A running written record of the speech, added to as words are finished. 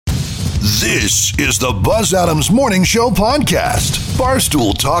This is the Buzz Adams Morning Show podcast.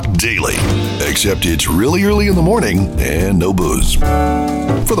 Barstool Talk Daily. Except it's really early in the morning and no booze. For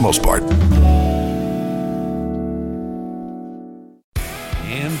the most part.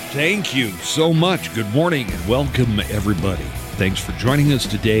 And thank you so much. Good morning and welcome, everybody. Thanks for joining us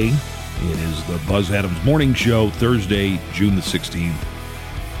today. It is the Buzz Adams Morning Show, Thursday, June the 16th.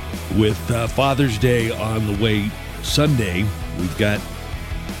 With Father's Day on the way Sunday, we've got a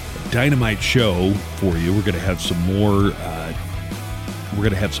dynamite show for you. We're going to have some more.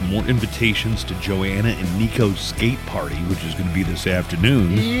 Invitations to Joanna and Nico's skate party, which is going to be this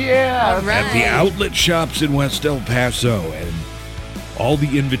afternoon. Yeah, all right. At the outlet shops in West El Paso, and all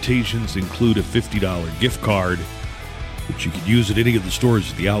the invitations include a $50 gift card, which you could use at any of the stores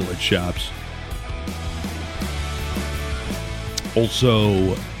at the outlet shops.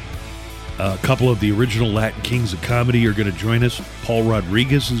 Also, a couple of the original Latin Kings of Comedy are going to join us. Paul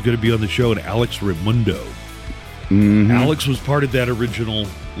Rodriguez is going to be on the show, and Alex Reymundo. Mm-hmm. Alex was part of that original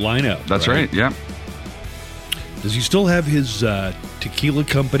lineup. That's right, yeah. Does he still have his tequila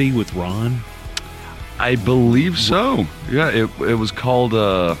company with Ron? I believe so. Yeah, it was called,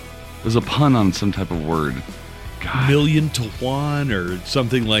 it was a pun on some type of word. God. Million to Juan or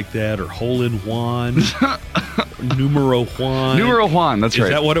something like that, or Hole in Juan. Numero Juan. Numero Juan, that's right.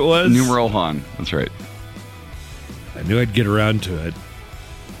 Is that what it was? Numero Juan, that's right. I knew I'd get around to it.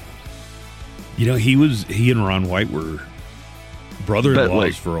 You know, he and Ron White were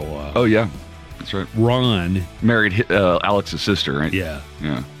brother-in-laws for a while. Oh, yeah, that's right. Ron married Alex's sister, right? Yeah.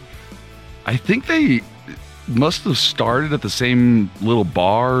 Yeah. I think they must have started at the same little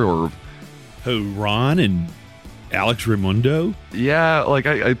bar, or... Who, Ron and Alex Reymundo? Yeah, like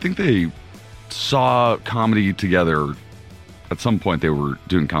I think they saw comedy together. At some point, they were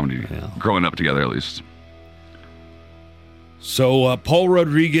doing comedy, growing up together at least. So, Paul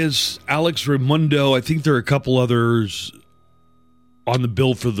Rodriguez, Alex Reymundo, I think there are a couple others on the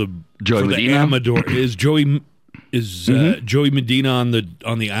bill for the Medina? Amador. Is Joey Medina on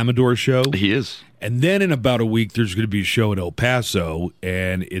the Amador show? He is. And then in about a week, there's going to be a show in El Paso,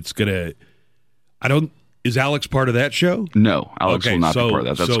 and it's going to. Is Alex part of that show? No, Alex will not be part of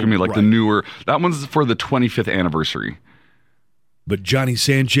that. That's going to be like the newer. That one's for the 25th anniversary. But Johnny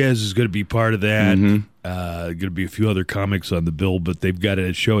Sanchez is going to be part of that. Mm-hmm. Going to be a few other comics on the bill, but they've got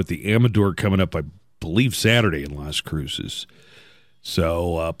a show at the Amador coming up, I believe, Saturday in Las Cruces.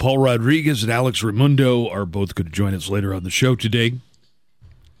 So Paul Rodriguez and Alex Reymundo are both going to join us later on the show today.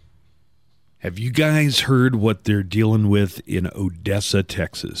 Have you guys heard what they're dealing with in Odessa,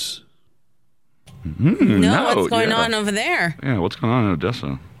 Texas? No, what's going on over there? Yeah, what's going on in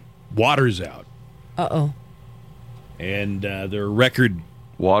Odessa? Water's out. Uh-oh. And their record...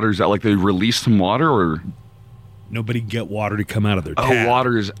 Water's out, like they released some water, or... Nobody can get water to come out of their tap. Oh,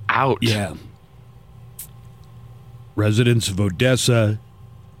 water is out. Yeah. Residents of Odessa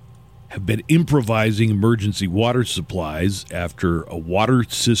have been improvising emergency water supplies after a water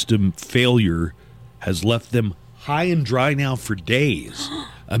system failure has left them high and dry now for days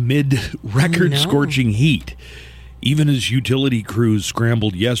amid record-scorching heat, even as utility crews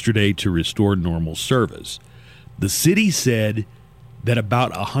scrambled yesterday to restore normal service. The city said that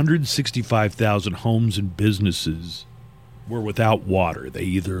about 165,000 homes and businesses were without water. They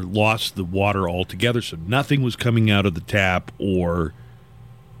either lost the water altogether, so nothing was coming out of the tap, or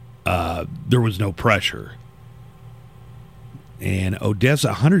there was no pressure. And Odessa,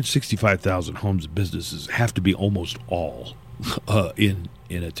 165,000 homes and businesses have to be almost all in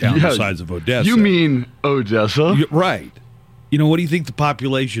a town the size of Odessa. You mean Odessa? Right. You know, what do you think the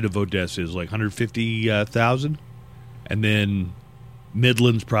population of Odessa is? Like 150,000? And then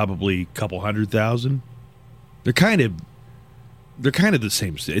Midland's probably a couple 100,000. They're kind of the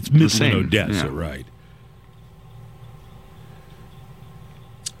same. It's Midland, Odessa, right?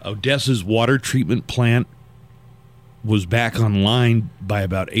 Odessa's water treatment plant was back online by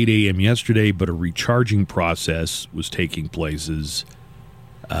about 8 a.m. yesterday, but a recharging process was taking places.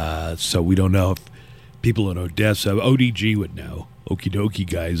 So we don't know if people in Odessa, ODG would know. Okie dokie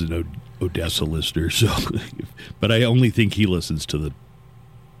guy's an Odessa listener, so but I only think he listens to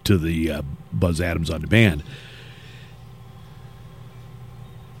the Buzz Adams on Demand.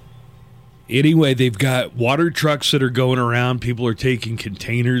 Anyway, they've got water trucks that are going around. People are taking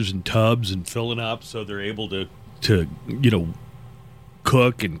containers and tubs and filling up, so they're able to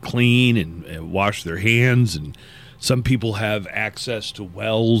cook and clean and wash their hands. And some people have access to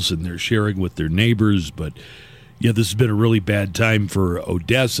wells, and they're sharing with their neighbors. But yeah, this has been a really bad time for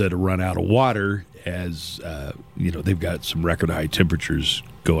Odessa to run out of water, as they've got some record high temperatures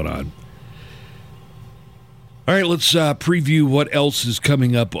going on. All right, let's preview what else is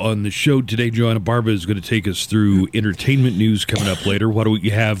coming up on the show today. Joanna Barba is going to take us through entertainment news coming up later. What do we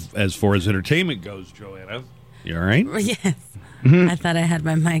have as far as entertainment goes, Joanna? You all right? Yes. I thought I had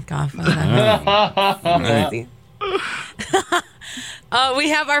my mic off. We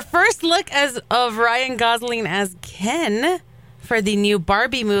have our first look of Ryan Gosling as Ken for the new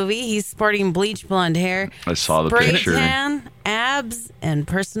Barbie movie. He's sporting bleach blonde hair. I saw the spray picture. tan, abs, and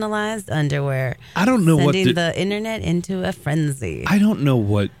personalized underwear. I don't know what sending the internet into a frenzy. I don't know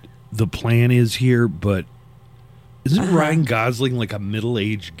what the plan is here, but isn't Ryan Gosling like a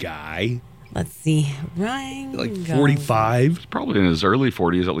middle-aged guy? Let's see. Ryan Like Gosling. 45? Probably in his early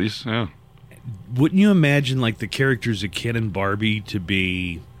 40s at least, yeah. Wouldn't you imagine like the characters of Ken and Barbie to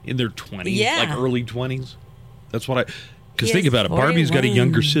be in their 20s? Yeah. Like early 20s? That's what because He think is about it. Barbie's got a 41.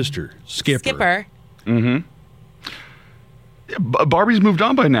 younger sister, Skipper. Yeah, Barbie's moved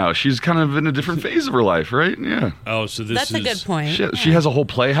on by now. She's kind of in a different phase of her life, right? Yeah. Oh, so this That's is... a good point. She has a whole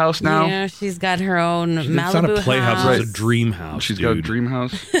playhouse now. Yeah, she's got her own It's Malibu not a playhouse, house. it's a dream house, She's dude. got a dream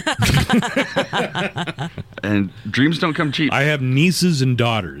house. And dreams don't come cheap. I have nieces and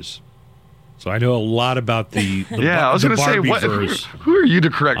daughters, so I know a lot about the I was the going to say, Barbie-verse. who are you to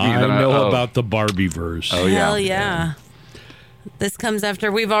correct me? I that know about the Barbie-verse. Oh, yeah. Hell yeah. This comes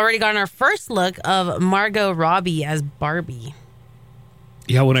after we've already gotten our first look of Margot Robbie as Barbie.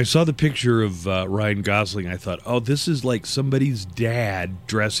 Yeah, when I saw the picture of Ryan Gosling, I thought, oh, this is like somebody's dad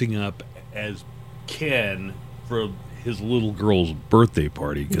dressing up as Ken for his little girl's birthday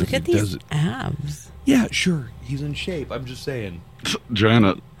party. 'Cause Look at he these does it- abs. Yeah, sure. He's in shape. I'm just saying.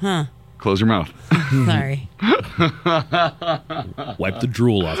 Joanna, close your mouth. Sorry. Wipe the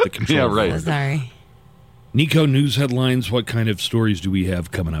drool off the control. Yeah, right. Sorry. Nico, news headlines. What kind of stories do we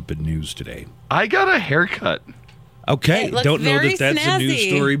have coming up in news today? I got a haircut. Okay, It looks don't know very that that's a news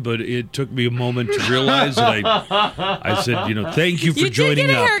snazzy. story, but it took me a moment to realize that I said, thank you for You did joining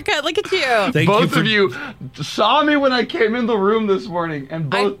get a up. haircut. Look at you. Thank Both you for, of you saw me when I came in the room this morning and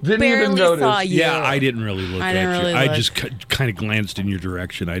both didn't even barely notice. saw you. Yeah, I didn't really look I at didn't you. really I look. just kind of glanced in your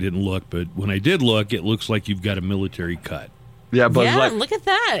direction. I didn't look, but when I did look, it looks like you've got a military cut. Yeah, but Yeah, like, look at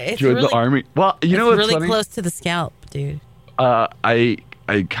that. It's joined really, the army. Well, you know it's what's really funny? close to the scalp, dude. I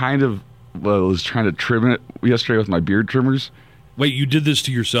kind of was trying to trim it yesterday with my beard trimmers. Wait, you did this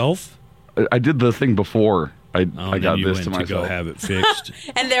to yourself? I did the thing before I Then got you this went to myself. go have it fixed.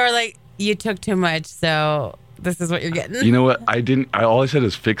 And they were like, you took too much, so this is what you're getting. You know what? All I said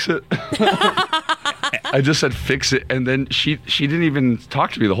is fix it. I just said fix it, and then she didn't even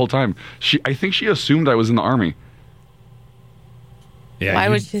talk to me the whole time. I think she assumed I was in the army. Yeah, Why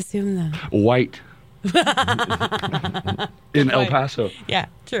you- would she assume that? White. In El Paso. Yeah,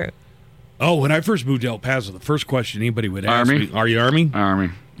 true. Oh, when I first moved to El Paso, the first question anybody would ask Army? me, are you Army?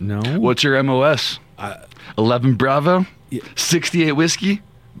 Army. No. What's your MOS? 11 Bravo? 68 Whiskey?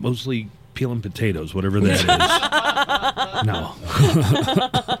 Mostly peeling potatoes, whatever that is. No.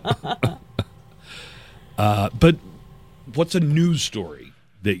 But what's a news story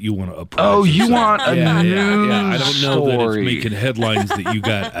that you want to apprise? Oh, us you of? want a news I don't know that story. it's making headlines that you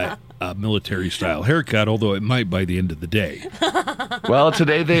got a military-style haircut, although it might by the end of the day. Well,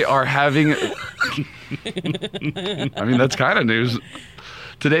 today they are having... I mean, that's kind of news.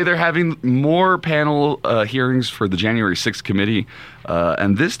 Today they're having more panel hearings for the January 6th committee.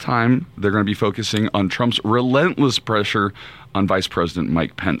 And this time they're going to be focusing on Trump's relentless pressure on Vice President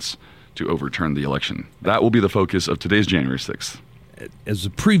Mike Pence to overturn the election. That will be the focus of today's January 6th. As a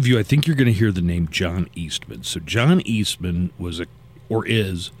preview, I think you're going to hear the name John Eastman. So John Eastman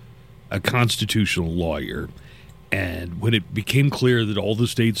is a constitutional lawyer. And when it became clear that all the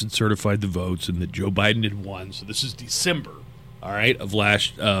states had certified the votes and that Joe Biden had won, so this is December, all right, of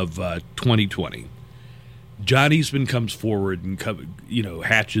 2020, John Eastman comes forward and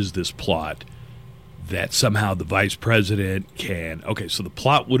hatches this plot that somehow the vice president can. Okay, so the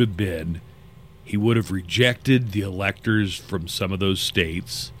plot would have been he would have rejected the electors from some of those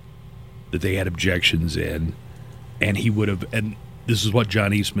states that they had objections in, and he would have. And this is what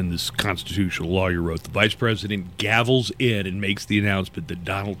John Eastman, this constitutional lawyer, wrote. The vice president gavels in and makes the announcement that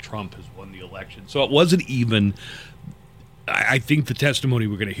Donald Trump has won the election. So it wasn't even. I think the testimony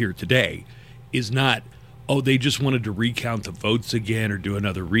we're going to hear today is not, they just wanted to recount the votes again or do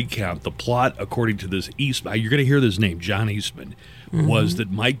another recount. The plot, according to this Eastman, you're going to hear this name, John Eastman, was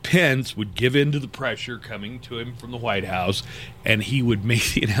that Mike Pence would give in to the pressure coming to him from the White House, and he would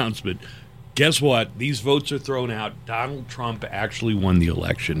make the announcement, guess what? These votes are thrown out. Donald Trump actually won the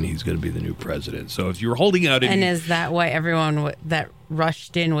election. He's going to be the new president. So if you're holding out... And is that why everyone that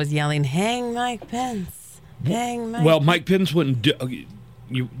rushed in was yelling, hang Mike Pence? Hang Mike Well, Mike Pence wouldn't do...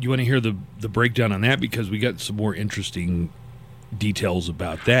 you want to hear the breakdown on that, because we got some more interesting details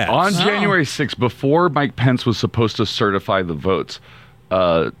about that. On January 6th, before Mike Pence was supposed to certify the votes,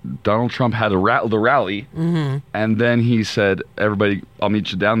 Donald Trump had the rally, and then he said, "Everybody, I'll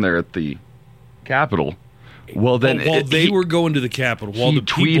meet you down there at the Capitol." Well, then while they were going to the Capitol, while he the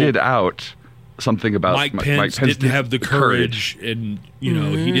people, tweeted out something about Mike Pence didn't have the courage, and he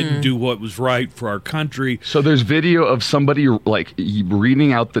didn't do what was right for our country. So there's video of somebody like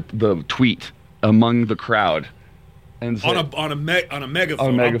reading out the tweet among the crowd. And on a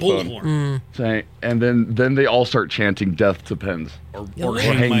megaphone, a bullhorn, saying, and then they all start chanting "Death to Pence" or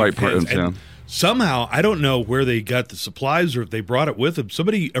hang Mike Pence. Yeah. Somehow, I don't know where they got the supplies or if they brought it with them.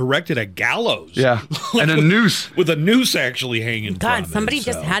 Somebody erected a gallows, and a noose with a noose actually hanging. God, from somebody it,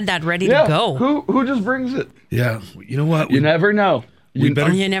 just had that ready to go. Who just brings it? Yeah, you know what? You never know. You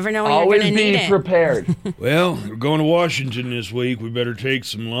never know when you're always going to need be it. prepared. Well, we're going to Washington this week. We better take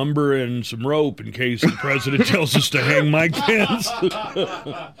some lumber and some rope in case the president tells us to hang Mike Pence.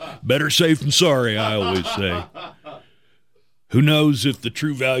 Better safe than sorry, I always say. Who knows if the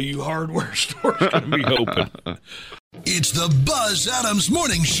True Value hardware store is going to be open. It's the Buzz Adams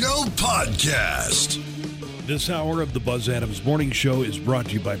Morning Show podcast. This hour of the Buzz Adams Morning Show is brought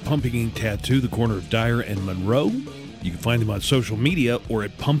to you by Pumping Ink Tattoo, the corner of Dyer and Monroe. You can find them on social media or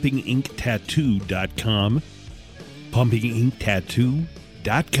at pumpinginktattoo.com.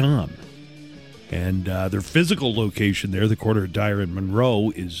 Pumpinginktattoo.com. And their physical location there, the corner of Dyer and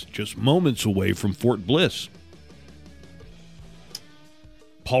Monroe, is just moments away from Fort Bliss.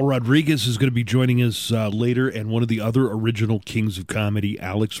 Paul Rodriguez is going to be joining us later, and one of the other original Kings of Comedy,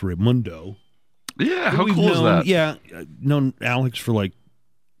 Alex Reymundo. Yeah, how cool is that? Yeah, known Alex for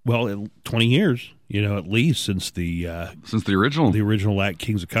 20 years, at least since the original. The original act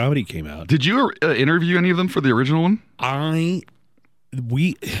Kings of Comedy came out. Did you interview any of them for the original one?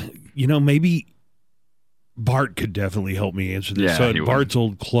 Maybe Bart could definitely help me answer this. Yeah, so at Bart's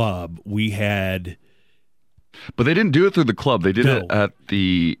old club, we had... But they didn't do it through the club. They did it at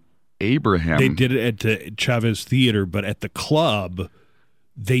the Abraham. They did it at the Chavez Theater, but at the club,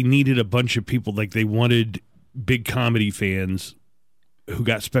 they needed a bunch of people. They wanted big comedy fans who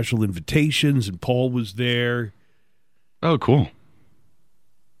got special invitations, and Paul was there. Oh, cool.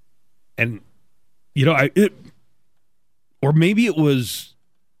 And, or maybe it was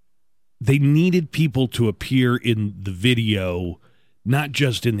they needed people to appear in the video, not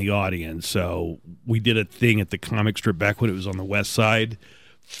just in the audience. So we did a thing at the comic strip back when it was on the West Side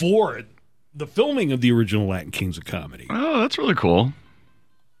for the filming of the original Latin Kings of Comedy. Oh, that's really cool.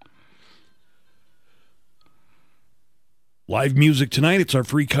 Live music tonight. It's our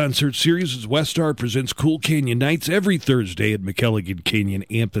free concert series as Westar presents Cool Canyon Nights every Thursday at McElligott Canyon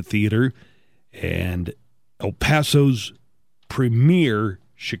Amphitheater. And El Paso's premier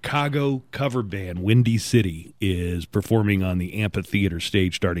Chicago cover band, Windy City, is performing on the amphitheater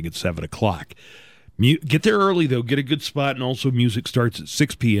stage starting at 7 o'clock. Get there early, though. Get a good spot. And also music starts at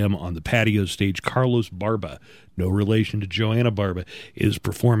 6 p.m. on the patio stage. Carlos Barba, no relation to Joanna Barba, is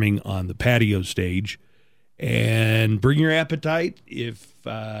performing on the patio stage. And bring your appetite if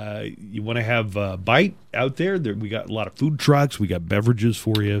you want to have a bite out there. We got a lot of food trucks. We got beverages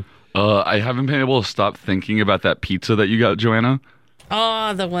for you. I haven't been able to stop thinking about that pizza that you got, Joanna.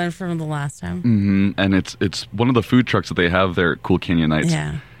 Oh, the one from the last time. Mm-hmm. And it's one of the food trucks that they have there at Cool Canyon Nights.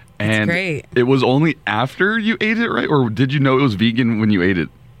 Yeah, and great. It was only after you ate it, right? Or did you know it was vegan when you ate it?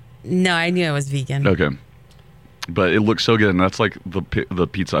 No, I knew it was vegan. Okay. But it looks so good, and that's the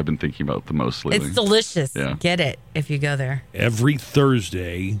pizza I've been thinking about the most lately. It's delicious. Yeah. Get it if you go there. Every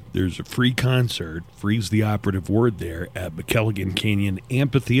Thursday, there's a free concert, free's the operative word there, at McElligott Canyon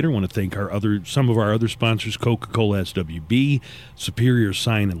Amphitheater. I want to thank some of our other sponsors, Coca-Cola SWB, Superior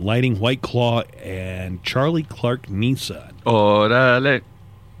Sign and Lighting, White Claw, and Charlie Clark Nissan. Orale.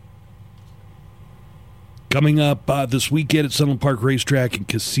 Coming up this weekend at Sunland Park Racetrack and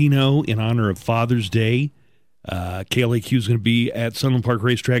Casino in honor of Father's Day. KLAQ is going to be at Sunland Park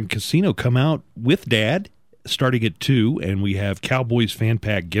Racetrack and Casino. Come out with Dad starting at 2, and we have Cowboys fan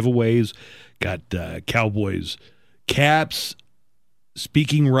pack giveaways. Got Cowboys caps,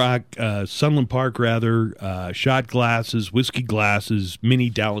 Speaking Rock, Sunland Park rather, shot glasses, whiskey glasses, mini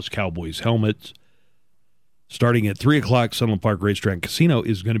Dallas Cowboys helmets. Starting at 3 o'clock, Sunland Park Racetrack and Casino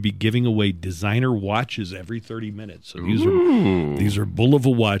is going to be giving away designer watches every 30 minutes. So these are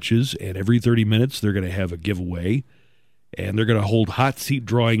Bulova watches, and every 30 minutes they're going to have a giveaway. And they're going to hold hot seat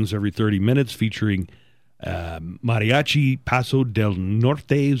drawings every 30 minutes featuring Mariachi Paso del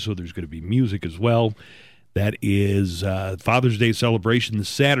Norte, so there's going to be music as well. That is Father's Day celebration this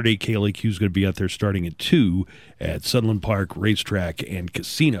Saturday. KLAQ is going to be out there starting at 2 at Sunland Park Racetrack and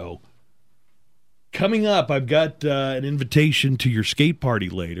Casino. Coming up, I've got an invitation to your skate party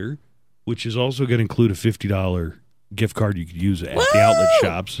later, which is also going to include a $50 gift card you could use at the outlet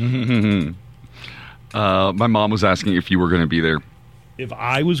shops. My mom was asking if you were going to be there. If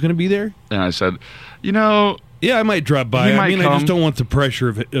I was going to be there? And I said, yeah, I might drop by. I I just don't want the pressure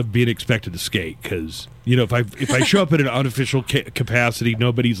of being expected to skate because, if I show up in an unofficial capacity,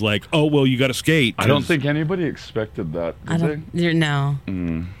 nobody's like, oh, well, you got to skate. I don't think anybody expected that, did they? No.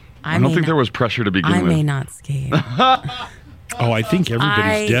 I don't think there was pressure to begin with. I may not skate. Oh, I think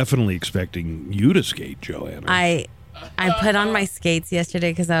everybody's definitely expecting you to skate, Joanna. I put on my skates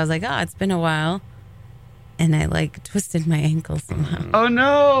yesterday because I was like, oh, it's been a while. And I twisted my ankle somehow. Oh,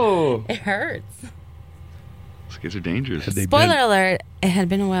 no. It hurts. Skates are dangerous. Spoiler alert, it had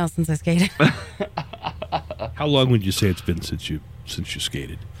been a while since I skated. How long would you say it's been since you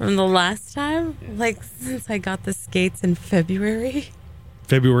skated? From the last time? Since I got the skates in February.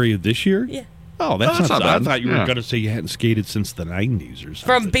 February of this year? Yeah. Oh, that's not bad. I thought you were Yeah. going to say you hadn't skated since the 90s or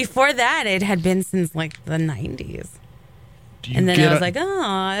something. From before that, it had been since the 90s. And then I was like,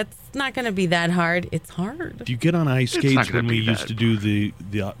 oh, it's not going to be that hard. It's hard. Do you get on ice It's skates not gonna when we be used that. to do the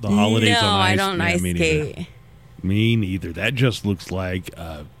holidays no, on ice? I don't Yeah, ice me skate. neither. Me neither. That just looks like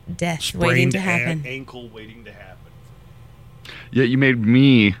a Death waiting sprained to happen. ankle waiting to happen. Yeah, you made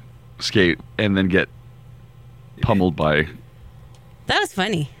me skate and then get pummeled by... That was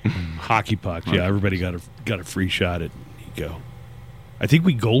funny. Hockey pucks. Yeah, everybody got a free shot at Nico. I think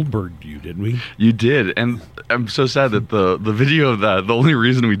we Goldberged you, didn't we? You did, and I'm so sad that the video of that, the only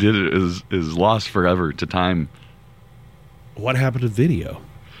reason we did it is lost forever to time. What happened to the video?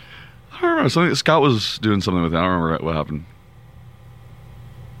 I don't remember. Scott was doing something with it. I don't remember what happened.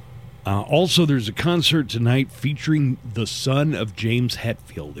 Also, there's a concert tonight featuring the son of James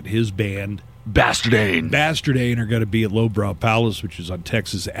Hetfield and his band. Bastardane are going to be at Lowbrow Palace, which is on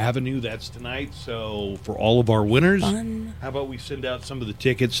Texas Avenue. That's tonight. So for all of our winners, Fun. how about we send out some of the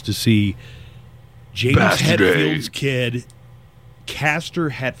tickets to see James Bastardane. Hetfield's kid, Castor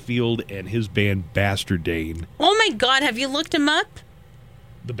Hetfield, and his band Bastardane. Oh, my God. Have you looked him up?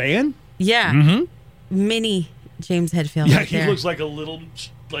 The band? Yeah. Mm-hmm. Mini James Hetfield. Yeah, right he there. looks like a little,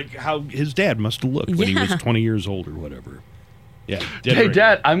 like how his dad must have looked when he was Yeah. 20 years old or whatever. Yeah. Hey, right.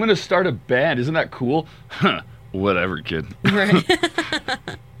 Dad, I'm going to start a band. Isn't that cool? Huh. Whatever, kid. Right.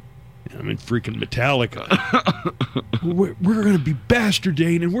 I'm in freaking Metallica. we're going to be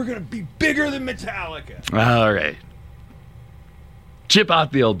Bastardane, and we're going to be bigger than Metallica. All right. Chip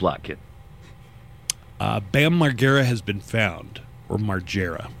out the old block, kid. Bam Margera has been found, or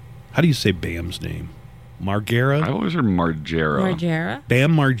Margera. How do you say Bam's name? Margera? I always heard Margera. Margera.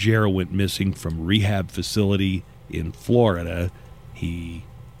 Bam Margera went missing from rehab facility in Florida.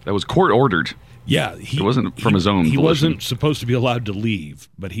 That was court ordered. Yeah, It wasn't from his own He volition. wasn't supposed to be allowed to leave,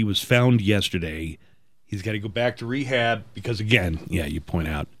 but he was found yesterday. He's got to go back to rehab because, again, yeah, you point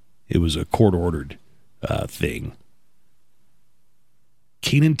out it was a court-ordered thing.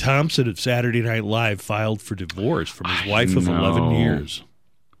 Kenan Thompson of Saturday Night Live filed for divorce from his wife of 11 know. years.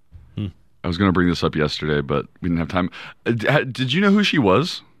 I was going to bring this up yesterday, but we didn't have time. Did you know who she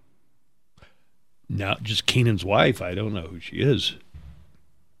was? No, just Kenan's wife. I don't know who she is.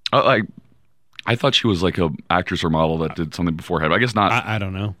 I thought she was like a actress or model that did something beforehand. I guess not. I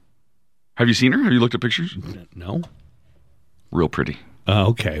don't know. Have you seen her? Have you looked at pictures? No? Real pretty.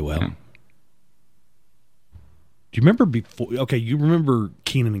 Okay, well. Yeah. Do you remember before? Okay, you remember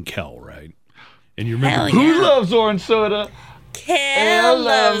Kenan and Kel, right? And you remember Hell yeah. Who loves orange soda? Kel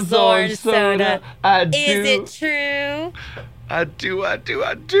loves orange soda. I do. Is it true? I do.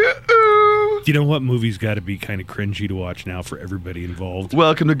 Do you know what movie's got to be kind of cringy to watch now for everybody involved?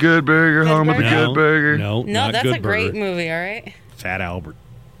 Welcome to Good Burger, home of the Good Burger. No, No, not that's Good a great Burger. movie, all right? Fat Albert.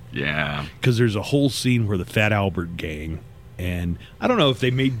 Yeah. Because there's a whole scene where the Fat Albert gang, and I don't know if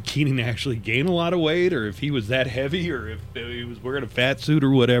they made Kenan actually gain a lot of weight or if he was that heavy or if he was wearing a fat suit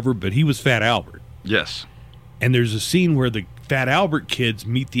or whatever, but he was Fat Albert. Yes. And there's a scene where the Fat Albert kids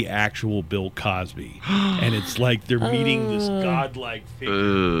meet the actual Bill Cosby. And it's like they're meeting this godlike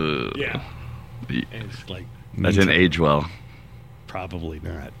figure. Yeah. And it's like... That didn't age well. Probably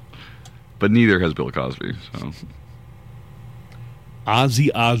not. But neither has Bill Cosby. So Ozzy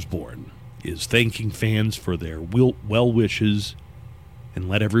Osbourne is thanking fans for their well wishes and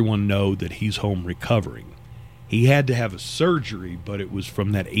let everyone know that he's home recovering. He had to have a surgery, but it was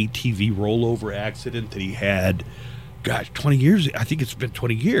from that ATV rollover accident that he had, 20 years. I think it's been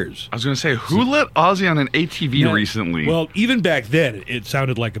 20 years. I was going to say, who let Ozzy on an ATV No, recently? Well, even back then, it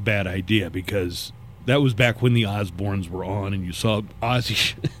sounded like a bad idea because That was back when the Osbournes were on, and you saw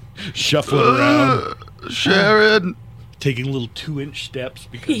Ozzy shuffling around, Sharon, taking little 2-inch steps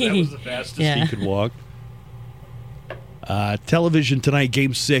because that was the fastest he could walk. Television tonight,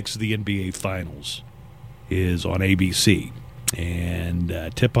 Game 6 of the NBA Finals is on ABC. And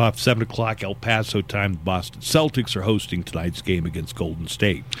tip-off 7 o'clock El Paso time. The Boston Celtics are hosting tonight's game against Golden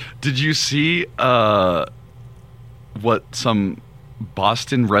State. Did you see what some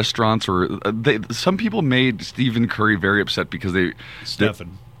Boston restaurants or some people made Stephen Curry very upset because they Steph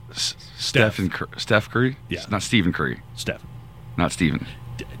Curry? Yeah. It's not Stephen Curry. Steph. Not Stephen.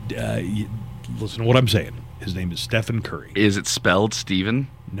 Listen to what I'm saying. His name is Stephen Curry. Is it spelled Stephen?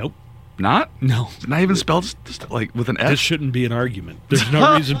 Nope. Not? No. It's not even spelled like with an S? This shouldn't be an argument. There's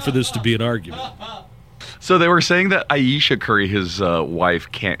no reason for this to be an argument. So they were saying that Ayesha Curry, his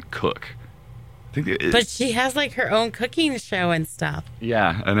wife, can't cook. I think but she has like her own cooking show and stuff.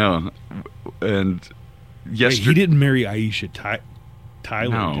 Yeah, I know. And yesterday, he didn't marry Ayesha Tyler,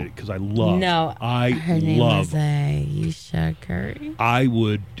 No. did it? Because I love. No, her name love. was Ayesha Curry. I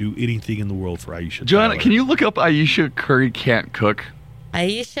would do anything in the world for Ayesha. Joanna, Tyler. can you look up Ayesha Curry can't cook?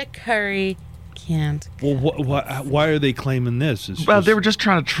 Ayesha Curry can't. Well, why are they claiming this? Well, they were just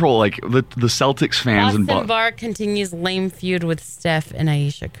trying to troll like the Celtics fans Boston and bar continues lame feud with Steph and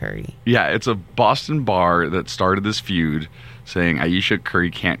Ayesha Curry. Yeah, it's a Boston bar that started this feud, saying Ayesha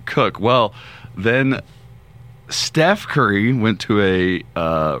Curry can't cook. Well, then Steph Curry went to a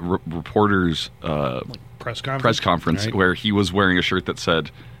reporter's press conference, right? Where he was wearing a shirt that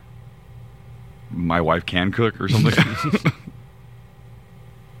said, "My wife can cook" or something.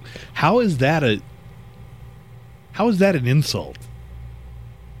 How is that an insult?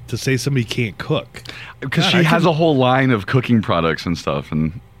 To say somebody can't cook? Because she has a whole line of cooking products and stuff,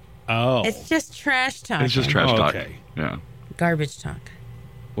 and It's just trash talk. it's just trash talk. Okay. Yeah. Garbage talk.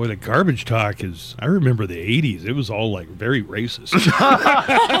 Boy, the garbage talk is. I remember the '80s. It was all like very racist.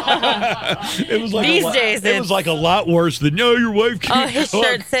 It was like These days, it was like a lot worse than "No, your wife Oh, can't his cook."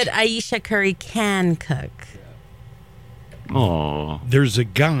 shirt said Ayesha Curry can cook. Oh. There's a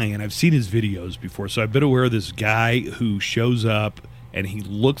guy, and I've seen his videos before, so I've been aware of this guy who shows up, and he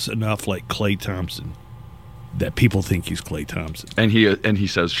looks enough like Klay Thompson that people think he's Klay Thompson. And he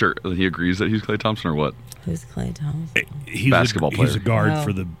says, sure, he agrees that he's Klay Thompson or what? Who's Klay Thompson? He's Basketball player. He's a guard Oh.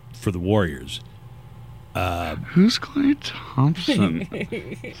 for the Warriors. Who's Klay Thompson?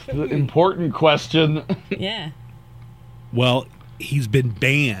 Important question. Yeah. Well, he's been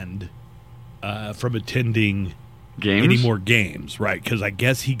banned from attending Games? any more games, right? Because I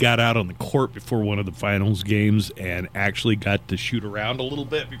guess he got out on the court before one of the finals games and actually got to shoot around a little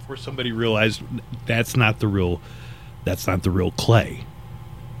bit before somebody realized that's not the real Klay.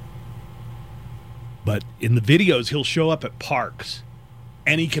 But in the videos, he'll show up at parks,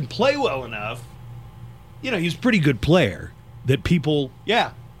 and he can play well enough. You know, he's a pretty good player that people,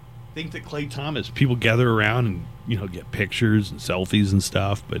 think that Klay Thomas. People gather around and get pictures and selfies and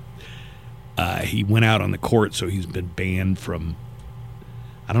stuff, but. He went out on the court, so he's been banned from.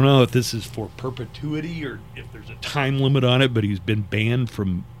 I don't know if this is for perpetuity or if there's a time limit on it, but he's been banned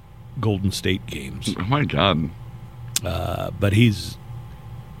from Golden State games. Oh my God! But he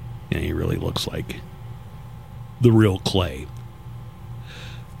really looks like the real Klay.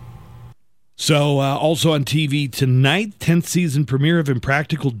 So, also on TV tonight, 10th season premiere of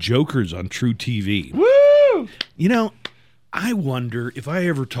Impractical Jokers on True TV. Woo! I wonder if I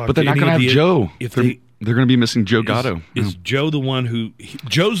ever talk. But they're not going to have Joe. If they're going to be missing Joe Gatto. Is Joe the one who?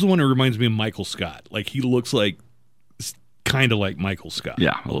 Joe's the one who reminds me of Michael Scott. Like he looks like, kind of like Michael Scott.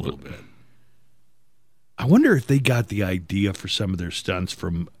 Yeah, a little bit. I wonder if they got the idea for some of their stunts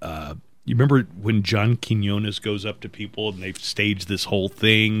from. You remember when John Quinones goes up to people and they've staged this whole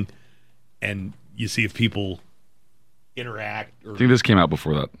thing, and you see if people interact. I think this came out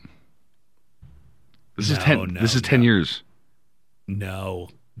before that. This is 10 years. No,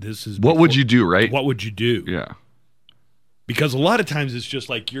 this is. What would you do, right? What would you do? Yeah. Because a lot of times it's just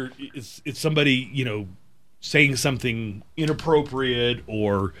like it's somebody, saying something inappropriate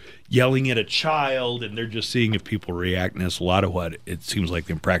or yelling at a child, and they're just seeing if people react. And that's a lot of what it seems like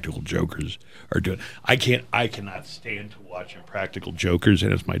the Impractical Jokers are doing. I cannot stand to watch Impractical Jokers,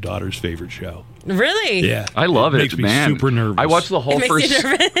 and it's my daughter's favorite show. Really? Yeah. I love it, makes me man. super nervous. I watched the whole It makes you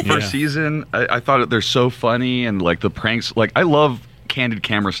nervous? first season. I thought they're so funny, and like the pranks. Like I love candid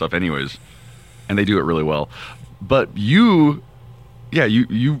camera stuff, anyways, and they do it really well. But you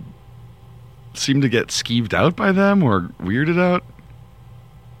seem to get skeeved out by them or weirded out.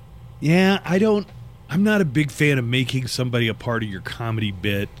 Yeah, I'm not a big fan of making somebody a part of your comedy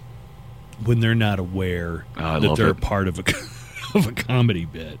bit when they're not aware that they're a part of a comedy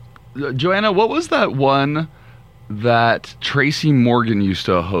bit. Joanna, what was that one that Tracy Morgan used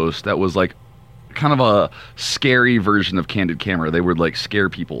to host that was like kind of a scary version of Candid Camera? They would like scare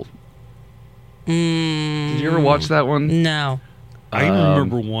people. Did you ever watch that one? No. I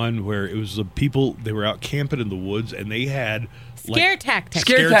remember one where it was the people, they were out camping in the woods and they had Scare tactics.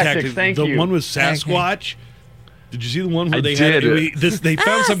 Scare tactics, thank the you. one with Sasquatch. Okay. Did you see the one where they did. had they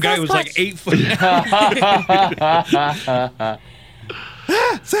found some guy who was like 8 foot.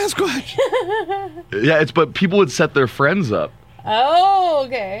 Sasquatch. Yeah, but people would set their friends up. Oh,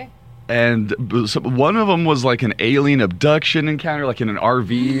 okay. And one of them was like an alien abduction encounter, like in an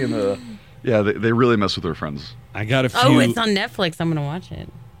RV, and they really mess with their friends. I got a few. Oh, it's on Netflix. I'm gonna watch it.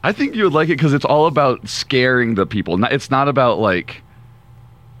 I think you would like it because it's all about scaring the people. It's not about like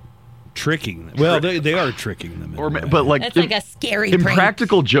tricking them. Well, they are tricking them. But like it's like a scary prank.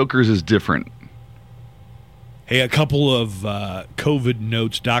 Impractical Jokers is different. Hey, a couple of COVID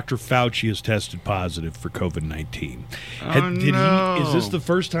notes. Dr. Fauci has tested positive for COVID-19. Is this the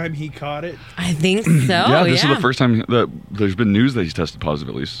first time he caught it? I think so. Yeah, this is the first time that there's been news that he's tested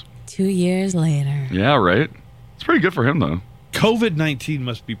positive, at least. 2 years later. Yeah, right. It's pretty good for him, though. COVID-19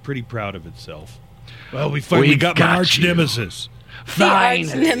 must be pretty proud of itself. Well, we finally got my arch nemesis. Finally.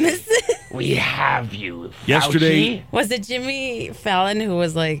 Arch nemesis. We have you, Fauci. Yesterday. Was it Jimmy Fallon who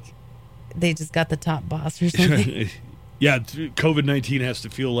was like, they just got the top boss or something? Yeah, COVID-19 has to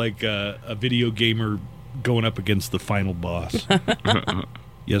feel like a video gamer going up against the final boss.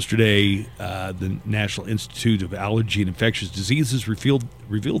 Yesterday, the National Institute of Allergy and Infectious Diseases revealed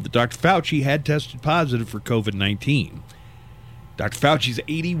that Dr. Fauci had tested positive for COVID-19. Dr. Fauci's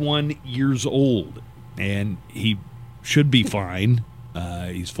 81 years old, and he should be fine.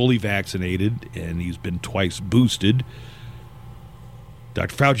 He's fully vaccinated, and he's been twice boosted.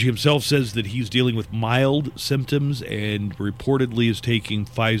 Dr. Fauci himself says that he's dealing with mild symptoms and reportedly is taking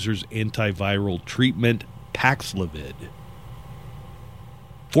Pfizer's antiviral treatment, Paxlovid.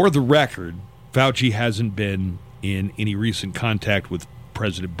 For the record, Fauci hasn't been in any recent contact with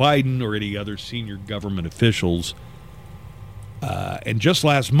President Biden or any other senior government officials. And just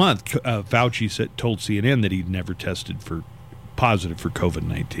last month, Fauci told CNN that he'd never tested positive for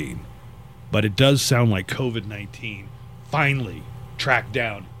COVID-19. But it does sound like COVID-19 finally tracked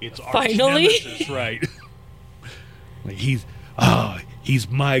down its arch nemesis, right? Like he's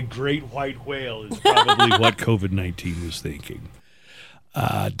my great white whale is probably what COVID-19 was thinking.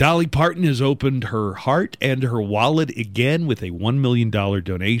 Dolly Parton has opened her heart and her wallet again with a $1 million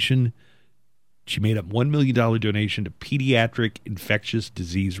donation. She made a $1 million donation to pediatric infectious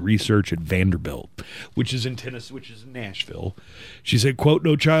disease research at Vanderbilt, which is in Tennessee, which is in Nashville. She said, quote,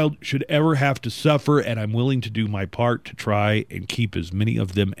 "No child should ever have to suffer, and I'm willing to do my part to try and keep as many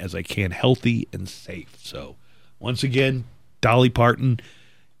of them as I can healthy and safe." So, once again, Dolly Parton,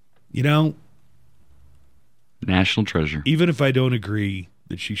 national treasure. Even if I don't agree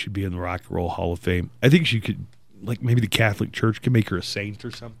that she should be in the Rock and Roll Hall of Fame, I think she could, like maybe the Catholic Church can make her a saint or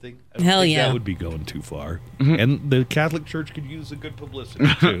something. Hell yeah. That would be going too far. Mm-hmm. And the Catholic Church could use a good publicity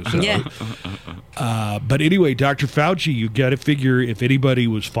too. So. Yeah. But anyway, Dr. Fauci, you got to figure if anybody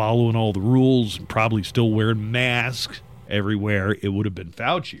was following all the rules and probably still wearing masks everywhere, it would have been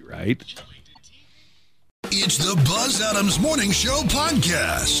Fauci, right? It's the Buzz Adams Morning Show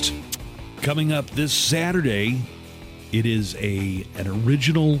podcast. Coming up this Saturday, it is an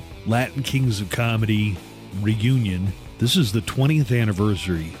original Latin Kings of Comedy reunion. This is the 20th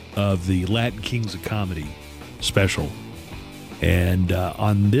anniversary of the Latin Kings of Comedy special. And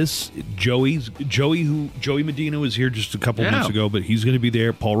on this, Joey Medina was here just a couple months ago, but he's going to be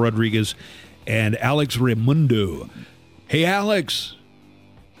there. Paul Rodriguez and Alex Reymundo. Hey, Alex.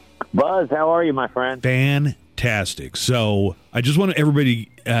 Buzz, how are you, my friend? Fantastic. So I just want everybody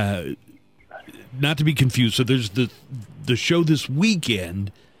not to be confused. So there's the show this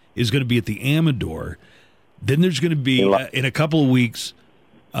weekend is going to be at the Amador. Then there's going to be, in a couple of weeks,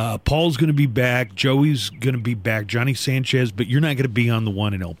 Paul's going to be back. Joey's going to be back. Johnny Sanchez, but you're not going to be on the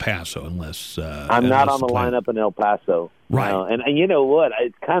one in El Paso unless I'm not on the lineup in El Paso. Right. And you know what?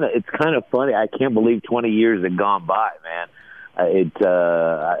 It's kind of funny. I can't believe 20 years have gone by, man.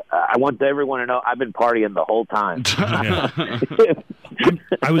 I want everyone to know I've been partying the whole time.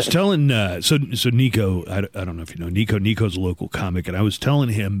 I was telling so Nico, I don't know if you know Nico's a local comic, and I was telling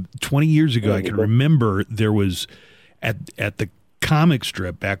him 20 years ago I can remember there was at the comic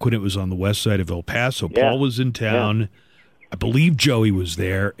strip back when it was on the west side of El Paso. Paul was in town. I believe Joey was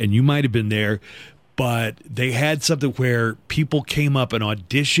there, and you might have been there. but they had something where people came up and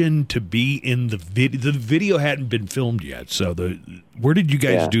auditioned to be in the video. The video hadn't been filmed yet, so where did you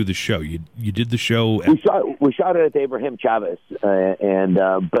guys do the show? You did the show. We shot it at the Abraham Chavez,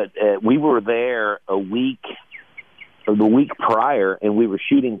 but we were there the week prior, and we were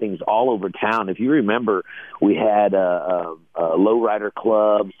shooting things all over town. If you remember, we had lowrider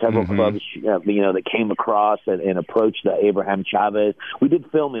clubs, several clubs, that came across and approached the Abraham Chavez. We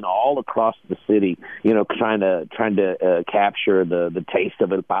did filming all across the city, trying to capture the taste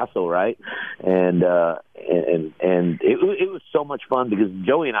of El Paso, right? And it was so much fun because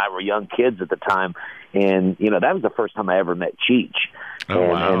Joey and I were young kids at the time, and that was the first time I ever met Cheech.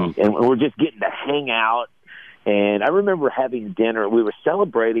 And we're just getting to hang out. And I remember having dinner. We were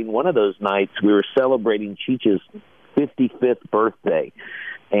celebrating one of those nights. We were celebrating Cheech's 55th birthday.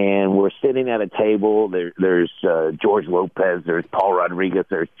 And we're sitting at a table. There's George Lopez. There's Paul Rodriguez.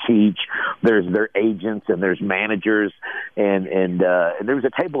 There's Cheech. There's their agents and there's managers. And there was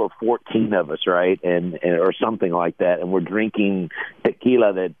a table of 14 of us, right? And or something like that. And we're drinking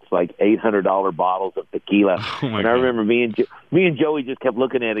tequila that's like $800 bottles of tequila. And I remember me and Joey just kept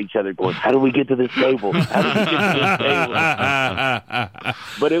looking at each other, going, "How do we get to this table? How do we get to this table?"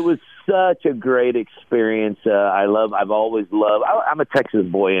 But it was such a great experience. I've always loved. I'm a Texas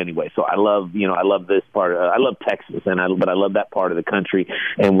boy anyway, so I love this part. I love Texas, but I love that part of the country,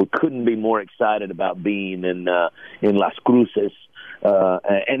 and we couldn't be more excited about being in Las Cruces.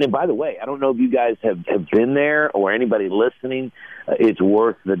 And then, by the way, I don't know if you guys have been there or anybody listening. It's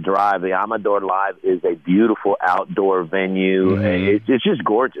worth the drive. The Amador Live is a beautiful outdoor venue. It's just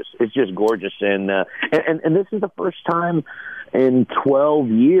gorgeous. It's just gorgeous. And this is the first time in 12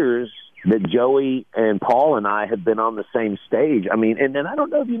 years that Joey and Paul and I have been on the same stage. I mean, and I don't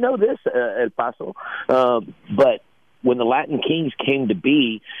know if you know this, El Paso, but when the Latin Kings came to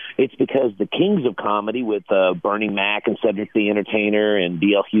be, it's because the Kings of Comedy with Bernie Mac and Cedric the Entertainer and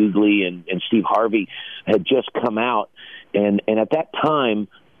D.L. Hughley and Steve Harvey had just come out. And at that time,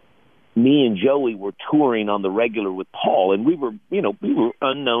 me and Joey were touring on the regular with Paul, and we were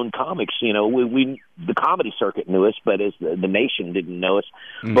unknown comics. The comedy circuit knew us, but as the nation didn't know us.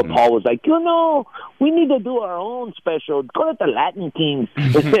 Mm-hmm. But Paul was like, we need to do our own special. Call it the Latin Kings,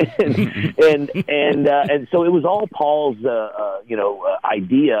 and so it was all Paul's,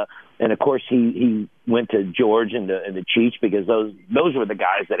 idea. And of course, he went to George and to Cheech because those were the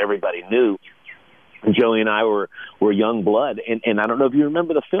guys that everybody knew. Joey and I were young blood, and I don't know if you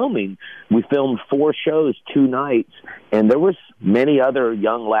remember the filming. We filmed 4 shows, 2 nights, and there was many other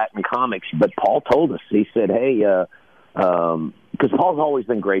young Latin comics. But Paul told us, he said, "Hey," because Paul's always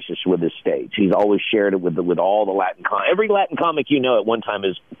been gracious with his stage. He's always shared it with all the Latin every Latin comic at one time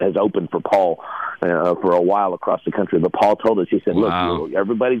has opened for Paul for a while across the country. But Paul told us, he said, "Look,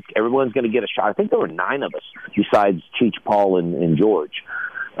 everyone's going to get a shot." I think there were 9 of us besides Cheech, Paul, and George.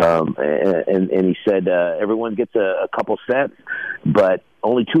 And he said everyone gets a couple sets, but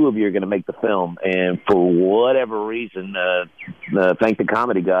only 2 of you are going to make the film. And for whatever reason, thank the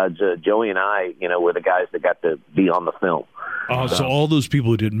comedy gods, Joey and I, were the guys that got to be on the film. So all those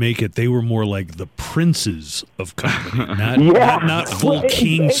people who didn't make it, they were more like the princes of comedy, not full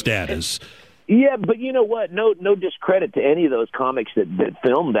king status. Yeah, but you know what? No discredit to any of those comics that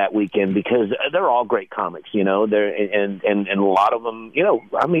filmed that weekend because they're all great comics, They're and a lot of them,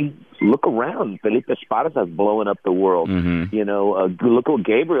 I mean, look around. Felipe Esparza's blowing up the world. Mm-hmm. Look what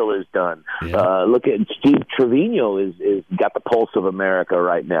Gabriel has done. Yeah. Look at Steve Trevino is got the pulse of America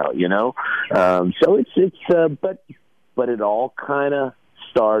right now. So it's but it all kind of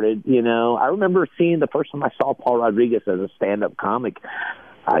started. I remember seeing the first time I saw Paul Rodriguez as a stand-up comic.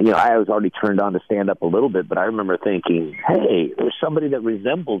 I was already turned on to stand up a little bit, but I remember thinking, hey, there's somebody that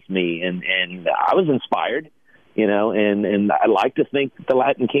resembles me. And I was inspired, and I like to think that the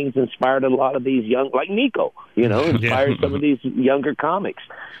Latin Kings inspired a lot of these young, like Nico, inspired some of these younger comics.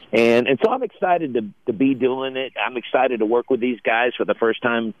 And so I'm excited to be doing it. I'm excited to work with these guys for the first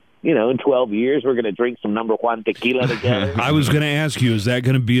time. In 12 years, we're going to drink some number one tequila together. I was going to ask you, is that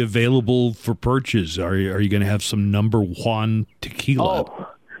going to be available for purchase? Are you going to have some number one tequila? Oh,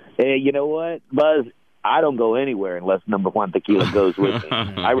 hey, you know what, Buzz? I don't go anywhere unless number one tequila goes with me.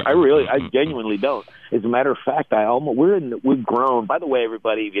 I genuinely don't. As a matter of fact, we've grown. By the way,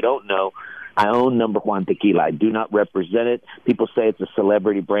 everybody, if you don't know, I own number one tequila. I do not represent it. People say it's a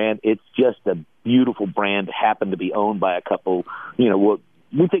celebrity brand. It's just a beautiful brand that happened to be owned by a couple,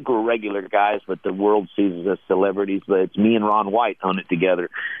 we think we're regular guys, but the world sees us as celebrities. But it's me and Ron White own it together,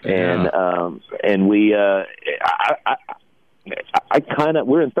 and we.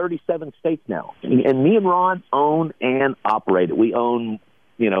 We're in 37 states now, and me and Ron own and operate it. We own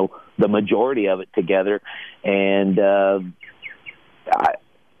the majority of it together. And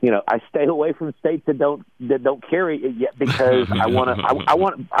I stay away from states that don't carry it yet, because I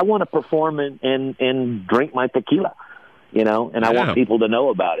want to perform and drink my tequila, and I want people to know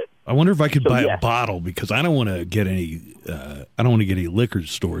about it. I wonder if I could buy a bottle, because I don't want to get any. I don't want to get any liquor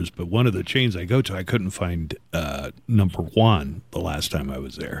stores. But one of the chains I go to, I couldn't find Number One the last time I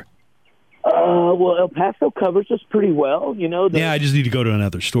was there. Well, El Paso covers us pretty well, I just need to go to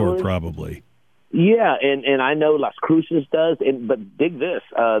another store, probably. Yeah, and I know Las Cruces does, but dig this.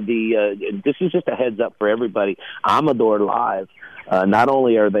 This is just a heads up for everybody. Amador Live, not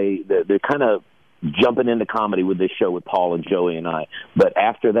only are they're kind of jumping into comedy with this show with Paul and Joey and I, but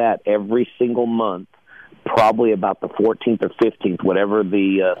after that, every single month, probably about the 14th or 15th, whatever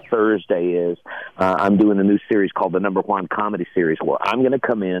the Thursday is, I'm doing a new series called the Number One Comedy Series, where I'm going to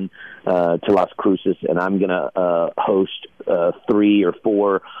come in to Las Cruces, and I'm going to host 3 or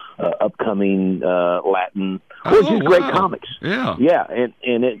 4 upcoming Latin, which is great comics. Yeah,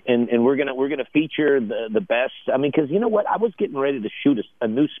 and we're gonna feature the best. I mean, because you know what, I was getting ready to shoot a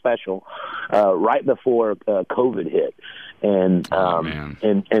new special right before COVID hit, and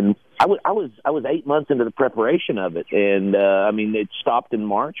and I was 8 months into the preparation of it, and I mean, it stopped in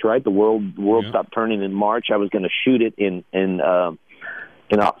March, right? The world stopped turning in March. I was going to shoot it in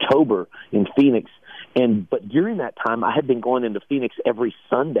October in Phoenix. But during that time, I had been going into Phoenix every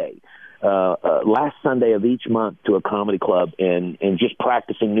Sunday, last Sunday of each month, to a comedy club and just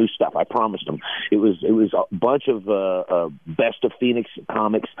practicing new stuff. I promised them. It was a bunch of best of Phoenix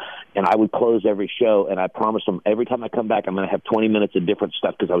comics, and I would close every show. And I promised them every time I come back, I'm going to have 20 minutes of different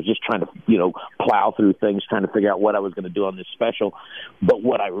stuff, because I was just trying to plow through things, trying to figure out what I was going to do on this special. But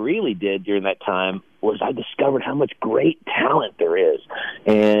what I really did during that time was I discovered how much great talent there is,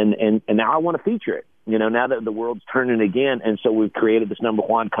 and now I want to feature it. Now that the world's turning again, and so we've created this Number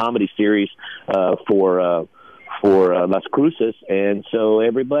One comedy series for Las Cruces, and so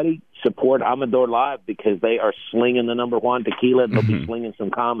everybody support Amador Live, because they are slinging the Number One tequila, and they'll be slinging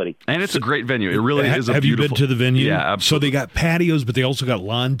some comedy. And it's a great venue. It really is a beautiful... Have you been to the venue? Yeah, absolutely. So they got patios, but they also got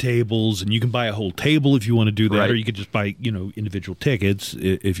lawn tables, and you can buy a whole table if you want to do that, or you could just buy individual tickets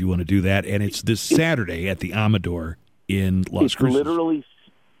if you want to do that. And it's this Saturday at the Amador in Las Cruces.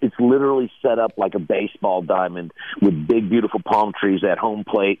 It's literally set up like a baseball diamond with big, beautiful palm trees at home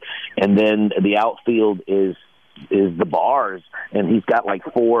plate, and then the outfield is the bars, and he's got like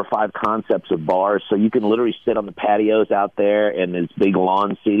 4 or 5 concepts of bars, so you can literally sit on the patios out there, and it's big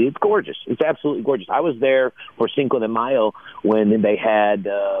lawn seating. It's gorgeous. It's absolutely gorgeous. I was there for Cinco de Mayo when they had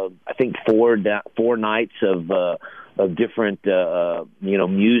I think 4 nights of different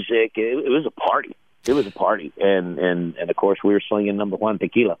music. It was a party. It was a party, and of course we were slinging Number One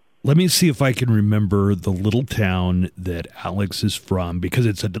tequila. Let me see if I can remember the little town that Alex is from, because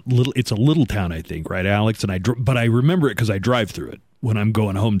it's a little town, I think, right, Alex? But I remember it because I drive through it when I'm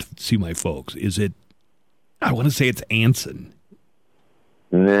going home to see my folks. Is it? I want to say it's Anson.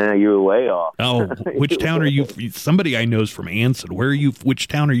 Nah, you were way off. Oh, which town are you? Somebody I know is from Anson. Where are you? Which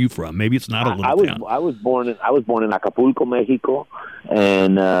town are you from? Maybe it's not a little town. I was born in Acapulco, Mexico,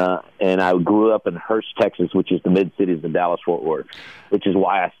 and I grew up in Hearst, Texas, which is the mid cities of Dallas-Fort Worth, which is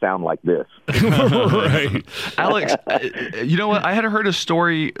why I sound like this. Right, Alex. You know what? I had heard a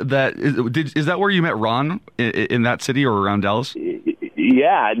story that is that where you met Ron in that city or around Dallas?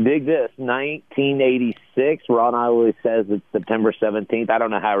 Yeah, dig this. 1986. Ron always says it's September 17th. I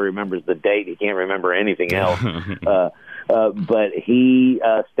don't know how he remembers the date. He can't remember anything else. But he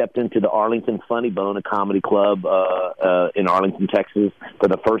stepped into the Arlington Funny Bone, a comedy club in Arlington, Texas, for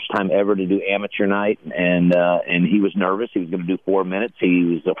the first time ever to do amateur night. And he was nervous. He was going to do 4 minutes. He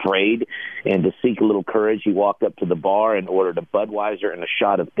was afraid. And to seek a little courage, he walked up to the bar and ordered a Budweiser and a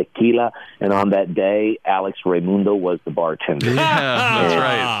shot of tequila. And on that day, Alex Reymundo was the bartender. Yeah, that's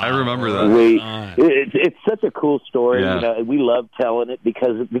right. I remember that. It's such a cool story. Yeah. We love telling it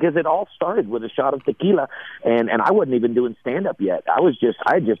because it all started with a shot of tequila. And I wasn't even doing stand-up yet. I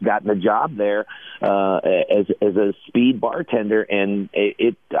had just gotten a job there as a speed bartender, and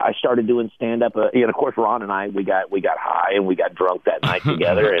I started doing stand-up. Of course, Ron and I we got high and we got drunk that night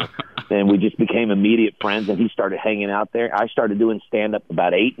together, and we just became immediate friends. And he started hanging out there. I started doing stand-up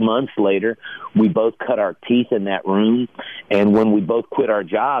about 8 months later. We both cut our teeth in that room, and when we both quit our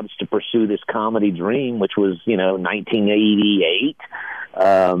jobs to pursue this comedy dream, which was 1988.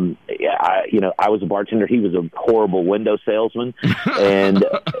 I was a bartender. He was a horrible window salesman, and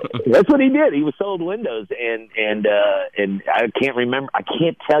that's what he did. He was sold windows, and I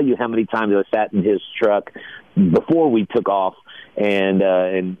can't tell you how many times I sat in his truck before we took off,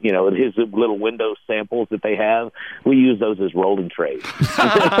 and you know, his little window samples that they have, we use those as rolling trays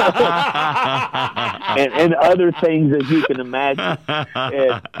and other things as you can imagine.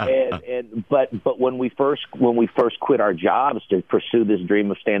 But when we first quit our jobs to pursue this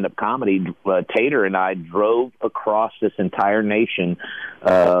dream of stand-up comedy, Tater and I drove across this entire nation,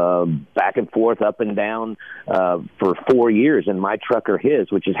 back and forth, up and down, for 4 years in my truck or his,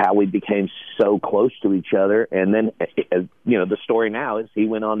 which is how we became so close to each other. And then, you know, the story now is he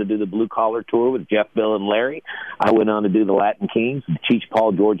went on to do the Blue Collar Tour with Jeff, Bill, and Larry. I went on to do the Latin Kings, Cheech,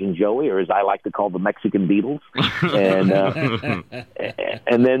 Paul, George, and Joey, or as I like to call the Mexican Beatles.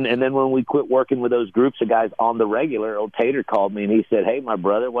 And then when we quit working with those groups of guys on the regular, old Tater called me and he said, "Hey, my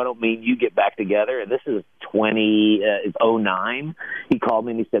brother, why don't me and you get back together?" And this is 2009. He called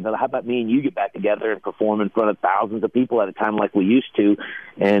me and he said, "How about me and you get back together and perform in front of thousands of people at a time like we used to?"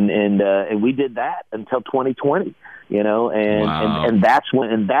 And we did that until 2020. You know, and that's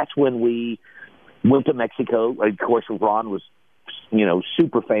when we went to Mexico. Of course, Ron was, you know,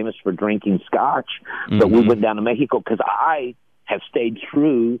 super famous for drinking scotch, but we went down to Mexico because I have stayed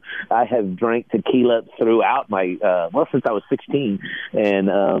true. I have drank tequila throughout my since I was 16,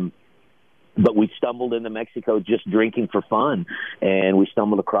 and but we stumbled into Mexico just drinking for fun, and we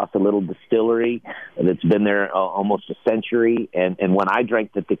stumbled across a little distillery that's been there almost a century. And when I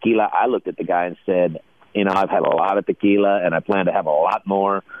drank the tequila, I looked at the guy and said, "You know, I've had a lot of tequila, and I plan to have a lot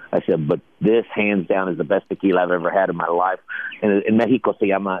more." I said, "But this, hands down, is the best tequila I've ever had in my life." And in Mexico,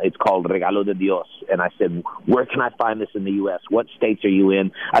 it's called Regalo de Dios. And I said, "Where can I find this in the U.S.? What states are you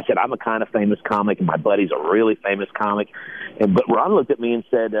in?" I said, "I'm a kind of famous comic, and my buddy's a really famous comic." But Ron looked at me and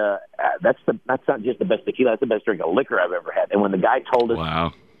said, that's not just the best tequila, that's the best drink of liquor I've ever had." And when the guy told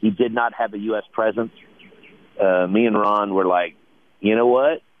us he did not have a U.S. presence, me and Ron were like, "You know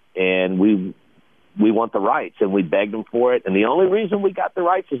what?" And we want the rights, and we begged them for it. And the only reason we got the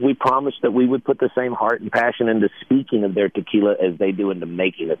rights is we promised that we would put the same heart and passion into speaking of their tequila as they do into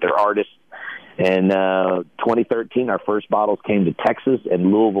making it. They're artists. And 2013, our first bottles came to Texas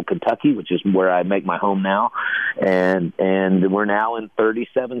and Louisville, Kentucky, which is where I make my home now. And we're now in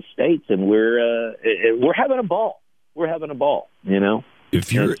 37 states, and we're having a ball. We're having a ball, you know.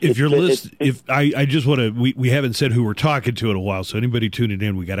 If you're listening, I just want to, we haven't said who we're talking to in a while, so anybody tuning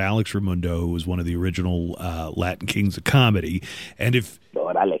in, we got Alex Reymundo, who was one of the original Latin Kings of Comedy, and if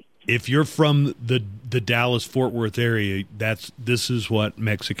you're from the Dallas Fort Worth area, this is what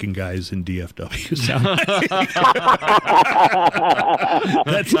Mexican guys in DFW sound like.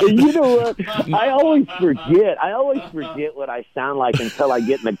 You know what? I always forget what I sound like until I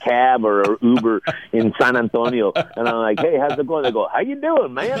get in a cab or an Uber in San Antonio, and I'm like, "Hey, how's it going?" They go, "How you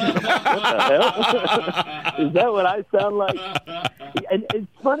doing, man?" And I'm like, "What the hell? Is that what I sound like?" And it's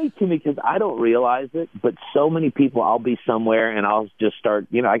funny to me because I don't realize it, but so many people, I'll be somewhere and I'll just start,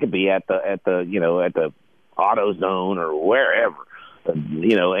 you know, I could be at the AutoZone or wherever,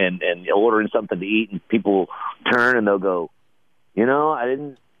 you know, and ordering something to eat, and people turn and they'll go, "You know, I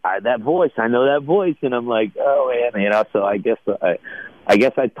know that voice," and I'm like, "Oh man," you know. So I guess I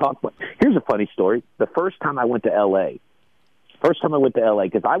talk. Here's a funny story. The first time I went to L.A.,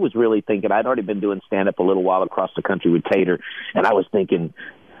 because I was really thinking, I'd already been doing stand-up a little while across the country with Tater, and I was thinking,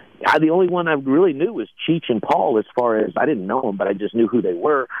 the only one I really knew was Cheech and Paul, as far as I didn't know them, but I just knew who they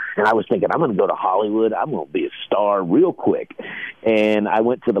were. And I was thinking, I'm going to go to Hollywood. I'm going to be a star real quick. And I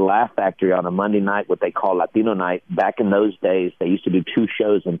went to the Laugh Factory on a Monday night, what they call Latino night. Back in those days, they used to do 2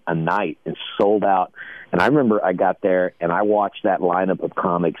 shows a night and sold out. And I remember I got there and I watched that lineup of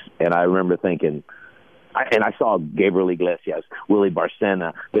comics, and I remember thinking, I saw Gabriel Iglesias, Willie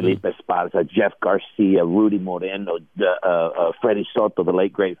Barcena, Felipe Esparza, Jeff Garcia, Rudy Moreno, Freddie Soto, the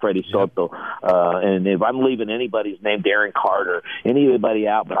late great Freddie Soto, and if I'm leaving anybody's name, Darren Carter, anybody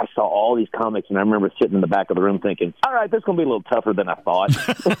out, but I saw all these comics, and I remember sitting in the back of the room thinking, all right, this is going to be a little tougher than I thought.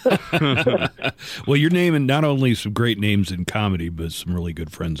 Well, you're naming not only some great names in comedy, but some really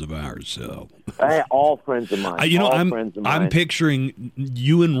good friends of ours. So, all friends of mine. I'm picturing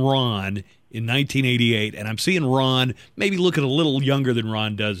you and Ron in 1988, and I'm seeing Ron maybe looking a little younger than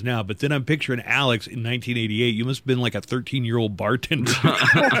Ron does now, but then I'm picturing Alex in 1988. You must have been like a 13-year-old bartender.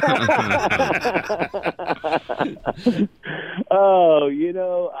 Oh, you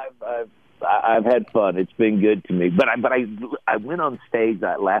know, I've had fun. It's been good to me. But I went on stage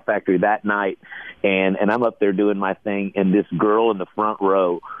at Laugh Factory that night, and I'm up there doing my thing, and this girl in the front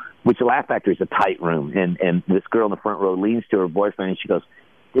row, which the Laugh Factory is a tight room, and this girl in the front row leans to her boyfriend, and she goes,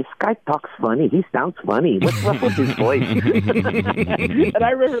 "This guy talks funny. He sounds funny. What's up with his voice?" And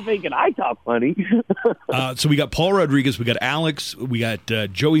I remember thinking, I talk funny. So we got Paul Rodriguez, we got Alex, we got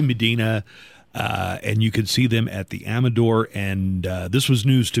Joey Medina. And you can see them at the Amador. And this was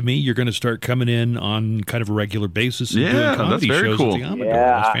news to me. You're going to start coming in on kind of a regular basis and doing comedy that's very shows cool. at the Amador.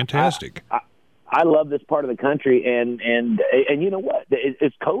 Yeah, That's fantastic. I love this part of the country, and you know what?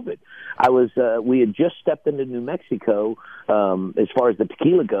 It's COVID. We had just stepped into New Mexico as far as the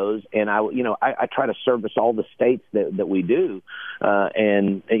tequila goes, and I try to service all the states that we do,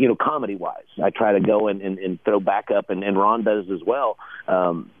 and comedy wise, I try to go and throw back up, and Ron does as well.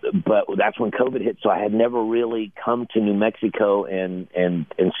 But that's when COVID hit, so I had never really come to New Mexico and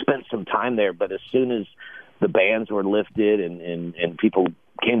spent some time there. But as soon as the bans were lifted and people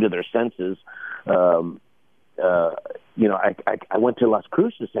came to their senses, I went to Las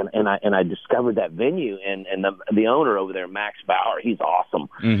Cruces and I discovered that venue, and the owner over there, Max Bauer, he's awesome.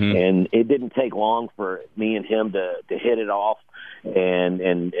 Mm-hmm. And it didn't take long for me and him to hit it off and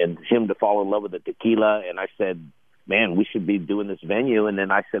him to fall in love with the tequila. And I said, man, we should be doing this venue. And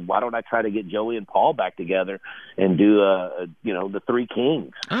then I said, why don't I try to get Joey and Paul back together and do the Three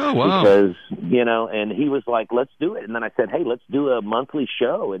Kings? Oh, wow. Because, and he was like, let's do it. And then I said, hey, let's do a monthly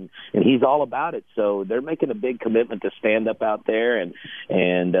show. And he's all about it. So they're making a big commitment to stand up out there. And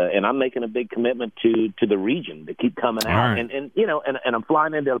I'm making a big commitment to the region to keep coming out. Right. And I'm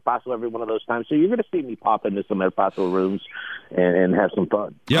flying into El Paso every one of those times. So you're going to see me pop into some El Paso rooms and have some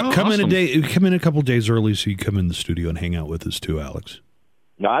fun. Yeah, come awesome. in a couple of days early so you come in the studio and hang out with us too, Alex.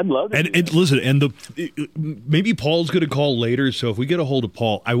 No, I'd love to. And listen, maybe Paul's going to call later. So if we get a hold of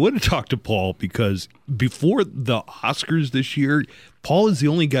Paul, I want to talk to Paul because before the Oscars this year, Paul is the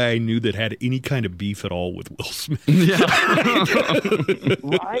only guy I knew that had any kind of beef at all with Will Smith.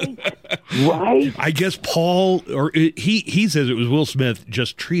 Right. I guess Paul, or he says it was Will Smith,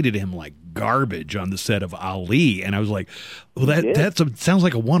 just treated him like garbage on the set of Ali, and I was like, well, that sounds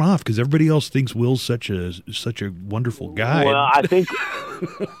like a one-off because everybody else thinks Will's such a wonderful guy. Well, I think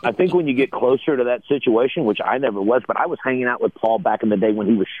when you get closer to that situation, which I never was, but I was hanging out with Paul back in the day when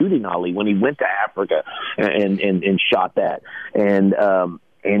he was shooting Ali, when he went to Africa and shot that, and I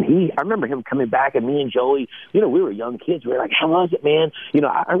remember him coming back, and me and Joey, we were young kids. We were like, how was it, man?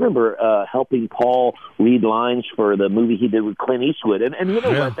 I remember helping Paul read lines for the movie he did with Clint Eastwood. And you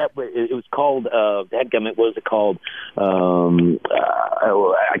know what? It was called, what was it called? I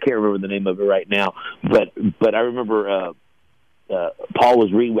can't remember the name of it right now. But I remember Paul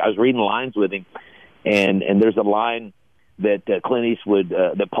was reading, I was reading lines with him, and there's a line that Clint Eastwood,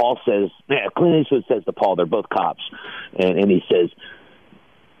 that Paul says, Clint Eastwood says to Paul, they're both cops, and he says,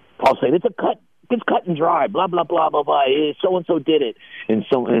 Paul saying, it's cut and dry, blah, blah, blah, blah, blah, so-and-so did it. And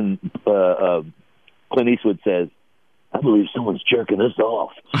Clint Eastwood says, I believe someone's jerking us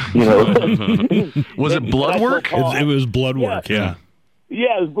off. Was it blood work? Paul, it was blood work, yeah.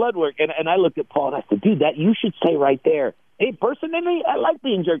 Yeah, it was blood work. And I looked at Paul and I said, dude, that you should say right there, hey, personally, I like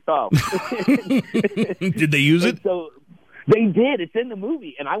being jerked off. Did they use it? So they did. It's in the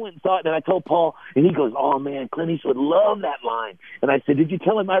movie. And I went and saw it, and I told Paul, and he goes, oh, man, Clint Eastwood loved that line. And I said, did you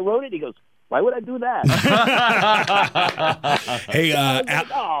tell him I wrote it? He goes, why would I do that? Hey,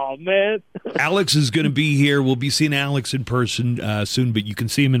 oh, man. Alex is going to be here. We'll be seeing Alex in person soon, but you can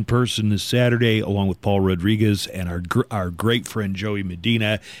see him in person this Saturday along with Paul Rodriguez and our great friend Joey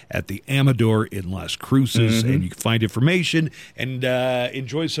Medina at the Amador in Las Cruces. Mm-hmm. And you can find information and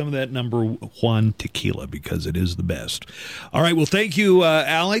enjoy some of that number one tequila because it is the best. All right. Well, thank you,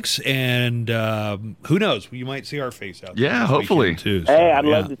 Alex. And who knows? You might see our face out there. Yeah, hopefully. Too, so, hey, I'd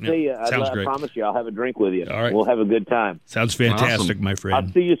love to see you. Sounds great. I promise you I'll have a drink with you. All right. We'll have a good time. Sounds fantastic, awesome. my friend.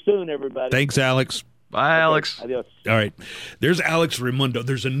 I'll see you soon, everybody. Thanks, Alex. Bye, Alex. Adios. All right. There's Alex Reymundo.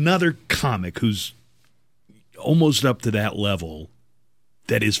 There's another comic who's almost up to that level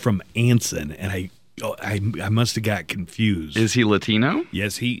that is from Anson, and I must have got confused. Is he Latino?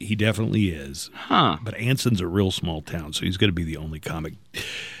 Yes, he definitely is. Huh. But Anson's a real small town, so he's going to be the only comic.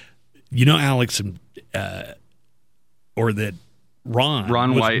 Alex and or that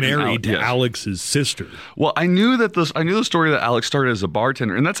Ron was White married to yes. Alex's sister. Well, I knew the story that Alex started as a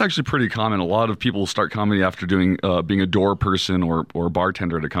bartender, and that's actually pretty common. A lot of people start comedy after doing being a door person or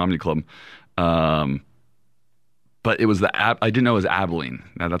bartender at a comedy club. But it was I didn't know it was Abilene.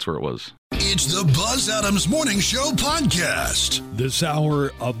 Now that's where it was. It's the Buzz Adams Morning Show podcast. This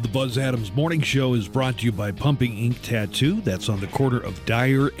hour of the Buzz Adams Morning Show is brought to you by Pumping Ink Tattoo. That's on the corner of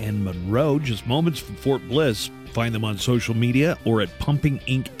Dyer and Monroe, just moments from Fort Bliss. Find them on social media or at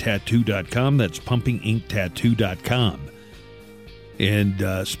pumpinginktattoo.com. That's pumpinginktattoo.com.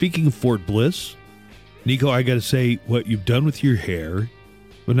 And speaking of Fort Bliss, Nico, I got to say, what you've done with your hair.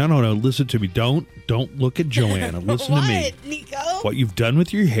 Well, no. Listen to me. Don't look at Joanna. Listen to me. Nico? What you've done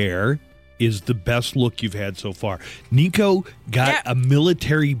with your hair is the best look you've had so far. Nico got a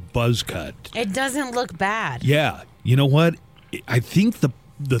military buzz cut. It doesn't look bad. Yeah. You know what? I think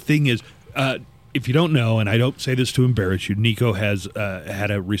the thing is, if you don't know, and I don't say this to embarrass you, Nico has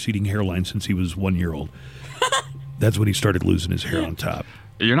had a receding hairline since he was 1 year old. That's when he started losing his hair on top.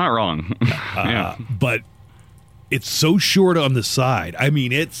 You're not wrong. Yeah. But it's so short on the side. I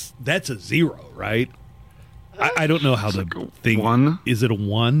mean, that's a 0, right? I don't know how the thing... 1? Is it a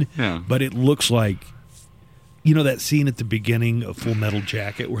 1? Yeah. But it looks like... You know that scene at the beginning of Full Metal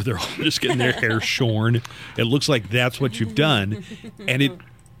Jacket where they're all just getting their hair shorn? It looks like that's what you've done. And it...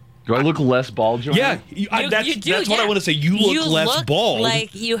 Do I look less bald, Joanna? Yeah, that's what I want to say. You look less bald.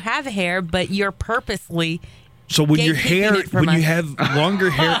 Like you have hair, but you're purposely... So when your hair, when us. you have longer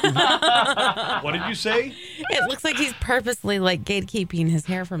hair, what did you say? It looks like he's purposely like gatekeeping his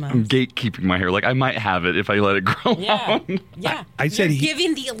hair from us. I'm gatekeeping my hair. Like I might have it if I let it grow out. Yeah. I said You're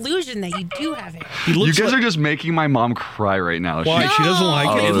giving the illusion that you do have hair. You guys are just making my mom cry right now. Why? She doesn't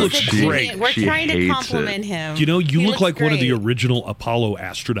like it. It looks great. We're She trying to hates compliment it. him. You know, you He look like looks one of the great. original Apollo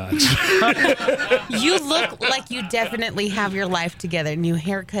astronauts. You look like you definitely have your life together. New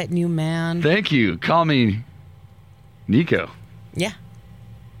haircut, new man. Thank you. Call me Nico Yeah.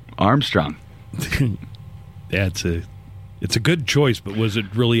 Armstrong. It's a good choice, but was it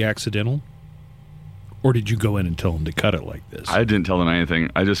really accidental? Or did you go in and tell him to cut it like this? I didn't tell them anything.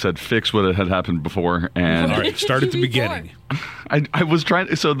 I just said fix what had happened before. And All right, start at the beginning. I was trying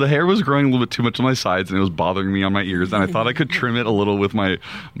to, so the hair was growing a little bit too much on my sides and it was bothering me on my ears. And I thought I could trim it a little with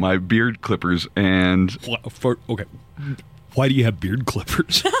my beard clippers. And Okay. Why do you have beard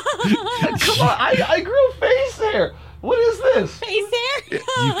clippers? come on, I grew face hair. What is this? Face hair?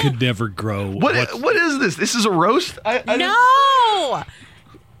 You could never grow. What is this? This is a roast? No!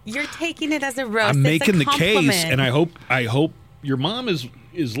 You're taking it as a roast. I'm It's making a the case, compliment. and I hope your mom is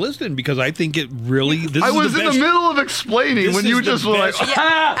listening because I think it really. This I is was the in best. the middle of explaining This when is you the just were like, best-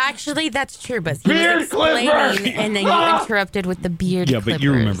 Yeah, actually, that's true, but he Beard was explaining, clipper! and then you interrupted with the beard Yeah, but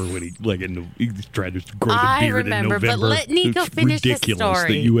you clippers. remember when he tried to grow the I beard remember, in but November. let Nico It's finish his ridiculous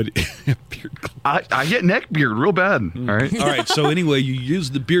story. that you would beard clipper. I get neck beard real bad. All right. All right. So anyway, you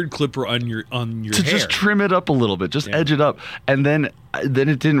use the beard clipper on your To hair. just trim it up a little bit, just edge it up, and then it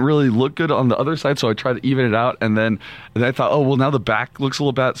didn't really look good on the other side, so I tried to even it out, and then I thought, oh well, now the back looks a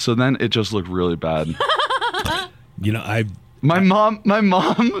little bad, so then it just looked really bad. You know, My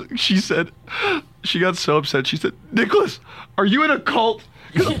mom, she said, she got so upset. She said, Nicholas, are you in a cult?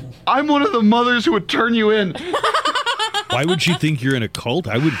 'Cause I'm one of the mothers who would turn you in. why would you think you're in a cult?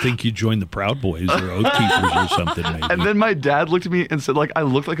 I would think you joined the Proud Boys or Oath Keepers or something. Maybe. And then my dad looked at me and said, like, I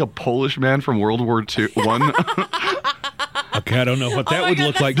look like a Polish man from World War II. Okay, I don't know what that my would God,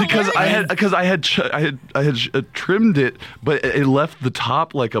 look that's like Because I had trimmed it, but it left the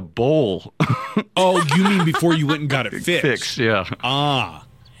top like a bowl. Oh, you mean before you went and got it fixed? Fixed, yeah. Ah.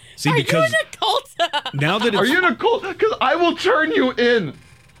 See, Are because you in a cult? now that it's, Are you in a cult? Because I will turn you in.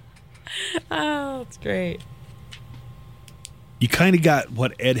 Oh, that's great. you kind of got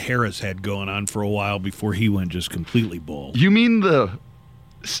what Ed Harris had going on for a while before he went just completely bald. You mean the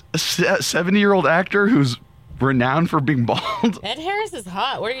 70-year-old actor who's renowned for being bald? Ed Harris is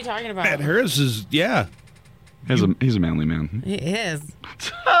hot. What are you talking about? Ed Harris is, yeah. He's a manly man. He is.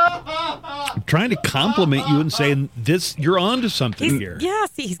 I'm trying to compliment you and saying this, you're on to something here. Yeah,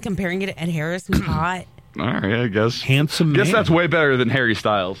 see, he's comparing it to Ed Harris, who's hot. All right, I guess. Handsome Guess man. that's way better than Harry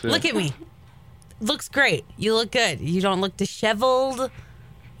Styles. Yeah. Look at me. Looks great. You look good. You don't look disheveled.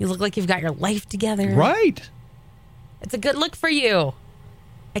 You look like you've got your life together. Right. It's a good look for you.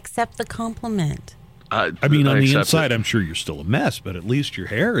 Accept the compliment. I mean, on the accept inside, it. I'm sure you're still a mess, but at least your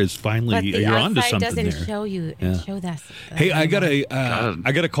hair is finally, But the you're onto outside something doesn't there. show you. Yeah. Show that. Hey, I got God.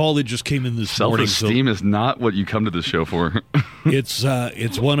 a call that just came in this morning. So Self-esteem is not what you come to this show for. it's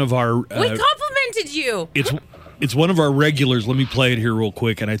one of our We complimented you. it's one of our regulars. Let me play it here real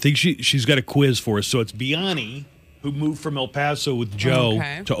quick, and I think she's got a quiz for us. So it's Biani, who moved from El Paso with Joe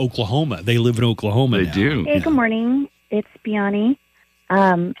to Oklahoma. They live in Oklahoma They now. do. Hey, good morning. It's Biani.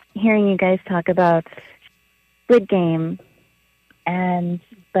 Hearing you guys talk about Squid Game and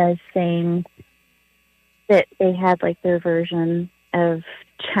Buzz saying that they had like their version of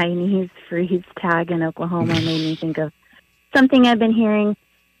Chinese freeze tag in Oklahoma made me think of something I've been hearing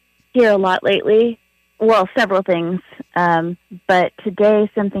here a lot lately. Well, several things. But today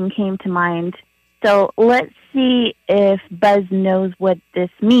something came to mind. So let's see if Buzz knows what this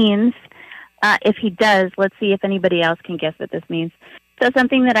means. If he does, let's see if anybody else can guess what this means. So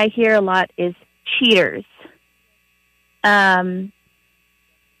something that I hear a lot is cheaters.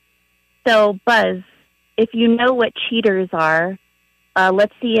 So Buzz, if you know what cheaters are,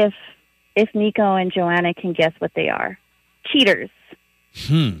 let's see if if Nico and Joanna can guess what they are. Cheaters.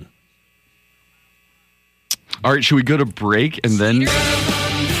 All right, should we go to break and then?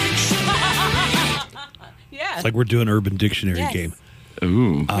 Yeah. It's like we're doing Urban Dictionary Yes. game.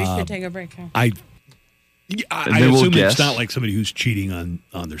 Ooh. We should take a break. Huh? I then we'll assume guess. it's not like somebody who's cheating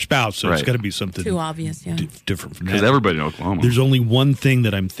on their spouse, so it's Right. got to be something Too obvious, yeah. different from Because that. everybody in Oklahoma. There's only one thing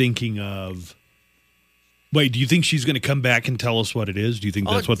that I'm thinking of. Wait, do you think she's going to come back and tell us what it is? Do you think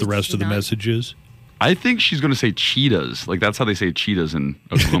Oh, that's what the did rest she of the not? message is? I think she's going to say cheetahs. Like, that's how they say cheetahs in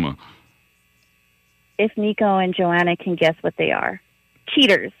Oklahoma. If Nico and Joanna can guess what they are.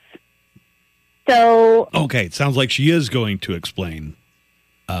 Cheaters. So, Okay, it sounds like she is going to explain.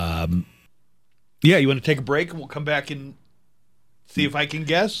 Yeah, you want to take a break and we'll come back and see if I can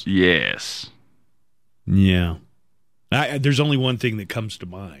guess? Yes. Yeah. There's only one thing that comes to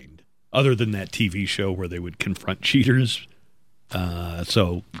mind, other than that TV show where they would confront cheaters.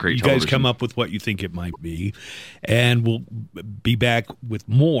 So Great you guys television. come up with what you think it might be, and we'll be back with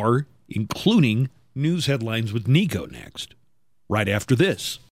more, including news headlines with Nico next, right after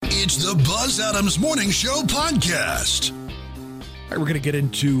this. It's the Buzz Adams Morning Show podcast. All right, we're going to get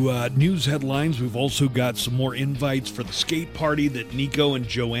into news headlines. We've also got some more invites for the skate party that Nico and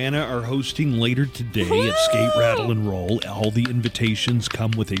Joanna are hosting later today at Skate, Rattle, and Roll. All the invitations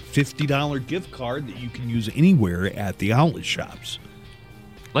come with a $50 gift card that you can use anywhere at the outlet shops.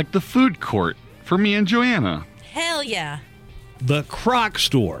 Like the food court for me and Joanna. Hell yeah. The Croc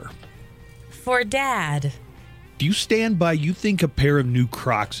Store. For Dad. Do you stand by, you think a pair of new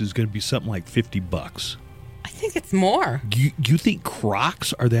Crocs is going to be something like $50? I think it's more. You think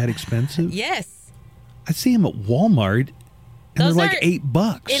Crocs are that expensive? Yes. I see them at Walmart, and Those they're like are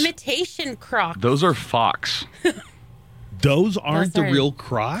 $8. Imitation Crocs. Those are Fox. Those aren't Those the are real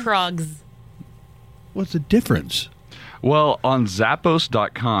Crocs? Crogs. What's the difference? Well, on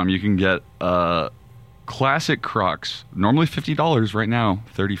Zappos.com, you can get classic Crocs. Normally $50, right now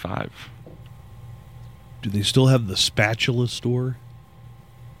 $35. Do they still have the spatula store?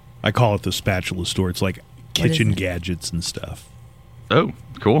 I call it the spatula store. It's like kitchen is it? gadgets and stuff. Oh,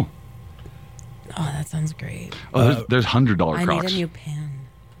 cool. Oh, that sounds great. Oh, there's $100 I Crocs. need a new pen.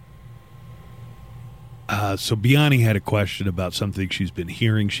 So Biani had a question about something she's been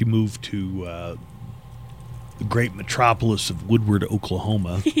hearing. She moved to the great metropolis of Woodward,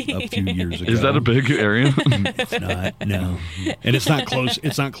 Oklahoma, a few years ago. Is that a big area? It's not, no. And it's not close.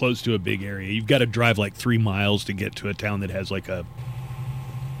 It's not close to a big area. You've got to drive like 3 miles to get to a town that has like a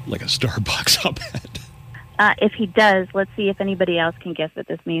Starbucks, I'll bet. if he does, let's see if anybody else can guess what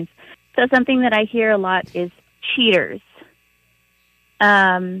this means. So something that I hear a lot is cheaters.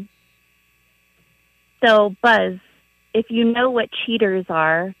 So, Buzz, if you know what cheaters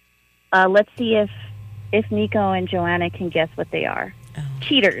are, let's see if Nico and Joanna can guess what they are. Oh.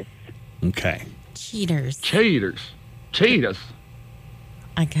 Cheaters. Okay. Cheaters. Cheaters. Cheetahs.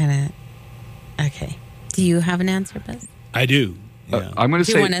 I kind of... Okay. Do you have an answer, Buzz? I do. Yeah. I'm going to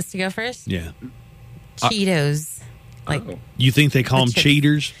Do you say... want us to go first? Yeah. Cheetos. Like Oh. You think they call The them chips.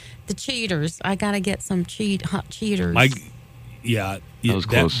 cheaters? the cheaters. I got to get some hot cheaters. Yeah, was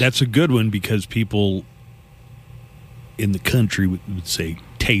close. that's a good one because people in the country would say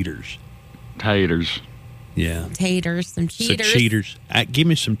taters. Taters. Yeah. Taters, some So cheaters. cheaters. Give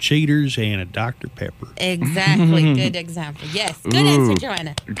me some cheaters and a Dr. Pepper. Exactly. Good example. Yes. Good Ooh. answer,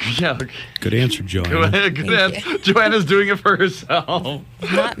 Joanna. Yeah. Good answer, Go Joanna. ahead. Good Thank answer. Joanna's doing it for herself.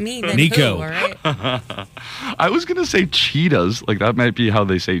 Not me, then Nico. who, all right? I was going to say cheetahs. Like, that might be how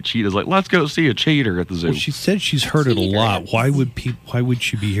they say cheetahs. Like, let's go see a cheater at the zoo. Well, she said she's heard it a cheater. lot. Why would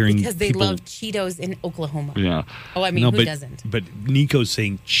she be hearing Because they people? love Cheetos in Oklahoma. Yeah. Oh, I mean, No, who but doesn't? but Nico's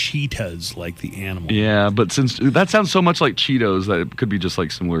saying cheetahs like the animal. Yeah, but since that sounds so much like Cheetos that it could be just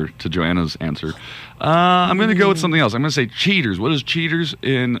like similar to Joanna's answer. I'm going to go with something else. I'm going to say cheaters. What is cheaters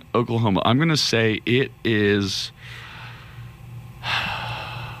in Oklahoma? I'm going to say it is...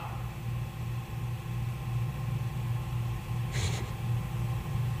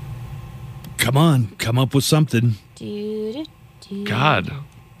 Come on, come up with something. God,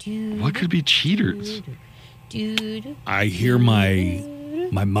 what could be cheaters? I hear my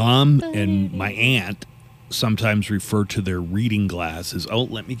mom and my aunt sometimes refer to their reading glasses. Oh,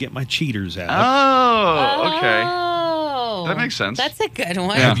 let me get my cheaters out. Oh, okay. Oh, That makes sense. That's a good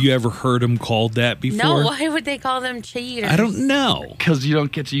one. Have you ever heard them called that before? No, why would they call them cheaters? I don't know. Because you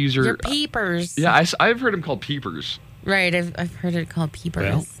don't get to use your... They're peepers. Yeah, I've heard them called peepers. Right, I've heard it called peepers.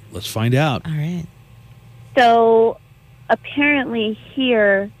 Well, let's find out. All right. So apparently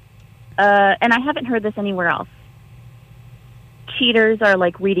here, and I haven't heard this anywhere else, cheaters are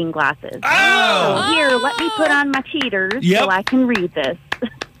like reading glasses. Oh! So here, let me put on my cheaters Yep. so I can read this.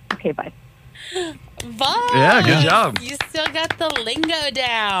 Okay, bye. Boss, Yeah, good job. You still got the lingo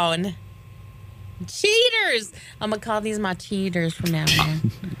down. Cheaters. I'm going to call these my cheaters from now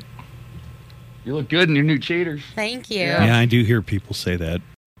on. You look good in your new cheaters. Thank you. Yeah, I do hear people say that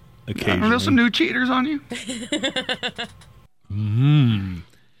occasionally. Are there some new cheaters on you?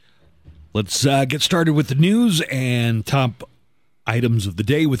 Let's get started with the news and top items of the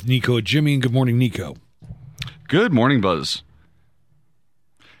day with Nico and Jimmy. And good morning, Nico. Good morning, Buzz.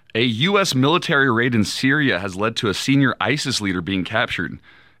 A U.S. military raid in Syria has led to a senior ISIS leader being captured.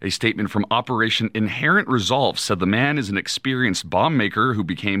 A statement from Operation Inherent Resolve said the man is an experienced bomb maker who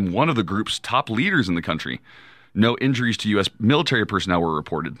became one of the group's top leaders in the country. No injuries to U.S. military personnel were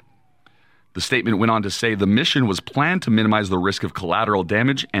reported. The statement went on to say the mission was planned to minimize the risk of collateral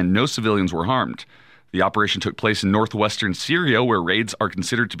damage and no civilians were harmed. The operation took place in northwestern Syria, where raids are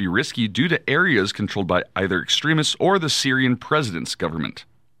considered to be risky due to areas controlled by either extremists or the Syrian president's government.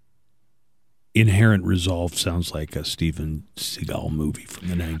 Inherent Resolve sounds like a Steven Seagal movie from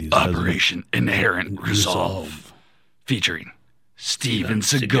the 90s. Operation Inherent Resolve, featuring Steven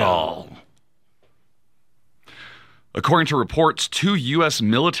Seagal. According to reports, 2 U.S.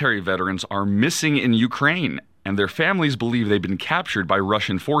 military veterans are missing in Ukraine, and their families believe they've been captured by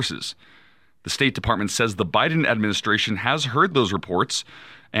Russian forces. The State Department says the Biden administration has heard those reports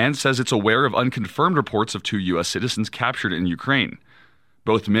and says it's aware of unconfirmed reports of 2 U.S. citizens captured in Ukraine.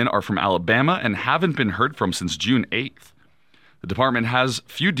 Both men are from Alabama and haven't been heard from since June 8th. The department has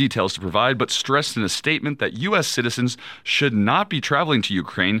few details to provide, but stressed in a statement that U.S. citizens should not be traveling to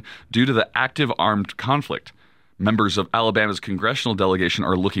Ukraine due to the active armed conflict. Members of Alabama's congressional delegation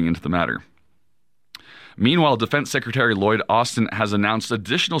are looking into the matter. Meanwhile, Defense Secretary Lloyd Austin has announced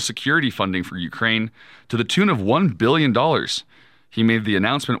additional security funding for Ukraine to the tune of $1 billion. He made the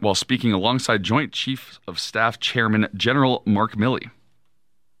announcement while speaking alongside Joint Chiefs of Staff Chairman General Mark Milley.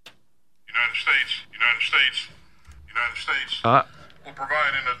 United States will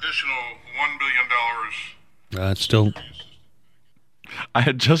provide an additional $1 billion. Still, I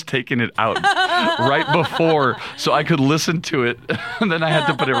had just taken it out right before so I could listen to it, and then I had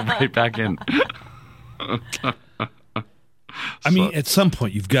to put it right back in. I mean, at some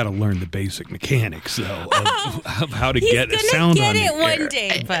point, you've got to learn the basic mechanics, though, of how to get a sound on He's the gonna get air. it one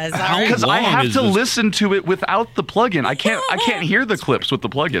day, Buzz. Because I long have is to this- listen to it without the plug-in. I can't hear the clips with the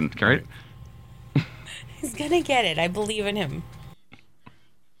plug-in, right? He's going to get it. I believe in him.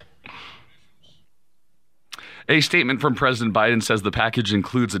 A statement from President Biden says the package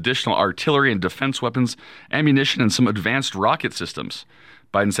includes additional artillery and defense weapons, ammunition, and some advanced rocket systems.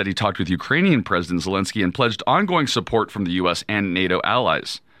 Biden said he talked with Ukrainian President Zelensky and pledged ongoing support from the U.S. and NATO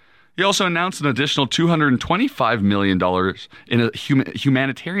allies. He also announced an additional $225 million in a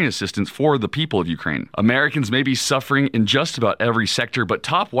humanitarian assistance for the people of Ukraine. Americans may be suffering in just about every sector, but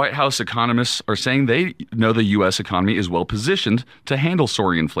top White House economists are saying they know the U.S. economy is well positioned to handle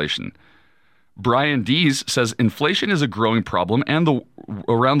soaring inflation. Brian Dees says inflation is a growing problem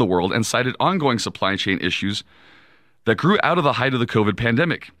around the world and cited ongoing supply chain issues that grew out of the height of the COVID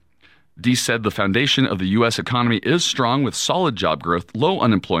pandemic. Dees said the foundation of the U.S. economy is strong with solid job growth, low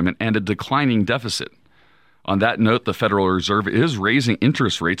unemployment, and a declining deficit. On that note, the Federal Reserve is raising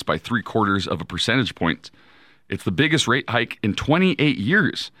interest rates by 0.75 of a percentage point. It's the biggest rate hike in 28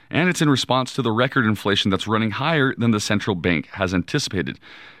 years, and it's in response to the record inflation that's running higher than the central bank has anticipated.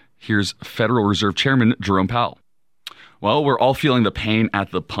 Here's Federal Reserve Chairman Jerome Powell. Well, we're all feeling the pain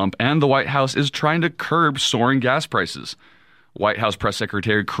at the pump, and the White House is trying to curb soaring gas prices. White House Press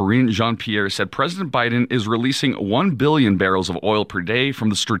Secretary Karine Jean-Pierre said President Biden is releasing 1 billion barrels of oil per day from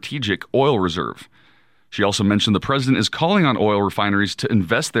the Strategic Oil Reserve. She also mentioned the president is calling on oil refineries to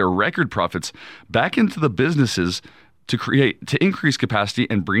invest their record profits back into the businesses to increase capacity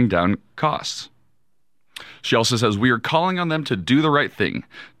and bring down costs. She also says we are calling on them to do the right thing,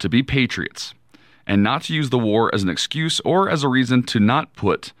 to be patriots, and not to use the war as an excuse or as a reason to not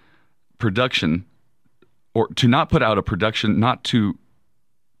put production or to not put out a production, not to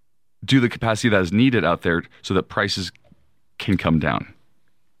do the capacity that is needed out there so that prices can come down.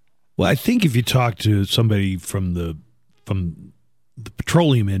 Well, I think if you talk to somebody from the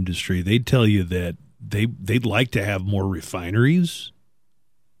petroleum industry, they'd tell you that they'd like to have more refineries,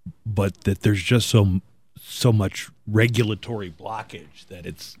 but that there's just so much regulatory blockage that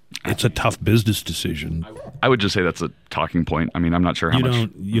it's a tough business decision. I would just say that's a talking point. I mean, I'm not sure how much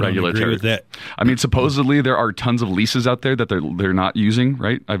you don't regulatory. agree with that? I mean, supposedly there are tons of leases out there that they're not using,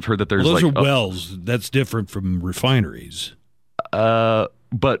 right? I've heard that there's Those like are wells. That's different from refineries.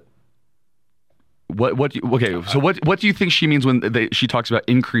 But what do you think she means when she talks about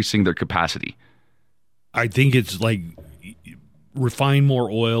increasing their capacity? I think it's like refine more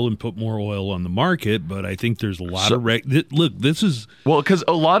oil and put more oil on the market, but I think there's a lot of look. This is because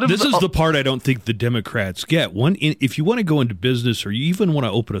a lot of this is the part I don't think the Democrats get. If you want to go into business or you even want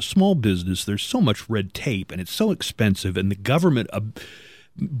to open a small business, there's so much red tape and it's so expensive, and the government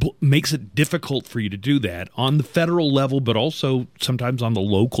makes it difficult for you to do that on the federal level, but also sometimes on the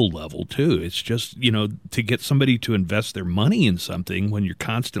local level too. It's just, to get somebody to invest their money in something when you're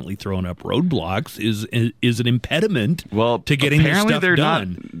constantly throwing up roadblocks is an impediment to getting this stuff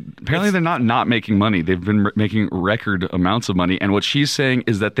done. Apparently they're not making money. They've been making record amounts of money. And what she's saying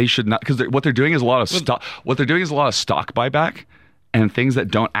is that they should not, because what they're doing is a lot of stock. What they're doing is a lot of stock buyback and things that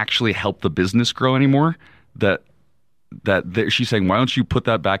don't actually help the business grow anymore. She's saying, why don't you put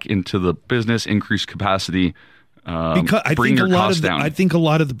that back into the business, increase capacity, because bring your costs down? I think a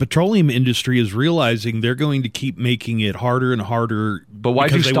lot of the petroleum industry is realizing they're going to keep making it harder and harder. But why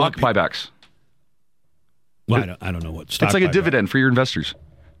do stock buybacks? Well, I don't know what stock. It's like a dividend for your investors.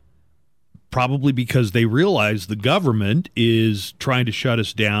 Probably because they realize the government is trying to shut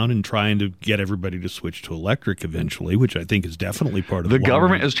us down and trying to get everybody to switch to electric eventually, which I think is definitely part of the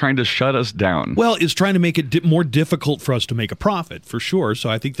government is trying to shut us down. Well, it's trying to make it more difficult for us to make a profit, for sure. So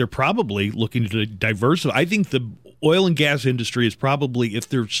I think they're probably looking to diversify. I think the oil and gas industry is probably, if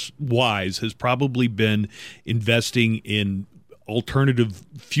they're wise, has probably been investing in alternative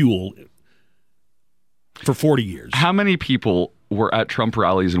fuel for 40 years. How many people were at Trump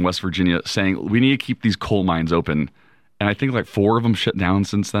rallies in West Virginia saying we need to keep these coal mines open? And I think like 4 of them shut down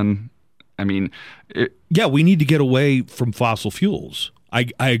since then. I mean, we need to get away from fossil fuels.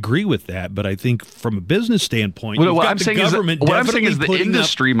 I agree with that, but I think from a business standpoint, what I'm saying is the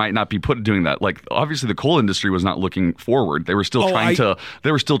industry might not be doing that. Like obviously, the coal industry was not looking forward. They were still trying to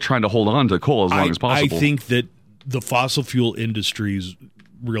hold on to coal as long as possible. I think that the fossil fuel industries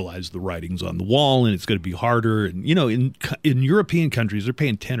realize the writing's on the wall and it's going to be harder. And in European countries, they're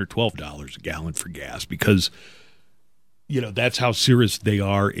paying $10 or $12 a gallon for gas because that's how serious they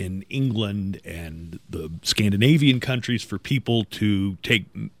are in England and the Scandinavian countries for people to take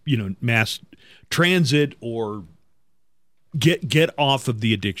mass transit or get off of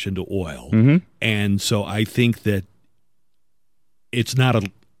the addiction to oil. Mm-hmm. And so I think that it's not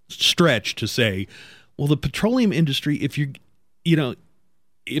a stretch to say, well, the petroleum industry, if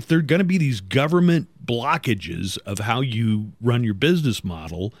there are going to be these government blockages of how you run your business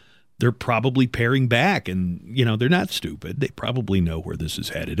model, they're probably paring back. And, they're not stupid. They probably know where this is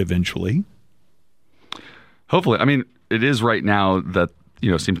headed eventually. Hopefully. I mean, it is right now that,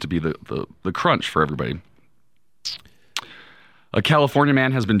 seems to be the crunch for everybody. A California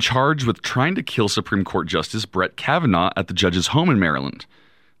man has been charged with trying to kill Supreme Court Justice Brett Kavanaugh at the judge's home in Maryland.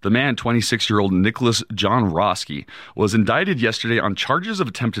 The man, 26-year-old Nicholas John Roski, was indicted yesterday on charges of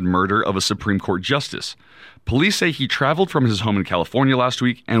attempted murder of a Supreme Court justice. Police say he traveled from his home in California last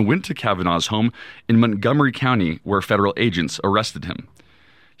week and went to Kavanaugh's home in Montgomery County, where federal agents arrested him.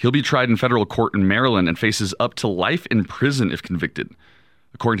 He'll be tried in federal court in Maryland and faces up to life in prison if convicted.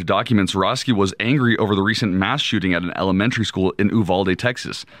 According to documents, Roski was angry over the recent mass shooting at an elementary school in Uvalde,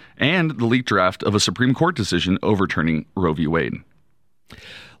 Texas, and the leaked draft of a Supreme Court decision overturning Roe v. Wade.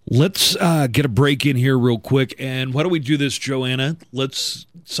 Let's get a break in here real quick. And why don't we do this, Joanna? Let's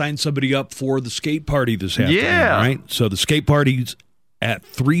sign somebody up for the skate party this afternoon. Yeah. Right? So the skate party's at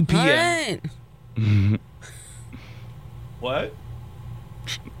 3 p.m. All right. What?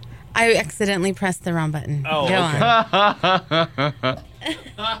 I accidentally pressed the wrong button. Oh, Go on.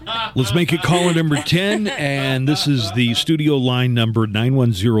 Let's make it caller number 10. And this is the studio line number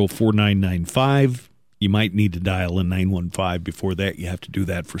 910-4995. You might need to dial in 915 before that. You have to do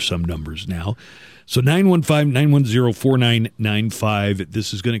that for some numbers now. So 915-910-4995.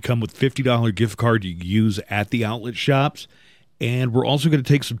 This is going to come with $50 gift card you can use at the outlet shops. And we're also going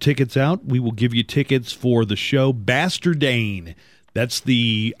to take some tickets out. We will give you tickets for the show Bastardane. That's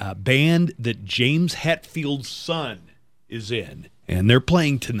the band that James Hetfield's son is in. And they're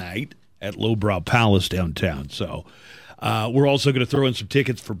playing tonight at Lowbrow Palace downtown. So we're also going to throw in some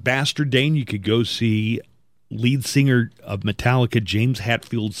tickets for Bastardane. You could go see lead singer of Metallica, James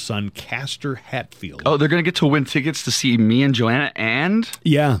Hetfield's son, Castor Hetfield. Oh, they're going to get to win tickets to see me and Joanna and?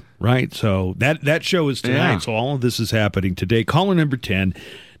 Yeah, right. So that show is tonight. Yeah. So all of this is happening today. Caller number 10,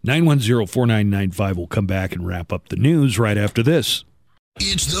 910-4995. We'll come back and wrap up the news right after this.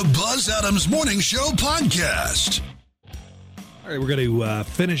 It's the Buzz Adams Morning Show podcast. All right, we're going to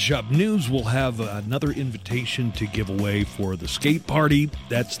finish up news. We'll have another invitation to give away for the skate party.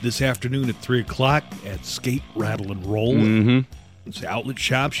 That's this afternoon at 3 o'clock at Skate, Rattle, and Roll. Mm-hmm. It's outlet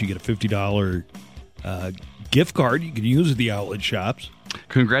shops. You get a $50 gift card you can use at the outlet shops.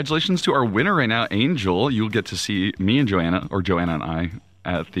 Congratulations to our winner right now, Angel. You'll get to see me and Joanna, or Joanna and I,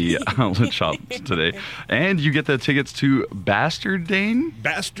 at the outlet shop today. And you get the tickets to Bastardane?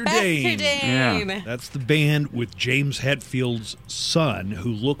 Bastardane. Yeah. That's the band with James Hetfield's son,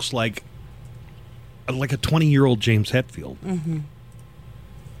 who looks like a 20-year-old James Hetfield. Mm-hmm.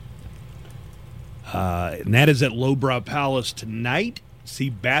 And that is at Lowbrow Palace tonight.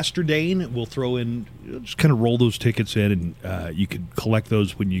 See Bastardane. We'll throw in, just kind of roll those tickets in, and you can collect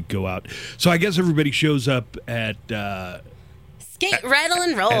those when you go out. So I guess everybody shows up at Skate, Rattle,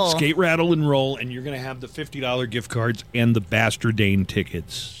 and Roll. At Skate, Rattle, and Roll, and you're going to have the $50 gift cards and the Bastardane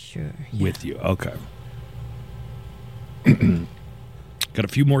tickets with you. Okay. Got a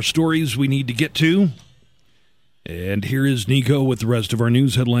few more stories we need to get to. And here is Nico with the rest of our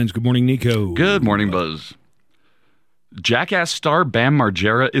news headlines. Good morning, Nico. Good morning, Buzz. Jackass star Bam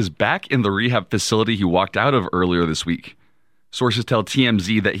Margera is back in the rehab facility he walked out of earlier this week. Sources tell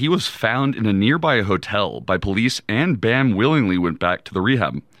TMZ that he was found in a nearby hotel by police, and Bam willingly went back to the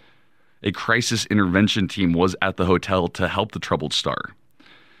rehab. A crisis intervention team was at the hotel to help the troubled star.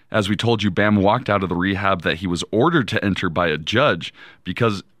 As we told you, Bam walked out of the rehab that he was ordered to enter by a judge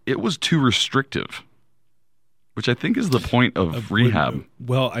because it was too restrictive. Which I think is the point of rehab.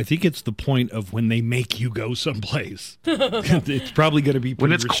 Well, I think it's the point of when they make you go someplace. It's probably going to be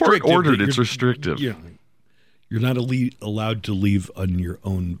when it's court-ordered, it's restrictive. You're not allowed to leave on your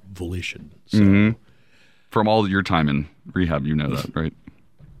own volition. So. From all your time in rehab, you know that, right?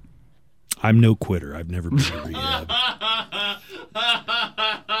 I'm no quitter. I've never been in rehab.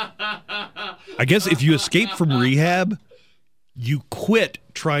 I guess if you escape from rehab, you quit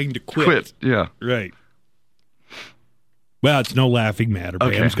trying to quit. Yeah. Right. Well, it's no laughing matter.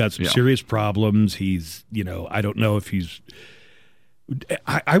 Okay. Bam's got some serious problems. He's, I don't know if he's...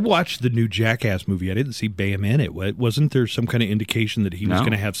 I watched the new Jackass movie. I didn't see Bam in it. Wasn't there some kind of indication that he was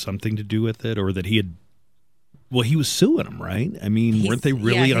going to have something to do with it, or that he had... Well, he was suing him, right? I mean, weren't they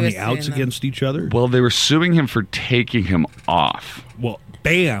really on the outs against each other? Well, they were suing him for taking him off. Well,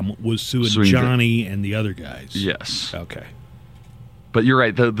 Bam was suing Johnny and the other guys. Yes. Okay. But you're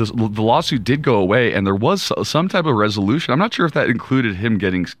right. The lawsuit did go away, and there was some type of resolution. I'm not sure if that included him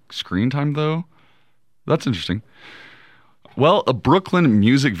getting screen time, though. That's interesting. Well, a Brooklyn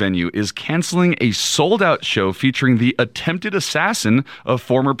music venue is canceling a sold-out show featuring the attempted assassin of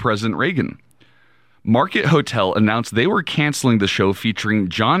former President Reagan. Market Hotel announced they were canceling the show featuring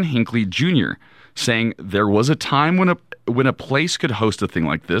John Hinckley Jr., saying there was a time when a place could host a thing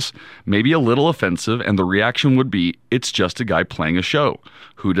like this, maybe a little offensive, and the reaction would be, it's just a guy playing a show.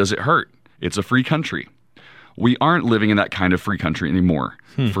 Who does it hurt? It's a free country. We aren't living in that kind of free country anymore,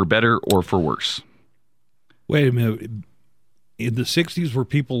 for better or for worse. Wait a minute. In the 60s, were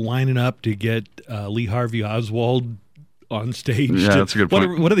people lining up to get Lee Harvey Oswald on stage? Yeah, that's a good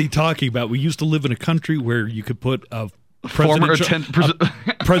point. What are they talking about? We used to live in a country where you could put a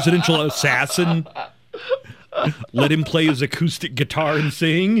presidential assassin, let him play his acoustic guitar and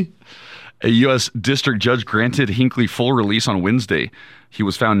sing. A U.S. district judge granted Hinckley full release on Wednesday. He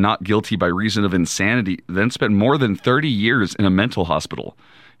was found not guilty by reason of insanity, then spent more than 30 years in a mental hospital.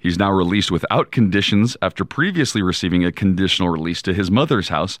 He's now released without conditions after previously receiving a conditional release to his mother's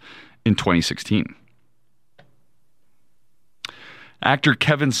house in 2016. Actor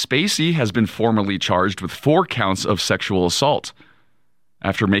Kevin Spacey has been formally charged with 4 counts of sexual assault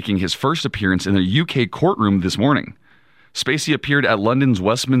after making his first appearance in a UK courtroom this morning. Spacey appeared at London's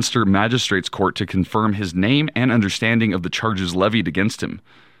Westminster Magistrates Court to confirm his name and understanding of the charges levied against him.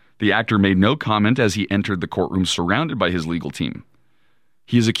 The actor made no comment as he entered the courtroom surrounded by his legal team.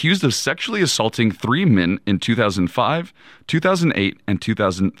 He is accused of sexually assaulting 3 men in 2005, 2008, and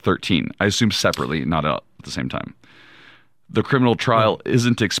 2013. I assume separately, not at the same time. The criminal trial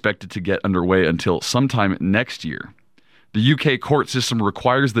isn't expected to get underway until sometime next year. The UK court system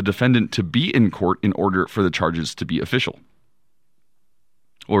requires the defendant to be in court in order for the charges to be official.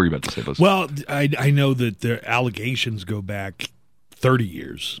 What were you about to say, Liz? Well, I know that the allegations go back 30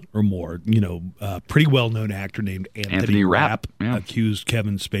 years or more. Pretty well-known actor named Anthony Rapp accused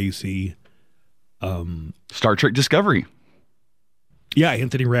Kevin Spacey. Star Trek Discovery. Yeah,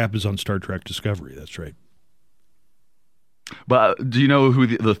 Anthony Rapp is on Star Trek Discovery. That's right. But do you know who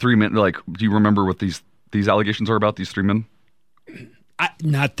the 3 men, do you remember what these allegations are about, these 3 men?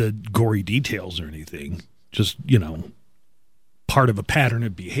 Not the gory details or anything. Just, part of a pattern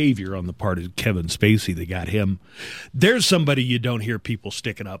of behavior on the part of Kevin Spacey that got him. There's somebody you don't hear people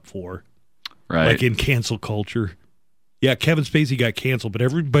sticking up for. Right. Like in cancel culture. Yeah, Kevin Spacey got canceled, but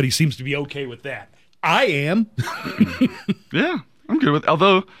everybody seems to be okay with that. I am. Yeah, I'm good with it.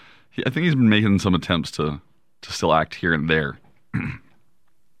 Although, I think he's been making some attempts to still act here and there.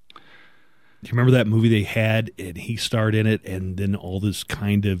 Do you remember that movie they had, and he starred in it, and then all this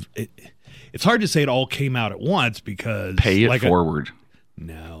kind of... It's hard to say it all came out at once because... Pay it forward.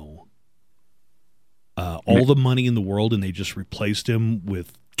 No. All the money in the world, and they just replaced him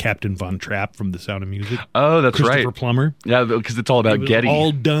with Captain Von Trapp from The Sound of Music. Oh, that's right. Christopher Plummer. Yeah, because it's all about Getty.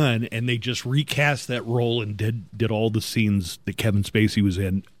 All done, and they just recast that role and did all the scenes that Kevin Spacey was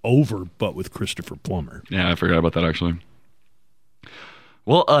in over, but with Christopher Plummer. Yeah, I forgot about that, actually.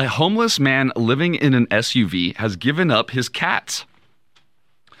 Well, a homeless man living in an SUV has given up his cats.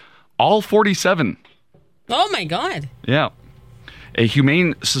 All 47. Oh, my God. Yeah. A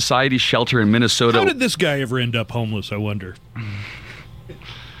Humane Society shelter in Minnesota. How did this guy ever end up homeless, I wonder?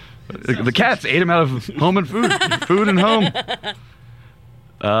 The cats ate him out of home and food. Food and home.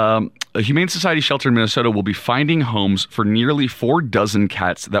 A Humane Society shelter in Minnesota will be finding homes for nearly 4 dozen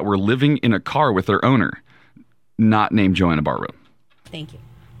cats that were living in a car with their owner, not named Joanna Barbara. Thank you.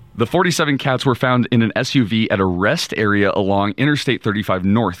 The 47 cats were found in an SUV at a rest area along Interstate 35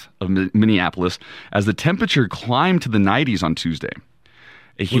 north of Minneapolis as the temperature climbed to the 90s on Tuesday.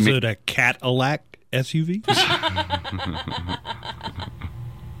 Was it a Cadillac SUV?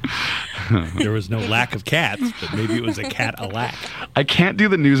 There was no lack of cats, but maybe it was a Cadillac. I can't do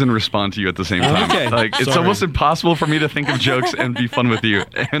the news and respond to you at the same time. Okay. It's almost impossible for me to think of jokes and be fun with you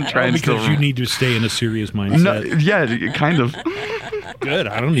and try and because you need to stay in a serious mindset. No, yeah, kind of. Good.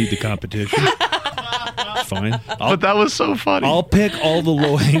 I don't need the competition. Fine. But that was so funny. I'll pick all the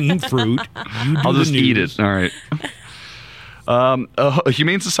low-hanging fruit. I'll just eat it. All right. A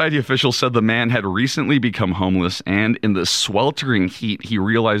Humane Society official said the man had recently become homeless, and in the sweltering heat, he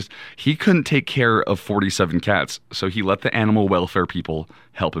realized he couldn't take care of 47 cats, so he let the animal welfare people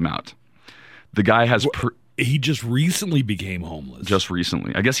help him out. The guy has... he just recently became homeless. Just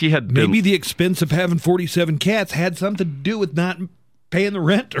recently. I guess he had Maybe the expense of having 47 cats had something to do with not paying the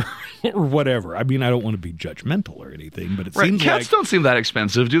rent or whatever. I mean, I don't want to be judgmental or anything, but it seems cats don't seem that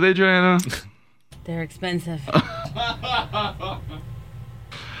expensive, do they, Joanna? They're expensive.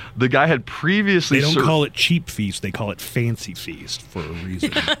 The guy had previously... They don't call it cheap feast. They call it fancy feast for a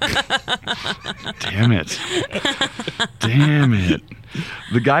reason. Damn it. Damn it.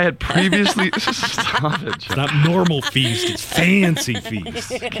 The guy had previously... Stop it, John. It's not normal feast. It's fancy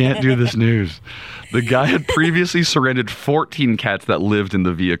feast. Can't do this news. The guy had previously surrendered 14 cats that lived in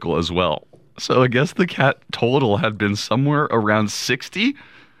the vehicle as well. So I guess the cat total had been somewhere around 60.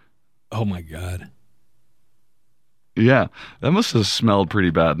 Oh, my God. Yeah, that must have smelled pretty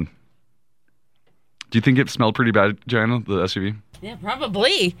bad. Do you think it smelled pretty bad, Joanna, the SUV? Yeah,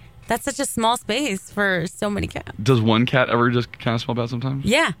 probably. That's such a small space for so many cats. Does one cat ever just kind of smell bad sometimes?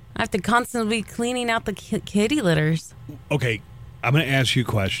 Yeah, I have to constantly be cleaning out the kitty litters. Okay, I'm going to ask you a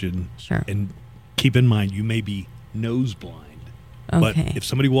question. Sure. And keep in mind, you may be nose blind. Okay. But if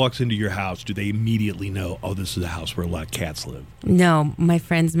somebody walks into your house, do they immediately know, oh, this is a house where a lot of cats live? No, my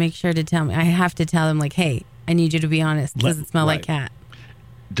friends make sure to tell me. I have to tell them, like, hey, I need you to be honest. Does it smell like cat?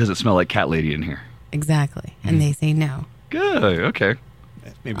 Does it smell like cat lady in here? Exactly. And they say no. Good. Okay.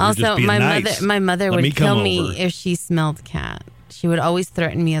 Maybe also, my mother would kill me over. if she smelled cat. She would always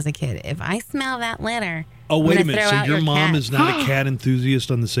threaten me as a kid. If I smell that litter, oh, wait I'm a minute. So your mom is not a cat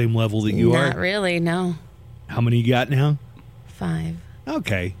enthusiast on the same level that you are? Not really, no. How many you got now? 5.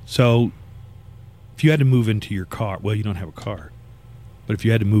 Okay. So if you had to move into your car, well, you don't have a car, but if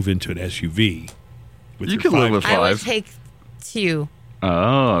you had to move into an SUV, you can live with 5. I would take 2.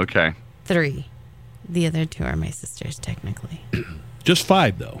 Oh, okay. 3. The other 2 are my sisters, technically. Just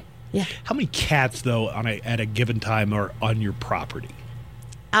 5, though. Yeah. How many cats, though, at a given time are on your property?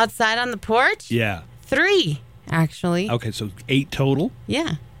 Outside on the porch? Yeah. 3, actually. Okay, so 8 total?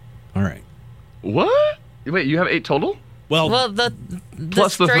 Yeah. All right. What? Wait, you have 8 total? Well, the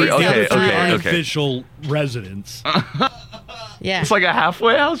plus the 3. Okay. Official residents. Yeah. It's like a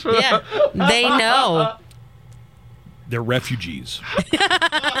halfway house for them. Yeah. They know. They're refugees.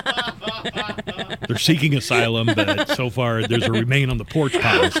 They're seeking asylum, but so far there's a remain on the porch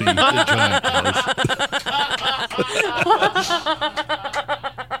policy.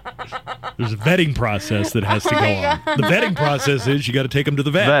 There's a vetting process that has to go on. The vetting process is you got to take them to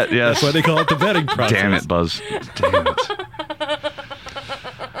the vet. Yes. That's why they call it the vetting process. Damn it, Buzz. Damn it.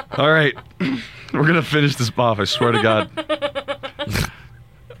 All right. We're going to finish this off, I swear to God.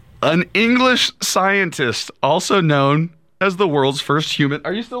 An English scientist, also known as the world's first human...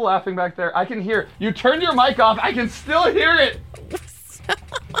 Are you still laughing back there? I can hear... You turned your mic off. I can still hear it.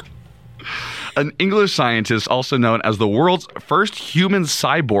 An English scientist, also known as the world's first human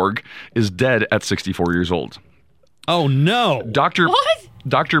cyborg, is dead at 64 years old. Oh, no. Dr. What?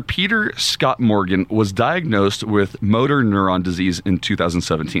 Dr. Peter Scott Morgan was diagnosed with motor neuron disease in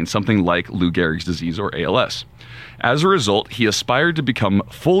 2017, something like Lou Gehrig's disease or ALS. As a result, he aspired to become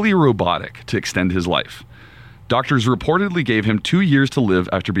fully robotic to extend his life. Doctors reportedly gave him 2 years to live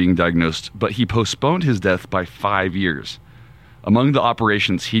after being diagnosed, but he postponed his death by 5 years. Among the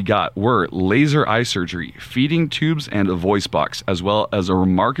operations he got were laser eye surgery, feeding tubes, and a voice box, as well as a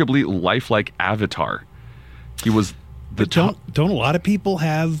remarkably lifelike avatar. He was the don't a lot of people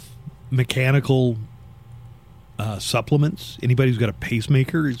have mechanical supplements? Anybody who's got a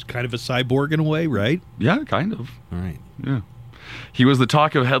pacemaker is kind of a cyborg in a way, right? Yeah, kind of. All right. Yeah. He was the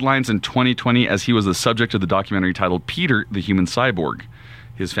talk of headlines in 2020 as he was the subject of the documentary titled Peter, the Human Cyborg.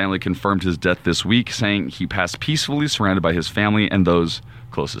 His family confirmed his death this week, saying he passed peacefully surrounded by his family and those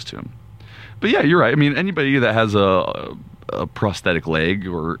closest to him. But yeah, you're right. I mean, anybody that has a prosthetic leg,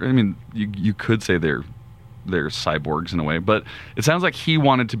 or I mean, you could say they're cyborgs in a way, but it sounds like he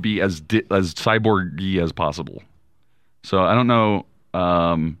wanted to be as cyborgy as possible. So I don't know,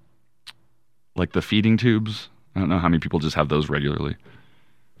 like the feeding tubes. I don't know how many people just have those regularly.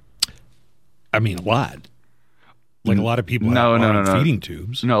 I mean, a lot. Like a lot of people are on feeding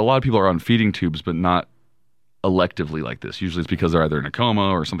tubes. No, a lot of people are on feeding tubes, but not electively like this. Usually it's because they're either in a coma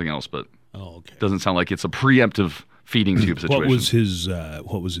or something else, but it doesn't sound like it's a preemptive feeding tube situation.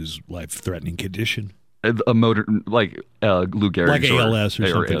 What was his life-threatening condition? A motor, like Lou Gehrig's. Like ALS or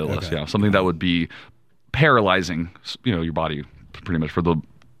something. ALS, okay. Yeah, something that would be paralyzing, your body pretty much for the,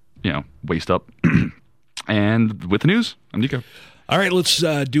 waist up. And with the news, I'm Nico. All right, let's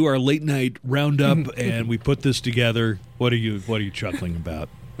do our late night roundup, and we put this together. What are you chuckling about?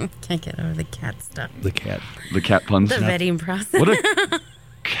 Can't get over the cat stuff. The cat puns. The vetting process. What a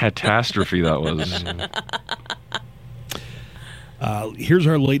catastrophe that was. Here's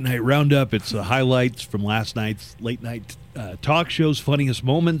our late night roundup. It's the highlights from last night's late night talk shows, funniest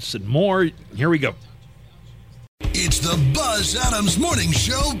moments, and more. Here we go. It's the Buzz Adams Morning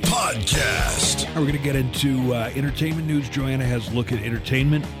Show podcast. We're going to get into entertainment news. Joanna has a look at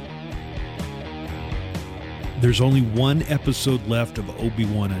entertainment. There's only one episode left of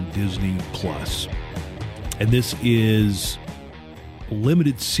Obi-Wan on Disney Plus, and this is a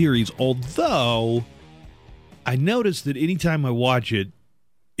limited series, although I noticed that anytime I watch it,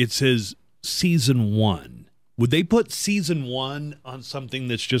 it says season 1. Would they put season 1 on something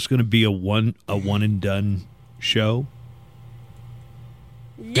that's just going to be a one and done show?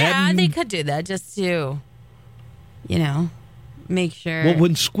 Yeah, they could do that just to, make sure. Well,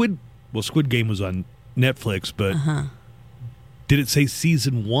 when Squid Game was on Netflix, but did it say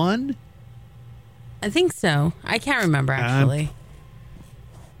season 1? I think so. I can't remember actually.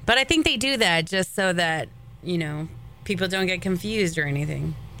 But I think they do that just so that, people don't get confused or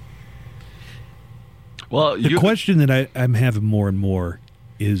anything. Well, the question that I'm having more and more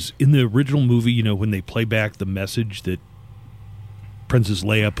is in the original movie, when they play back the message that Princess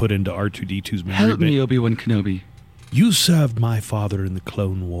Leia put into R2-D2's memory. Help me, Obi-Wan Kenobi. You served my father in the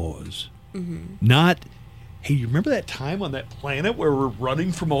Clone Wars. Mm-hmm. Not, hey, you remember that time on that planet where we're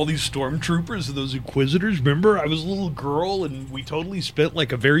running from all these stormtroopers and those Inquisitors? Remember, I was a little girl and we totally spent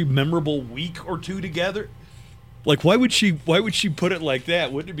like a very memorable week or two together. Like, why would she put it like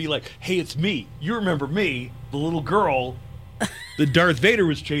that? Wouldn't it be like, hey, it's me. You remember me, the little girl that Darth Vader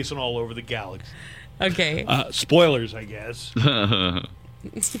was chasing all over the galaxy. Okay. Spoilers, I guess. I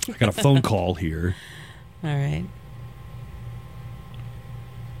got a phone call here. All right.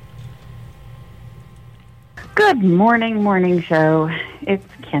 Good morning show. It's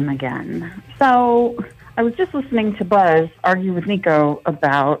Kim again. So I was just listening to Buzz argue with Nico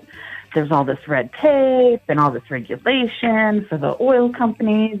about there's all this red tape and all this regulation for the oil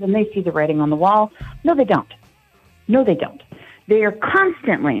companies, and they see the writing on the wall. No, they don't. They are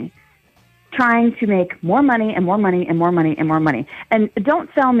constantly trying to make more money and more money and more money and more money. And don't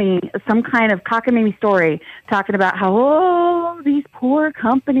sell me some kind of cockamamie story talking about how, these poor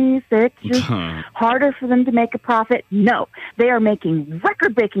companies, it's just harder for them to make a profit. No, they are making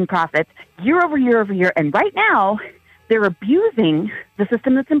record-breaking profits year over year over year. And right now, they're abusing the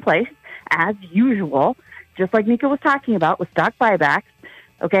system that's in place, as usual, just like Nico was talking about with stock buybacks,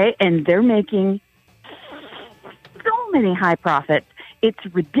 okay? And they're making so many high profits. It's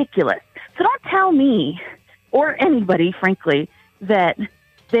ridiculous. So don't tell me, or anybody, frankly, that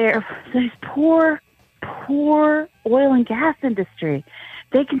there's poor oil and gas industry.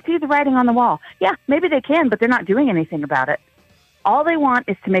 They can see the writing on the wall. Yeah, maybe they can, but they're not doing anything about it. All they want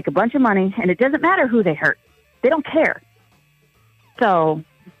is to make a bunch of money, and it doesn't matter who they hurt. They don't care. So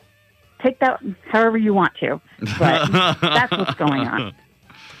take that however you want to, but that's what's going on.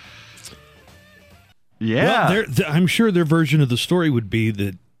 Yeah. Well, I'm sure their version of the story would be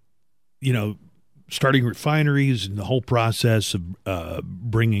that, starting refineries and the whole process of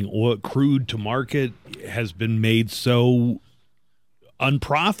bringing crude to market has been made so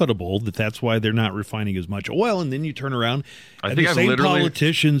unprofitable that's why they're not refining as much oil. And then you turn around and the same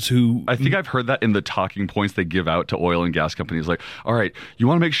politicians who... I think I've heard that in the talking points they give out to oil and gas companies. Like, all right, you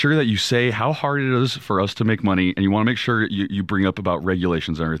want to make sure that you say how hard it is for us to make money, and you want to make sure you bring up about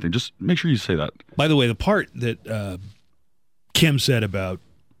regulations and everything. Just make sure you say that. By the way, the part that Kim said about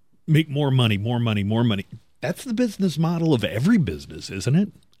make more money, that's the business model of every business, isn't it?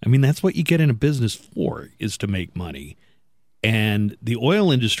 I mean, that's what you get in a business for, is to make money. And the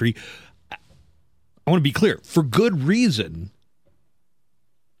oil industry, I want to be clear, for good reason,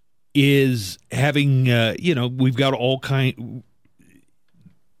 is having, we've got all kind.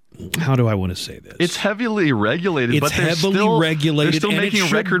 How do I want to say this? It's heavily regulated, but they're still making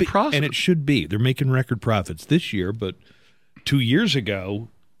record profits. And it should be. They're making record profits this year, but 2 years ago,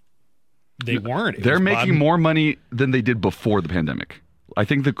 they weren't. They're making more money than they did before the pandemic. I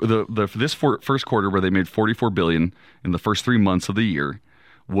think this first quarter, where they made $44 billion in the first 3 months of the year,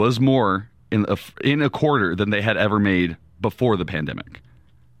 was more in a quarter than they had ever made before the pandemic.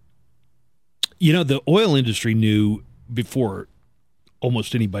 The oil industry knew before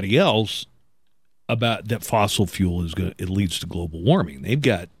almost anybody else about that fossil fuel it leads to global warming. They've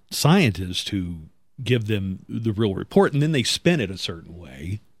got scientists who give them the real report, and then they spin it a certain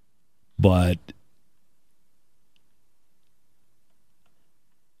way. But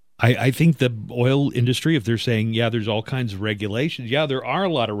I think the oil industry, if they're saying, there's all kinds of regulations, there are a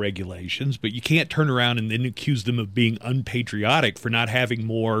lot of regulations, but you can't turn around and then accuse them of being unpatriotic for not having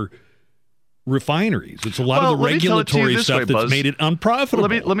more refineries. It's a lot of the regulatory stuff that's made it unprofitable.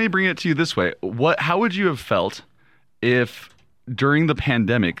 Let me bring it to you this way. How would you have felt if during the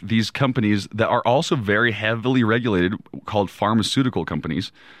pandemic, these companies that are also very heavily regulated, called pharmaceutical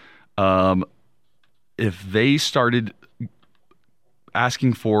companies, if they started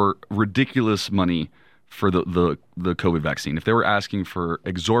asking for ridiculous money for the COVID vaccine, if they were asking for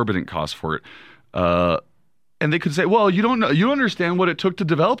exorbitant costs for it, and they could say, well, you don't understand what it took to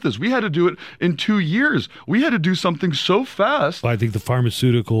develop this. We had to do it in 2 years. We had to do something so fast. I think the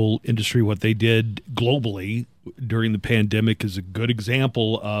pharmaceutical industry, what they did globally during the pandemic, is a good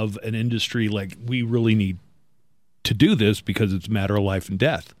example of an industry like, we really need to do this because it's a matter of life and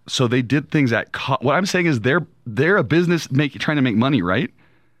death. So they did things at what I'm saying is they're a business trying to make money, right?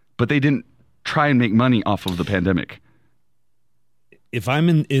 But they didn't try and make money off of the pandemic. If I'm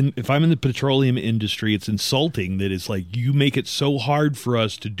in the petroleum industry, it's insulting that it's like, you make it so hard for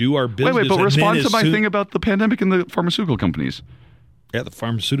us to do our business. Wait, but respond to my thing about the pandemic and the pharmaceutical companies. Yeah, the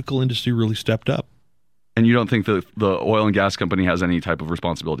pharmaceutical industry really stepped up. And you don't think the oil and gas company has any type of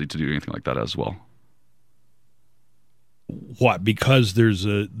responsibility to do anything like that as well? What? Because there's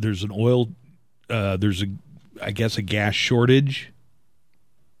a gas shortage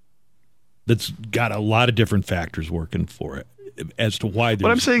that's got a lot of different factors working for it as to why. What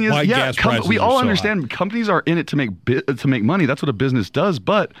I'm saying is, gas prices we all are so understand high. Companies are in it to make money. That's what a business does.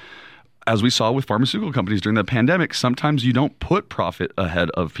 But as we saw with pharmaceutical companies during the pandemic, sometimes you don't put profit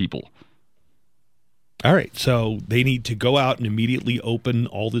ahead of people. All right, so they need to go out and immediately open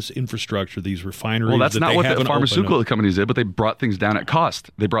all this infrastructure, these refineries. Well, that's not what the pharmaceutical opened. companies did, but they brought things down at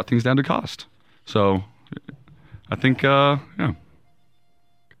cost. They brought things down to cost. So I think, help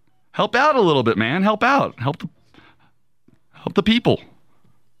out a little bit, man. Help out. Help the people.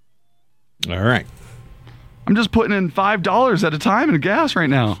 All right. I'm just putting in $5 at a time in gas right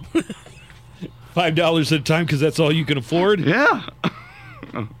now. $5 at a time because that's all you can afford? Yeah.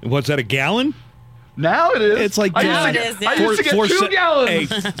 What's that, a gallon? Now it is. It's like I used to get 2 gallons. Hey,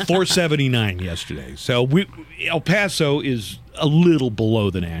 $4.79 yesterday. So El Paso is a little below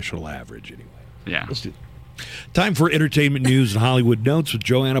the national average anyway. Yeah. Let's do it. Time for entertainment news and Hollywood notes with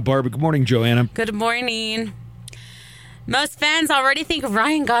Joanna Barber. Good morning, Joanna. Good morning. Most fans already think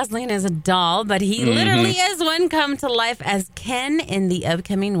Ryan Gosling is a doll, but he literally is one come to life as Ken in the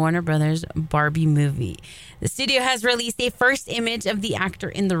upcoming Warner Brothers Barbie movie. The studio has released a first image of the actor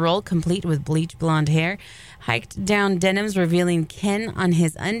in the role, complete with bleach blonde hair, hiked down denims revealing Ken on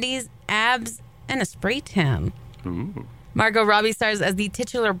his undies, abs, and a spray tan. Ooh. Margot Robbie stars as the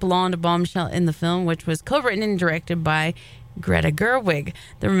titular blonde bombshell in the film, which was co-written and directed by Greta Gerwig.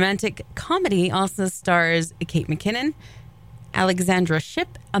 The romantic comedy also stars Kate McKinnon, Alexandra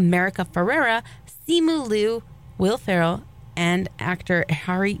Shipp, America Ferrera, Simu Liu, Will Ferrell, and actor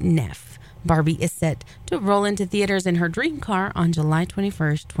Hari Nef. Barbie is set to roll into theaters in her dream car on July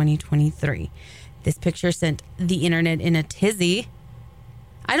 21st, 2023. This picture sent the internet in a tizzy.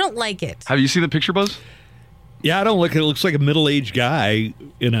 I don't like it. Have you seen the picture, Buzz? Yeah, I don't look at it. It looks like a middle-aged guy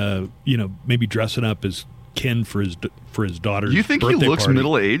in a, maybe dressing up as Ken for his daughter's You think he birthday looks party.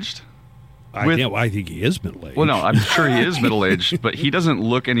 middle-aged? I think he is middle-aged. Well, no, I'm sure he is middle-aged, but he doesn't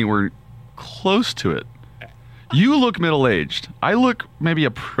look anywhere close to it. You look middle-aged. I look maybe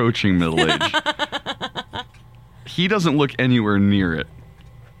approaching middle-aged. He doesn't look anywhere near it.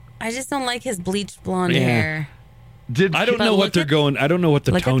 I just don't like his bleached blonde hair. I don't know what they're going. I don't know what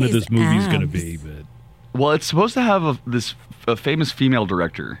the tone of this movie is going to abs. be, but Well, it's supposed to have a famous female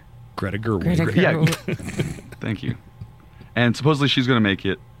director. Greta Gerwig. Greta Gerwig. Yeah. Thank you. And supposedly she's going to make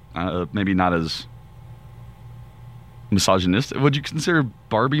it maybe not as misogynistic. Would you consider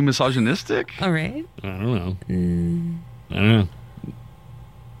Barbie misogynistic? All right. I don't know. I don't know.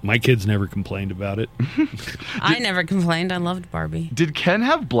 My kids never complained about it. I never complained. I loved Barbie. Did Ken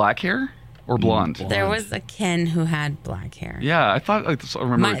have black hair or blonde? There was a Ken who had black hair. Yeah, I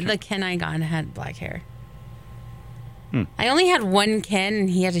remember. The Ken I got had black hair. I only had one Ken, and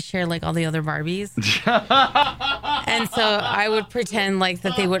he had to share like all the other Barbies. And so I would pretend like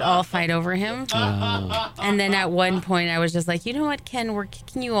that they would all fight over him. And then at one point, I was just like, you know what, Ken, we're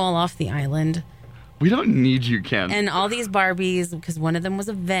kicking you all off the island. We don't need you, Ken. And all these Barbies, because one of them was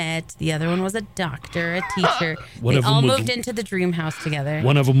a vet, the other one was a doctor, a teacher. One they of them all was- moved into the dream house together.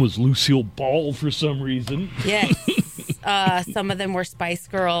 One of them was Lucille Ball for some reason. Yes. Some of them were Spice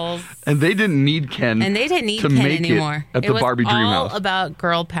Girls. And they didn't need Ken. And they didn't need to Ken make anymore. It at the Barbie Dream all House. about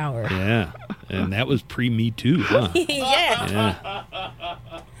girl power. Yeah, and that was pre-Me Too, huh? Yes. Yeah.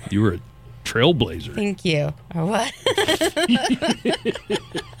 You were a trailblazer. Thank you. Or what?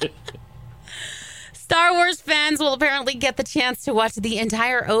 Star Wars fans will apparently get the chance to watch the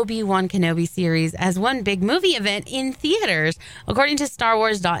entire Obi-Wan Kenobi series as one big movie event in theaters. According to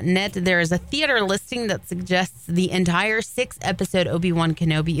StarWars.net, there is a theater listing that suggests the entire 6-episode Obi-Wan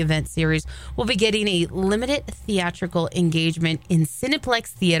Kenobi event series will be getting a limited theatrical engagement in Cineplex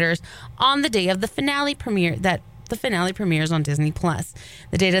theaters on the day of the finale premiere the finale premieres on Disney+.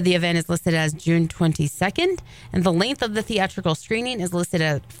 The date of the event is listed as June 22nd, and the length of the theatrical screening is listed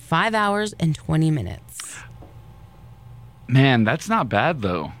at 5 hours and 20 minutes. Man, that's not bad,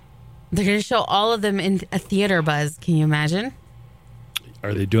 though. They're going to show all of them in a theater, Buzz. Can you imagine?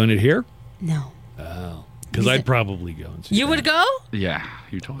 Are they doing it here? No. Oh, because I'd probably go and see You that. would go Yeah,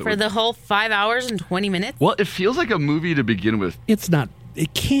 you totally for would. the whole 5 hours and 20 minutes? Well, it feels like a movie to begin with. It's not.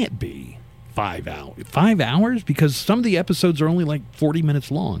 It can't be 5 hours. 5 hours? Because some of the episodes are only like 40 minutes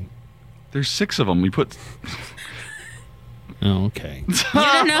long. There's 6 of them. We put... Oh, okay. You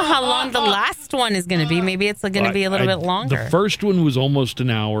don't know how long the last one is going to be. Maybe it's going to be a little bit longer. The first one was almost an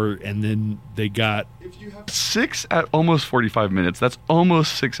hour, and then they got... 6 at almost 45 minutes. That's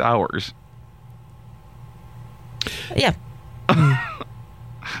almost 6 hours. Yeah.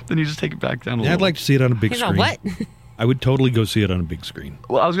 Then you just take it back down a little. I'd like to see it on a big You know screen. what? I would totally go see it on a big screen.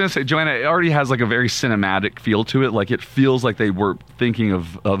 Well, I was going to say, Joanna, it already has like a very cinematic feel to it. Like it feels like they were thinking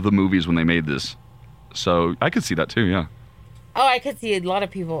of the movies when they made this. So I could see that too, yeah. Oh, I could see a lot of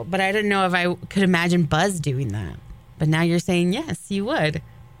people, but I didn't know if I could imagine Buzz doing that. But now you're saying yes, you would.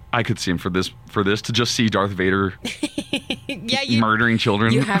 I could see him for this to just see Darth Vader Yeah, murdering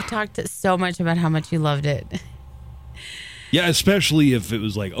children. You have talked so much about how much you loved it. Yeah, especially if it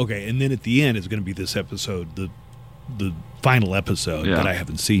was like, okay, and then at the end it's going to be this episode, the final episode Yeah. that I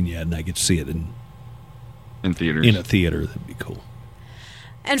haven't seen yet, and I get to see it in theaters. in a theater. That'd be cool.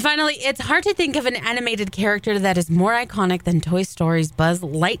 And finally, it's hard to think of an animated character that is more iconic than Toy Story's Buzz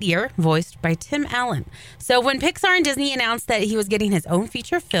Lightyear, voiced by Tim Allen. So when Pixar and Disney announced that he was getting his own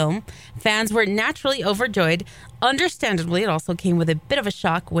feature film, fans were naturally overjoyed. Understandably, it also came with a bit of a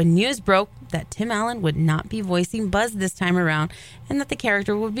shock when news broke that Tim Allen would not be voicing Buzz this time around and that the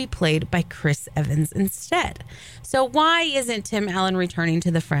character would be played by Chris Evans instead. So why isn't Tim Allen returning to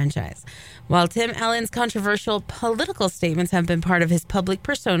the franchise? While Tim Allen's controversial political statements have been part of his public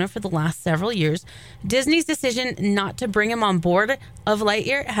persona for the last several years, Disney's decision not to bring him on board of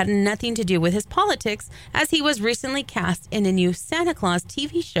Lightyear had nothing to do with his politics, as he was recently cast in a new Santa Claus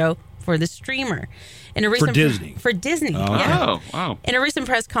TV show for the streamer. In a recent Disney? For Disney, Oh, yeah. Oh, wow. In a recent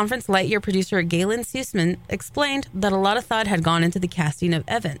press conference, Lightyear producer Galen Sussman explained that a lot of thought had gone into the casting of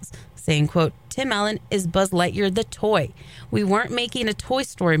Evans, saying, quote, Tim Allen is Buzz Lightyear the toy. We weren't making a Toy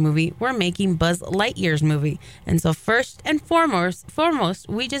Story movie, we're making Buzz Lightyear's movie. And so first and foremost,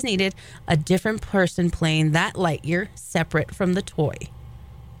 we just needed a different person playing that Lightyear separate from the toy.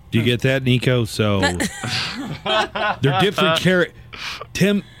 Do you get that, Nico? So they're different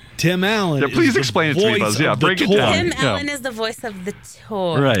characters. Tim Allen. Yeah, please explain it to me, Buzz. Yeah, break it down. Tim Allen is the voice of the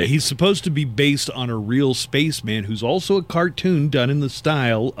toy. Right. He's supposed to be based on a real spaceman who's also a cartoon done in the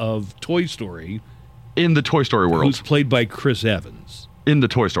style of Toy Story. In the Toy Story world. Who's played by Chris Evans. In the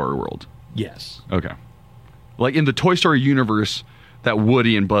Toy Story world. Yes. Okay. Like in the Toy Story universe that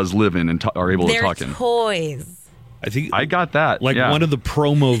Woody and Buzz live in and are able to talk in. They're toys. I think I got that. Like one of the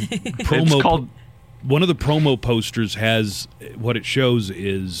promo It's called... One of the promo posters has what it shows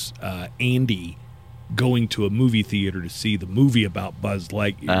is Andy going to a movie theater to see the movie about Buzz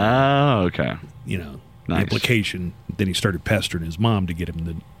Lightyear. Oh, okay. You know, nice. Implication. Then he started pestering his mom to get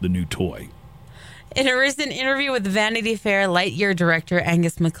him the new toy. In a recent interview with Vanity Fair, Lightyear director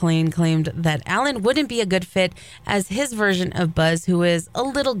Angus MacLean claimed that Allen wouldn't be a good fit as his version of Buzz, who is a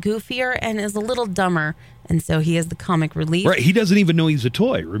little goofier and is a little dumber, and so he is the comic relief. Right, he doesn't even know he's a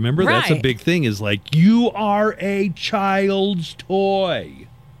toy. Remember, that's a big thing. Is like you are a child's toy.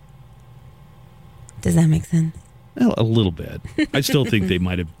 Does that make sense? Well, a little bit. I still think they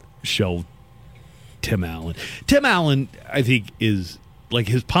might have shelved Tim Allen. Tim Allen, I think, is. Like,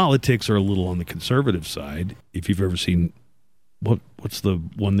 his politics are a little on the conservative side. If you've ever seen, what's the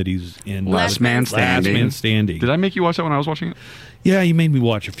one that he's in? Last Man Standing. Last Man Standing. Did I make you watch that when I was watching it? Yeah, you made me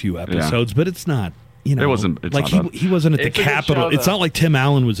watch a few episodes, but it's not, you know. It wasn't, it's like not he wasn't at the Capitol. It's not like Tim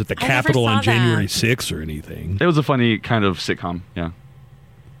Allen was at the Capitol on January 6th or anything. It was a funny kind of sitcom, yeah.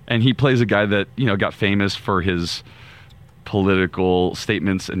 And he plays a guy that, you know, got famous for his political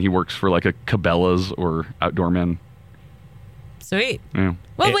statements, and he works for like a Cabela's or Outdoor Men. Sweet. Yeah.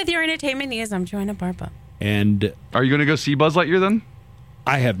 Well, with your entertainment news, I'm Joanna Barba. And are you going to go see Buzz Lightyear then?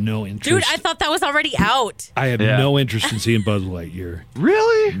 I have no interest. Dude, I thought that was already out. I have no interest in seeing Buzz Lightyear.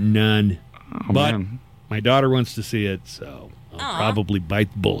 Really? None. Oh, but man. My daughter wants to see it, so I'll probably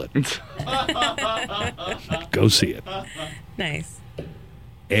bite the bullet. Go see it. Nice.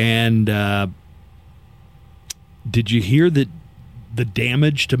 And did you hear that the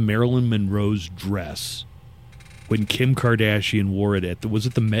damage to Marilyn Monroe's dress when Kim Kardashian wore it was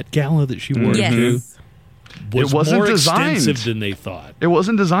it the Met Gala that she wore it to? Was it wasn't more designed. extensive than they thought. It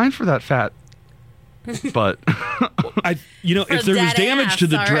wasn't designed for that fat butt. If there was damage to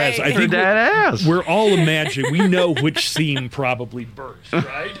the dress, I think we're all imagining. We know which seam probably burst,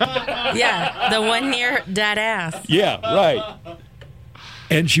 right? Yeah, the one near dad ass. Yeah, right.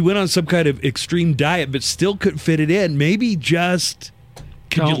 And she went on some kind of extreme diet, but still couldn't fit it in. Maybe just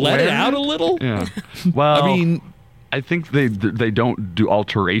could you let it out a little? Yeah. Well, I mean, I think they don't do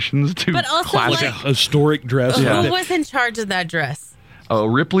alterations to but also classic like a historic dress. Who was in charge of that dress? Oh,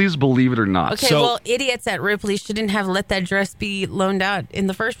 Ripley's Believe It or Not. Okay, well, idiots at Ripley shouldn't have let that dress be loaned out in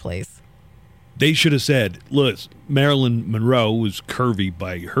the first place. They should have said, look, Marilyn Monroe was curvy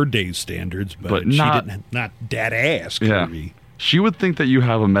by her day's standards, but she didn't not that ass curvy. Yeah. She would think that you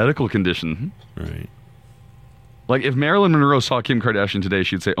have a medical condition. Right. Like if Marilyn Monroe saw Kim Kardashian today,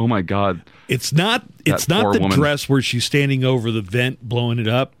 she'd say, "Oh my God." It's not the dress where she's standing over the vent blowing it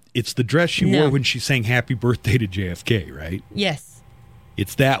up. It's the dress she wore when she sang Happy Birthday to JFK, right? Yes.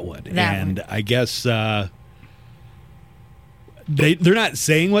 It's that one. I guess they're not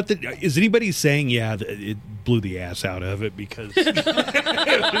saying is anybody saying, yeah, it blew the ass out of it because it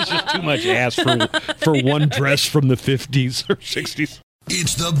was just too much ass for one dress from the 50s or 60s.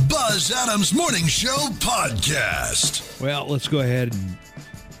 It's the Buzz Adams Morning Show podcast. Well, let's go ahead and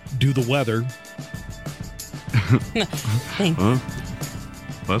do the weather. Thanks.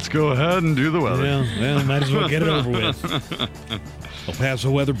 Let's go ahead and do the weather. Well, might as well get it over with. El Paso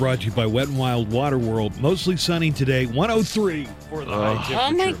weather brought to you by Wet n Wild Water World. Mostly sunny today, 103 for the high temperature.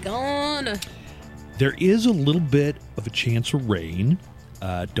 Oh, my God. There is a little bit of a chance of rain.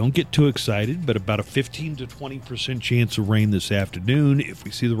 Don't get too excited, but about a 15 to 20% chance of rain this afternoon. If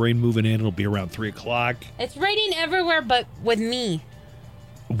we see the rain moving in, it'll be around 3 o'clock. It's raining everywhere but with me.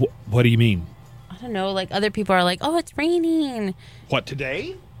 What do you mean? I don't know. Like, other people are like, oh, it's raining. What,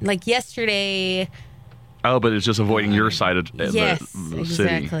 today? Like, yesterday. Oh, but it's just avoiding your side of the exactly.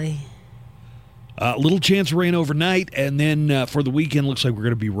 city. Little chance of rain overnight, and then for the weekend, looks like we're going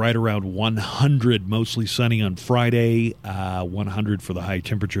to be right around 100, mostly sunny on Friday, 100 for the high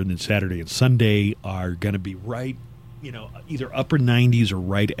temperature, and then Saturday and Sunday are going to be right, either upper 90s or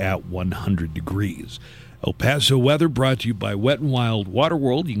right at 100 degrees. El Paso weather brought to you by Wet n Wild Water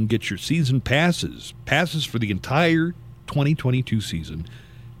World. You can get your season passes for the entire 2022 season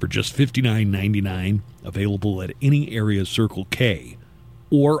for just $59.99, available at any area Circle K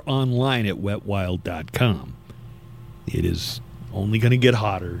or online at wetwild.com. It is only going to get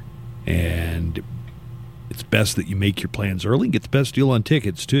hotter, and it's best that you make your plans early and get the best deal on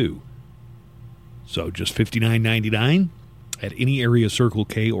tickets, too. So just $59.99, at any area Circle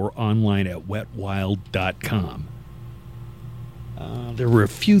K or online at wetwild.com. There were a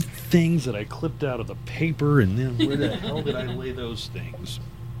few things that I clipped out of the paper, and then where the hell did I lay those things?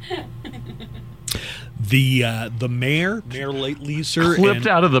 The mayor Leeser, clipped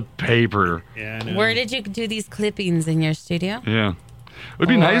out of the paper. Yeah, where did you do these clippings in your studio? Yeah. It would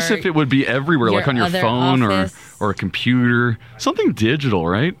be nice if it would be everywhere, like on your phone or a computer. Something digital,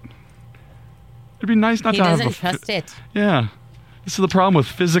 right? It'd be nice not to have... He doesn't trust it. Yeah. This is the problem with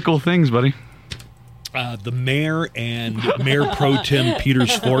physical things, buddy. The mayor and Mayor Pro Tem Peter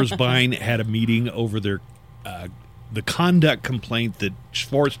Schwarzbein had a meeting over the conduct complaint that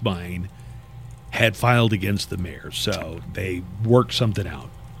Schwarzbein had filed against the mayor. So they worked something out,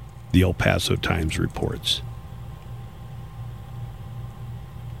 the El Paso Times reports.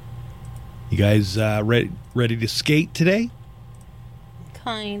 You guys ready to skate today?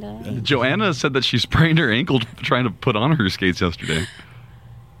 Kind of. Joanna said that she sprained her ankle trying to put on her skates yesterday.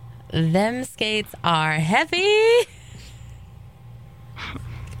 Them skates are heavy.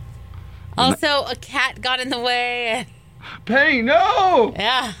 Also, a cat got in the way. Penny, no!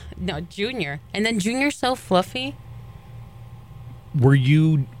 Yeah. No, Junior. And then Junior's so fluffy. Were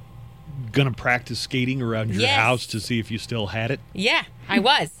you going to practice skating around your Yes. house to see if you still had it? Yeah, I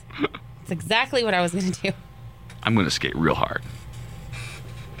was. That's exactly what I was going to do. I'm going to skate real hard.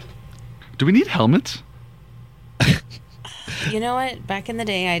 Do we need helmets? You know what? Back in the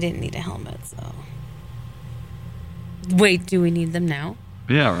day, I didn't need a helmet, so... Wait, do we need them now?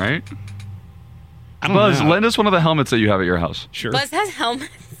 Yeah, right? I don't Buzz, know. lend us one of the helmets that you have at your house. Sure. Buzz has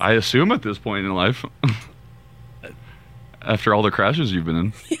helmets. I assume at this point in life. After all the crashes you've been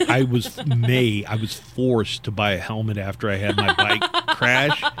in. I was forced to buy a helmet after I had my bike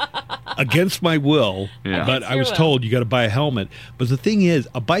crash against my will. Yeah. But Against I your was will. told you got to buy a helmet. But the thing is,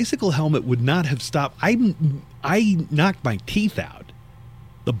 a bicycle helmet would not have stopped. I knocked my teeth out.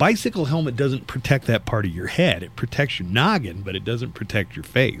 The bicycle helmet doesn't protect that part of your head. It protects your noggin, but it doesn't protect your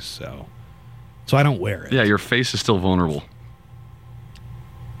face. So I don't wear it. Yeah, your face is still vulnerable.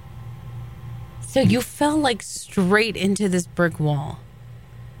 So you fell like straight into this brick wall.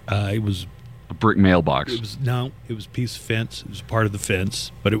 It was A brick mailbox. it was a piece of fence. It was part of the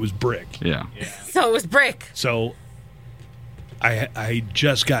fence, but it was brick. Yeah. So it was brick. So I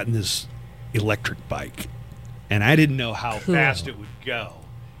just gotten this electric bike, and I didn't know how Cool. fast it would go,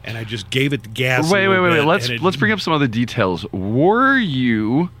 and I just gave it the gas. Wait. a little bit, Let's bring up some other details. Were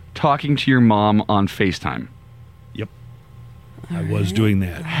you talking to your mom on FaceTime? Yep, I was doing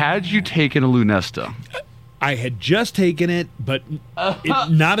that. Had you taken a Lunesta? I had just taken it, but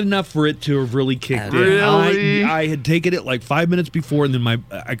not enough for it to have really kicked in. Really? I had taken it like 5 minutes before, and then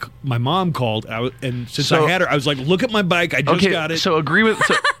my mom called, and since I had her, I was like, "Look at my bike! I just got it." So agree with.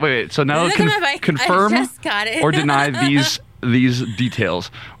 So, wait. So now Look at my bike. confirm I just got it. or deny these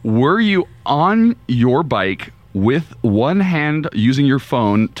details. Were you on your bike with one hand using your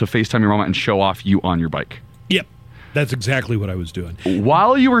phone to FaceTime your mama and show off you on your bike? Yep, that's exactly what I was doing.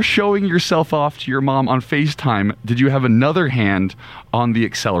 While you were showing yourself off to your mom on FaceTime, did you have another hand on the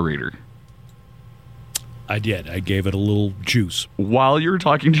accelerator? I did. I gave it a little juice. While you were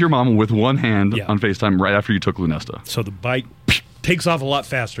talking to your mom with one hand Yeah. on FaceTime right after you took Lunesta. So the bike takes off a lot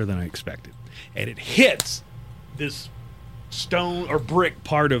faster than I expected, and it hits this stone or brick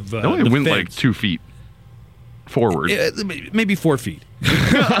part of It only the went fence. like 2 feet forward. Maybe 4 feet,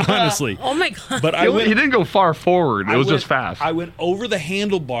 honestly. Oh my god. But He didn't go far forward. It was just fast. I went over the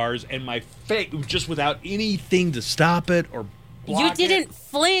handlebars, and my face, just without anything to stop it or block You it. didn't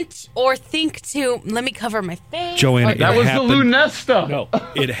flinch or think to, let me cover my face. Joanna, or- that was happened- the Lunesta. No,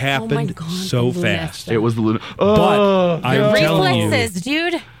 it happened God, so the fast. Lunesta. It was the Lunesta. But I'm telling you, Reflexes,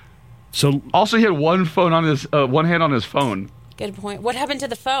 dude. so Also, he had one hand on his phone. Good point. What happened to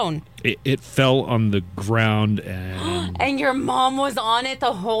the phone? it fell on the ground, and And your mom was on it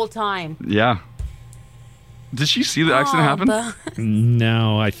the whole time. Yeah. Did she see the accident happen?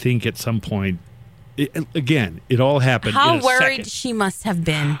 no, I think at some point, it all happened. How in a worried second. she must have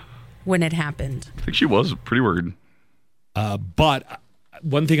been when it happened. I think she was pretty worried. But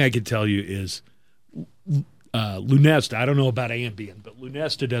one thing I can tell you is Lunesta, I don't know about Ambien, but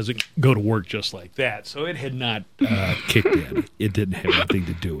Lunesta doesn't go to work just like that. So it had not kicked in. It didn't have anything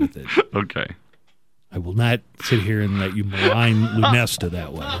to do with it. Okay. I will not sit here and let you malign Lunesta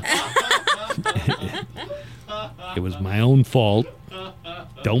that way. It was my own fault.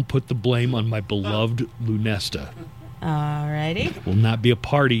 Don't put the blame on my beloved Lunesta. Alrighty. Will not be a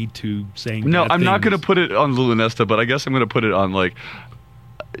party to saying No, bad I'm not going to things. put it on the Lunesta, but I guess I'm going to put it on like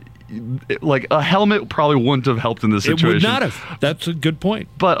a helmet probably wouldn't have helped in this It situation. would not have. That's a good point.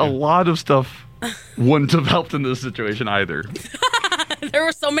 But a lot of stuff wouldn't have helped in this situation either. There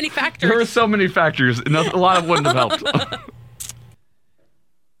were so many factors. There were so many factors. A lot of wouldn't have helped.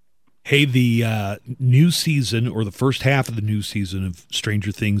 Hey, the new season, or the first half of the new season of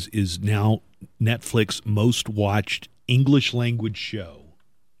Stranger Things, is now Netflix's most watched English language show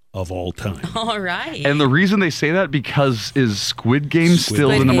of all time. All right. And the reason they say that is Squid Game still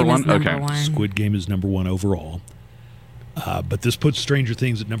the number one? Squid Game is number one overall. But this puts Stranger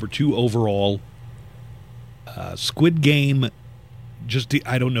Things at number 2 overall. Squid Game,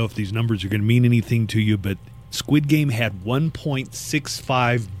 I don't know if these numbers are going to mean anything to you, but Squid Game had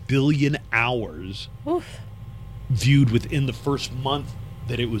 1.65 billion hours viewed within the first month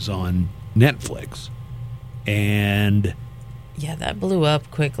that it was on Netflix. And yeah, that blew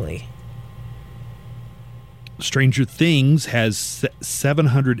up quickly. Stranger Things has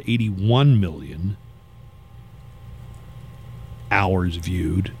 781 million hours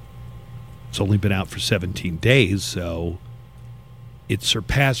viewed. It's only been out for 17 days, so it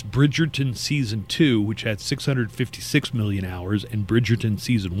surpassed Bridgerton Season 2, which had 656 million hours, and Bridgerton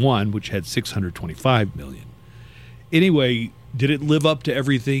Season 1, which had 625 million. Anyway, did it live up to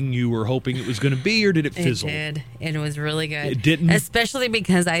everything you were hoping it was going to be, or did it fizzle? It did. It was really good. It didn't? Especially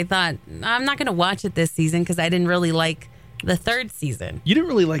because I thought, I'm not going to watch it this season because I didn't really like the third season. You didn't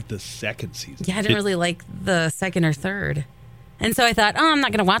really like the second season. Yeah, I didn't really like the second or third. And so I thought, I'm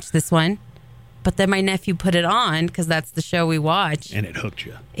not going to watch this one. But then my nephew put it on because that's the show we watch. And it hooked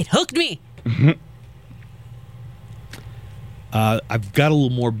you. It hooked me. I've got a little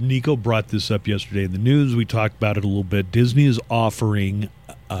more. Nico brought this up yesterday in the news. We talked about it a little bit. Disney is offering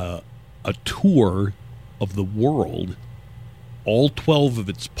a tour of the world, all 12 of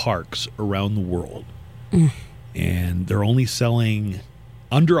its parks around the world. And they're only selling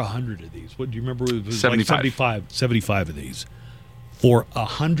under 100 of these. What do you remember? It was 75. Like 75 of these for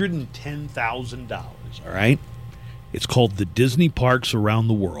 $110,000. All right. It's called the Disney Parks Around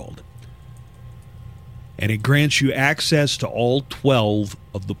the World. And it grants you access to all 12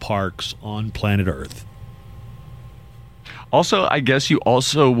 of the parks on planet Earth. Also, I guess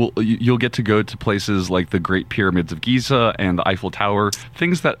you'll get to go to places like the Great Pyramids of Giza and the Eiffel Tower,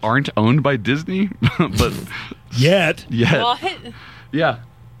 things that aren't owned by Disney, but yet. What? Yeah.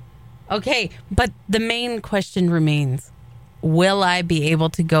 Okay, but the main question remains. Will I be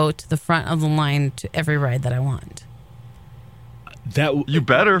able to go to the front of the line to every ride that I want? You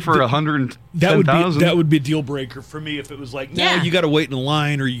better for $110,000. That would be a deal breaker for me if it was like, no, you got to wait in a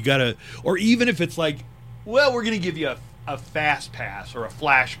line, or even if it's like, well, we're going to give you a fast pass or a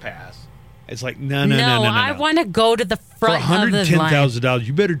flash pass. It's like, no. I want to go to the front of the line. For $110,000,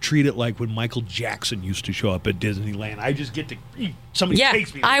 you better treat it like when Michael Jackson used to show up at Disneyland. I just get to somebody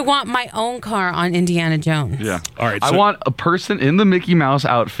takes me there. I want my own car on Indiana Jones. Yeah. All right. I want a person in the Mickey Mouse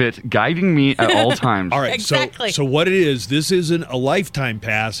outfit guiding me at all times. All right. Exactly. So what it is, this isn't a lifetime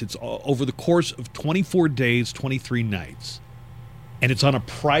pass. It's over the course of 24 days, 23 nights. And it's on a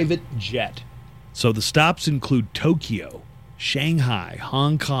private jet. So the stops include Tokyo, Shanghai,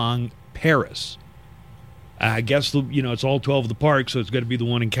 Hong Kong, Paris. I guess it's all 12 of the parks, so it's got to be the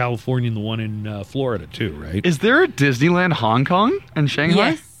one in California and the one in Florida too, right? Is there a Disneyland Hong Kong and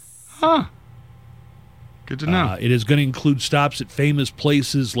Shanghai? Yes. Huh. Good to know. It is going to include stops at famous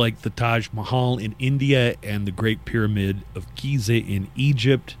places like the Taj Mahal in India and the Great Pyramid of Giza in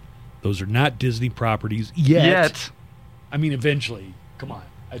Egypt. Those are not Disney properties yet. I mean, eventually. Come on.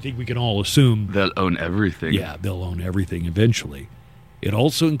 I think we can all assume they'll own everything. Yeah, they'll own everything eventually. It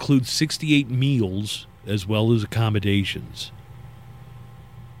also includes 68 meals as well as accommodations.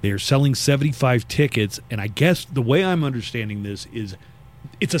 They are selling 75 tickets, and I guess the way I'm understanding this is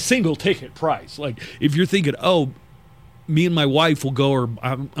it's a single ticket price. Like if you're thinking, me and my wife will go, or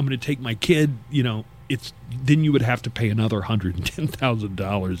I'm going to take my kid, then you would have to pay another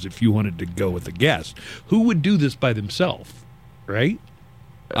 $110,000 if you wanted to go with a guest. Who would do this by themselves, right?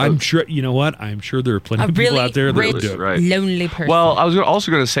 I'm sure, you know what? I'm sure there are plenty of people out there that would do it. Right. Lonely person. Well, I was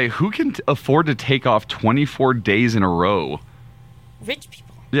also going to say, who can afford to take off 24 days in a row? Rich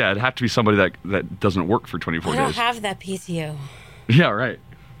people. Yeah, it'd have to be somebody that doesn't work for 24 days. I don't have that PTO. Yeah, right.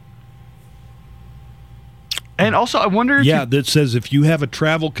 And also, I wonder if that says if you have a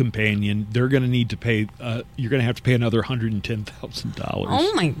travel companion, they're going to need to pay, you're going to have to pay another $110,000.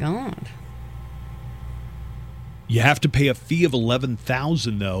 Oh, my God. You have to pay a fee of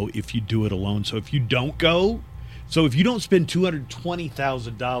 $11,000 though if you do it alone. So if you don't go, if you don't spend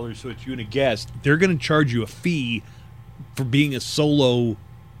 $220,000, so it's you and a guest, they're going to charge you a fee for being a solo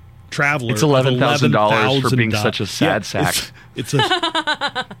traveler. It's $11,000 for being such a sad sack.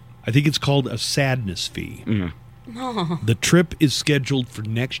 I think it's called a sadness fee. Mm. The trip is scheduled for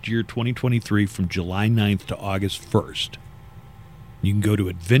next year, 2023, from July 9th to August 1st. You can go to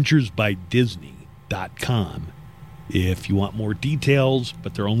adventuresbydisney.com if you want more details,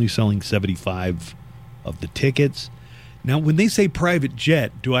 but they're only selling 75 of the tickets. Now, when they say private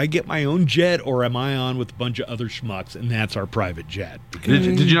jet, do I get my own jet, or am I on with a bunch of other schmucks, and that's our private jet?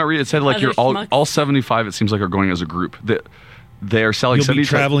 Did you not read it? It said like Other you're all 75, it seems like, are going as a group. They are selling You'll 75. be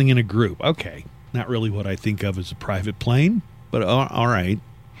traveling in a group. Okay. Not really what I think of as a private plane, but all right.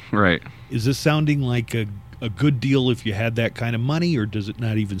 Right. Is this sounding like a good deal if you had that kind of money, or does it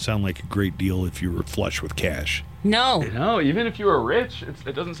not even sound like a great deal if you were flush with cash? No, even if you were rich,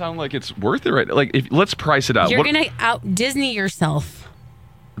 it doesn't sound like it's worth it, right? Like, let's price it out. You're going to out Disney yourself.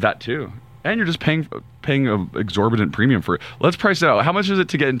 That too. And you're just paying an exorbitant premium for it. Let's price it out. How much is it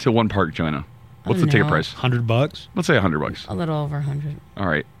to get into one park, Joanna? What's the ticket price? $100? Let's say $100. A little over 100. All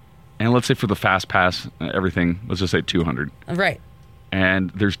right. And let's say for the fast pass, everything, let's just say 200. Right. And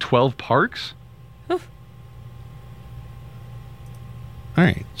there's 12 parks? Oof. All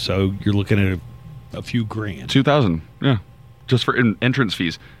right. So you're looking at a few grand. 2,000. Yeah. Just for entrance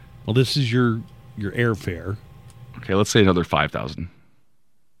fees. Well, this is your airfare. Okay, let's say another 5,000.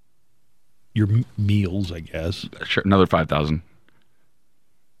 Your meals, I guess. Sure, another 5,000.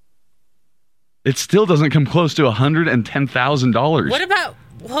 It still doesn't come close to $110,000. What about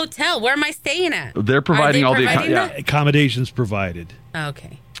hotel? Where am I staying at? They're providing all the accommodations provided.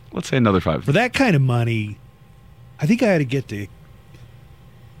 Okay. Let's say another 5. For that kind of money, I think I had to get to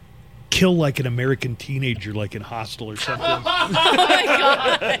kill like an American teenager, like in Hostel or something. Oh my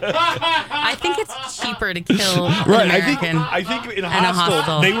God. I think it's cheaper to kill an American. I think in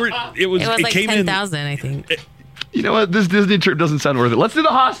Hostel it was like came 10,000, I think. You know what? This Disney trip doesn't sound worth it. Let's do the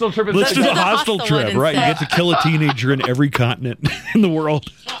Hostel trip. Let's do the Hostel trip, right? You get to kill a teenager in every continent in the world.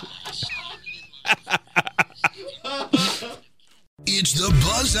 It's the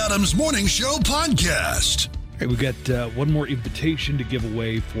Buzz Adams Morning Show podcast. Hey, we got one more invitation to give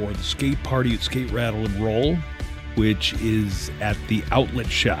away for the skate party at Skate, Rattle, and Roll, which is at the outlet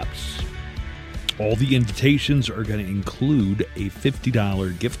shops. All the invitations are going to include a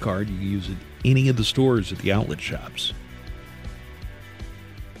 $50 gift card. You can use it any of the stores at the outlet shops.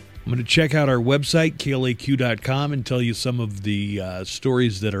 I'm going to check out our website, klaq.com, and tell you some of the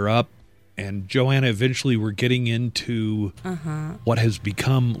stories that are up. And Joanna, eventually we're getting into what has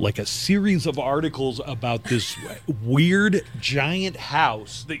become like a series of articles about this weird giant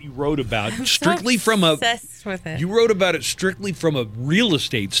house that you wrote about Obsessed with it. You wrote about it strictly from a real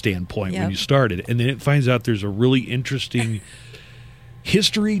estate standpoint when you started, and then it finds out there's a really interesting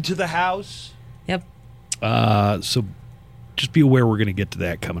history to the house. Yep. So just be aware we're going to get to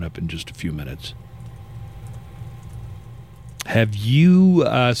that coming up in just a few minutes. Have you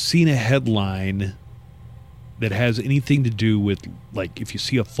seen a headline that has anything to do with, like, if you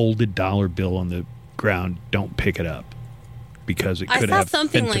see a folded dollar bill on the ground, don't pick it up because it could have I saw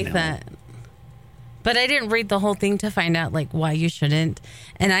something fentanyl. like that. But I didn't read the whole thing to find out, like, why you shouldn't.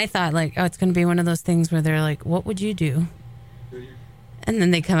 And I thought, like, oh, it's going to be one of those things where they're like, what would you do? And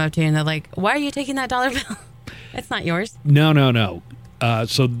then they come up to you and they're like, why are you taking that dollar bill? It's not yours. No.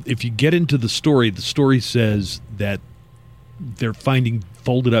 So if you get into the story says that they're finding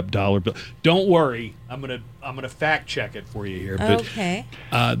folded up dollar bills. Don't worry, I'm gonna fact check it for you here. But, okay.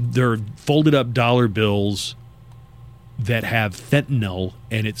 There are folded up dollar bills that have fentanyl,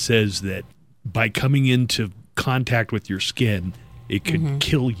 and it says that by coming into contact with your skin, it could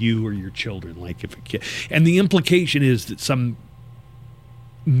kill you or your children. Like if and the implication is that some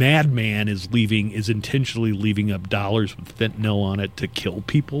madman is intentionally leaving up dollars with fentanyl on it to kill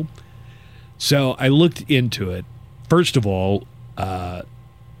people. So I looked into it. First of all,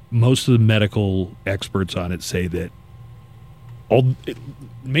 most of the medical experts on it say that,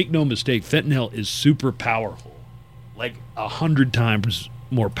 make no mistake, fentanyl is super powerful, like 100 times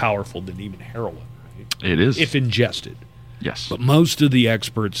more powerful than even heroin. Right? It is, if ingested. Yes, but most of the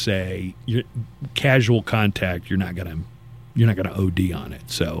experts say casual contact, you're not gonna OD on it.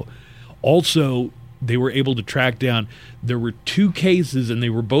 So, also, they were able to track down. There were 2 cases, and they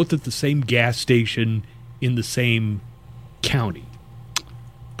were both at the same gas station in the same county.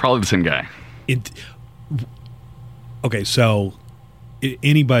 Probably the same guy. Okay, so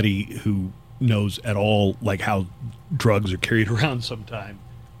anybody who knows at all like how drugs are carried around sometime,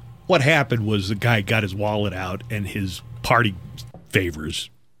 what happened was the guy got his wallet out and his party favors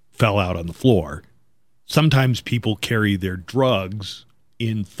fell out on the floor. Sometimes people carry their drugs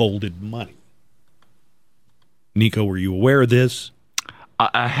in folded money. Nico, were you aware of this?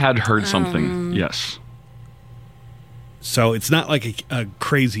 I had heard something, yes. So it's not like a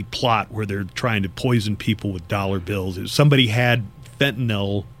crazy plot where they're trying to poison people with dollar bills. If somebody had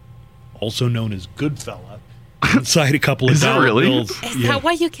fentanyl, also known as Goodfella, inside a couple of dollar bills. Is that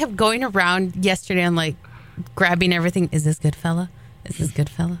why you kept going around yesterday and like grabbing everything? Is this Goodfella? Is this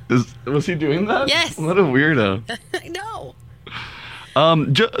Goodfella? Was he doing that? Yes. What a weirdo. I know.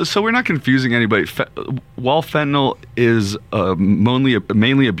 So we're not confusing anybody. While fentanyl is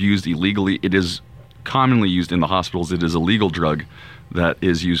mainly abused illegally, it is commonly used in the hospitals. It is a legal drug that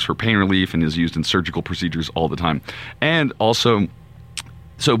is used for pain relief and is used in surgical procedures all the time. And also,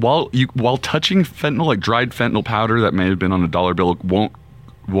 so while touching fentanyl, like dried fentanyl powder that may have been on a dollar bill,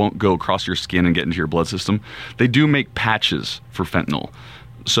 won't go across your skin and get into your blood system. They do make patches for fentanyl.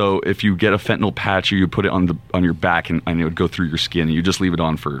 So if you get a fentanyl patch, you put it on your back and it would go through your skin, and you just leave it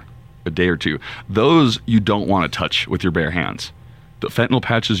on for a day or two. Those you don't want to touch with your bare hands. The fentanyl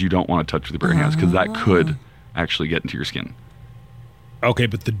patches you don't want to touch with your bare hands because that could actually get into your skin. Okay,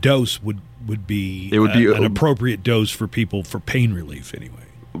 but the dose would be an appropriate dose for people for pain relief anyway.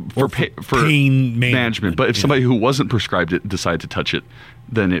 For pain management. But if somebody who wasn't prescribed it decided to touch it,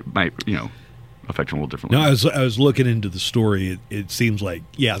 then it might, affect them a little differently. No, I was looking into the story. It seems like,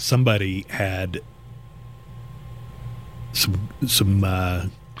 somebody had some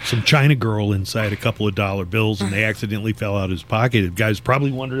China girl inside a couple of dollar bills, and they accidentally fell out of his pocket. The guy's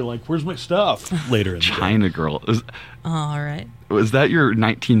probably wondering, like, where's my stuff later in the China day. Girl. All right. Was that your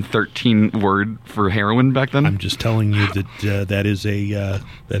 1913 word for heroin back then? I'm just telling you that that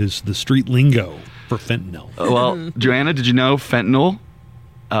is the street lingo for fentanyl. Well, Joanna, did you know fentanyl,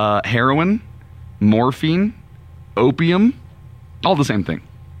 heroin, morphine, opium, all the same thing?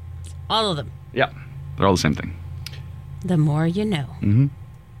 All of them. Yeah, they're all the same thing. The more you know. Mm-hmm.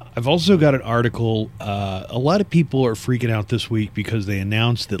 I've also got an article. A lot of people are freaking out this week because they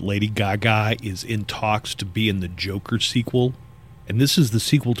announced that Lady Gaga is in talks to be in the Joker sequel. And this is the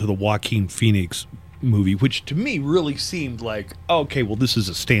sequel to the Joaquin Phoenix movie, which to me really seemed like, okay, well, this is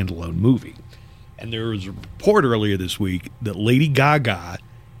a standalone movie. And there was a report earlier this week that Lady Gaga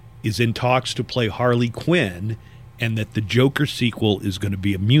is in talks to play Harley Quinn and that the Joker sequel is going to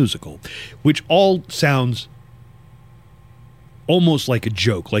be a musical, which all sounds almost like a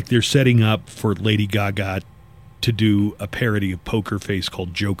joke, like they're setting up for Lady Gaga to do a parody of Poker Face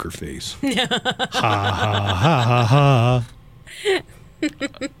called Joker Face. Ha, ha, ha, ha, ha.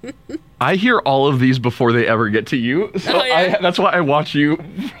 I hear all of these before they ever get to you, so that's why I watch you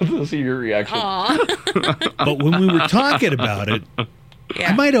to see your reaction. But when we were talking about it,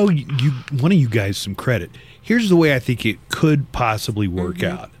 I might owe you one of you guys some credit. Here's the way I think it could possibly work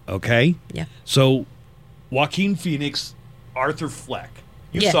out, okay? Yeah. So, Joaquin Phoenix, Arthur Fleck.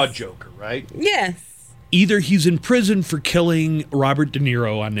 You saw Joker, right? Yes. Either he's in prison for killing Robert De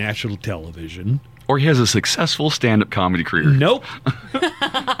Niro on national television, or he has a successful stand-up comedy career. Nope.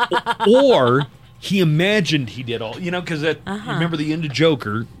 Or he imagined he did all, because remember the end of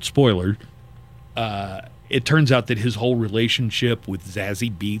Joker, spoiler, it turns out that his whole relationship with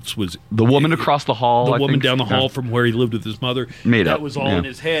Zazie Beetz was... The woman across the hall, The woman down the hall from where he lived with his mother. Made up. That was all in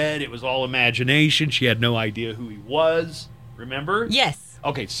his head. It was all imagination. She had no idea who he was. Remember? Yes.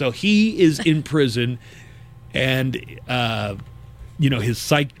 Okay, so he is in prison, and his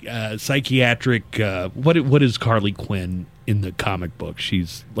psychiatric. What is Harley Quinn in the comic book?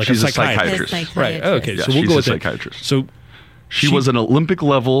 She's a psychiatrist. Right. Okay, yeah, so we'll go with psychiatrist. So she was an Olympic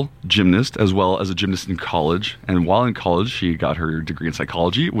level gymnast as well as a gymnast in college, and while in college, she got her degree in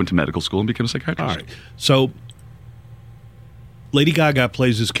psychology, went to medical school, and became a psychiatrist. All right. So Lady Gaga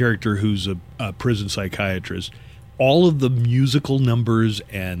plays this character who's a prison psychiatrist. All of the musical numbers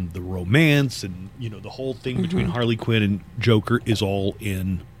and the romance and, the whole thing between Harley Quinn and Joker is all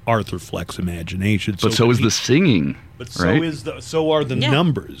in Arthur Fleck's imagination. But so is the singing. But right? so are the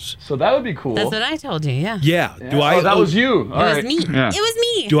numbers. So that would be cool. That's what I told you, yeah. Yeah. That was you. It was me. Yeah. It was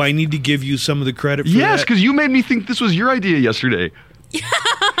me. Do I need to give you some of the credit for that? Yes, because you made me think this was your idea yesterday.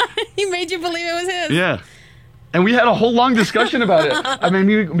 He made you believe it was his. Yeah. And we had a whole long discussion about it. I mean,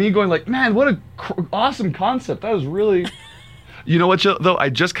 me going like, man, what a awesome concept. That was really... You know what, though? I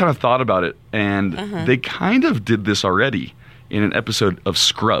just kind of thought about it, and they kind of did this already in an episode of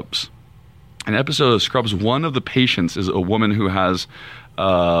Scrubs. An episode of Scrubs, one of the patients is a woman who has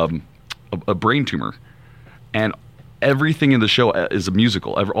a brain tumor. And everything in the show is a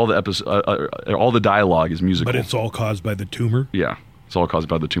musical. All the dialogue is musical. But it's all caused by the tumor? Yeah. It's all caused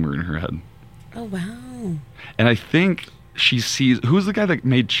by the tumor in her head. Oh, wow. And I think she sees... Who's the guy that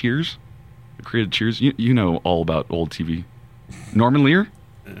made Cheers? Created Cheers? You know all about old TV. Norman Lear?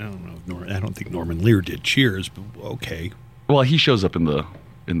 I don't know. I don't think Norman Lear did Cheers, but okay. Well, he shows up in the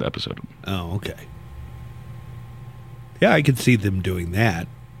episode. Oh, okay. Yeah, I could see them doing that.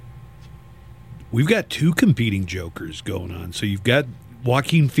 We've got two competing Jokers going on. So you've got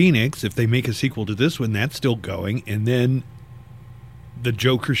Joaquin Phoenix. If they make a sequel to this one, that's still going. And then the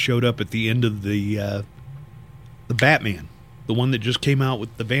Joker showed up at the end of the Batman, the one that just came out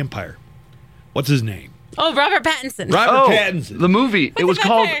with the vampire. What's his name? Oh, Robert Pattinson. Robert Pattinson. The movie. It was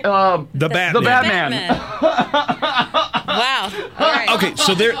called The Batman. The Batman. Wow. All right. Okay,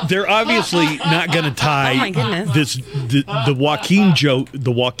 so they're obviously not going to tie Oh, my goodness. the Joaquin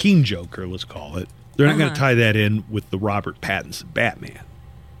Joker, let's call it. They're not going to tie that in with the Robert Pattinson Batman.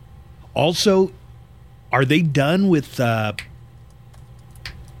 Also, are they done with the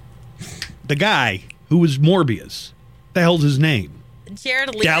guy who was Morbius? What the hell's his name? Jared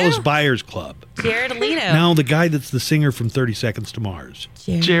Leto? Dallas Buyers Club. Jared Leto. No, the guy that's the singer from 30 Seconds to Mars.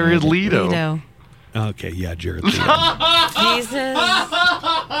 Jared Leto. Okay, yeah, Jared Leto. Jesus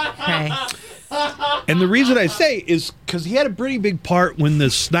Christ. And the reason I say is because he had a pretty big part when the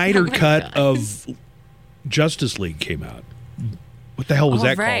Snyder cut of Justice League came out. What the hell was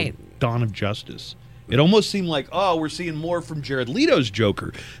that called? Dawn of Justice. It almost seemed like, oh, we're seeing more from Jared Leto's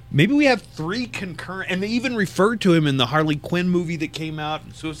Joker. Maybe we have three concurrent, and they even referred to him in the Harley Quinn movie that came out,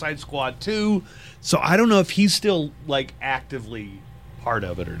 Suicide Squad 2. So I don't know if he's still like actively part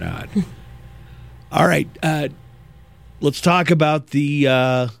of it or not. All right, let's talk about the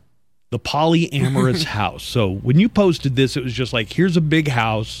polyamorous house. So when you posted this, it was just like, here's a big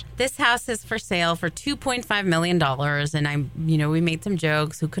house. This house is for sale for $2.5 million. And we made some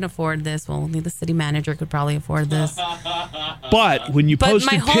jokes. Who can afford this? Well, only the city manager could probably afford this. But when you posted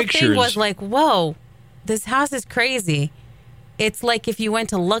my whole pictures, thing was like, whoa, this house is crazy. It's like if you went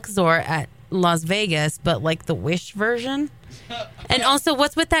to Luxor at Las Vegas, but like the Wish version. And also,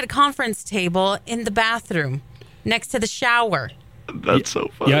 what's with that conference table in the bathroom next to the shower? That's so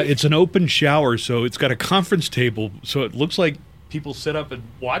funny. Yeah, it's an open shower, so it's got a conference table, so it looks like people sit up and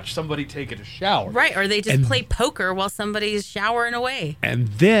watch somebody taking a shower. Right, or they just play poker while somebody's showering away. And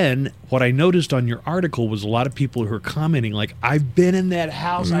then what I noticed on your article was a lot of people who are commenting like, I've been in that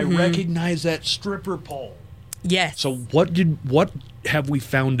house, I recognize that stripper pole. Yes. So what have we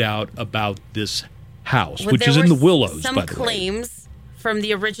found out about this house, which is in the Willows, by the way? Some claims from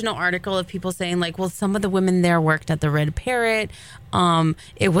the original article of people saying like, well, some of the women there worked at the Red Parrot.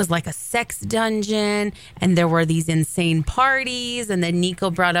 It was like a sex dungeon, and there were these insane parties. And then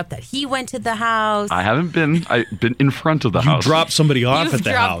Nico brought up that he went to the house. I haven't been. I've been in front of the house. You dropped somebody off at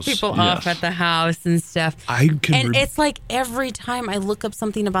the house. You've dropped people off at the house and stuff. It's like every time I look up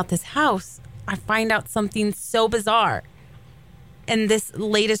something about this house, I find out something so bizarre. And this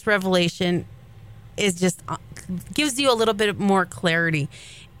latest revelation is just gives you a little bit more clarity.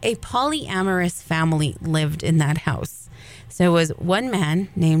 A polyamorous family lived in that house. So it was one man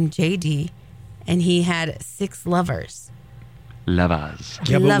named JD, and he had 6 lovers. Lovers.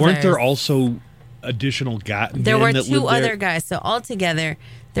 Yeah, but weren't there also additional guys? There were 2 other guys. So altogether,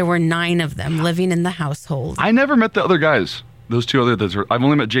 there were 9 of them living in the household. I never met the other guys. Those 2 others. I've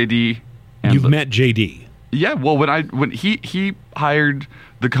only met JD. You've met JD. Yeah. Well, when he hired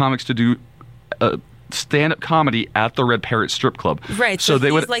the comics to do stand-up comedy at the Red Parrot Strip Club. Right. So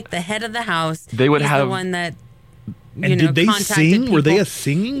he's like the head of the house. They would have the one that. And did they sing? People. Were they a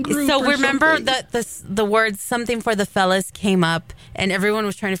singing group? So remember that the word "something for the fellas" came up, and everyone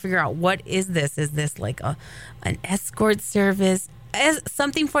was trying to figure out what is this? Is this like an escort service?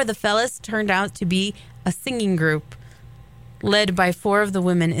 Something for the fellas turned out to be a singing group led by 4 of the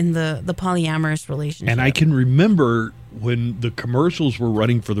women in the polyamorous relationship. And I can remember when the commercials were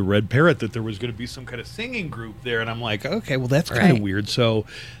running for the Red Parrot that there was going to be some kind of singing group there, and I'm like, okay, well that's kind of weird. So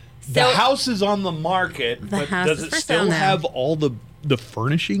the house is on the market, but does it still have all the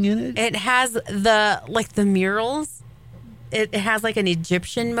furnishing in it? It has the murals. It has like an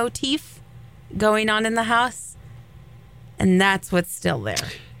Egyptian motif going on in the house, and that's what's still there.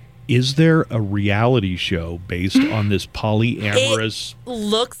 Is there a reality show based on this polyamorous? It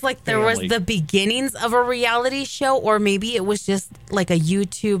looks like there was the beginnings of a reality show, or maybe it was just like a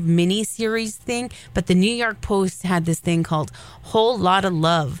YouTube mini-series thing. But the New York Post had this thing called Whole Lotta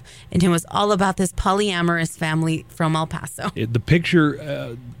Love, and it was all about this polyamorous family from El Paso. The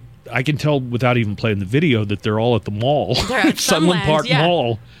picture, I can tell without even playing the video that they're all at the mall. They're at Sunland Park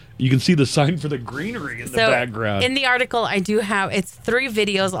Mall. You can see the sign for the greenery in the background. In the article, I do have, it's 3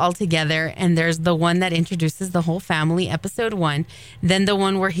 videos altogether, and there's the one that introduces the whole family, episode 1. Then the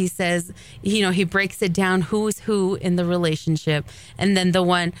one where he says, he breaks it down who's who in the relationship. And then the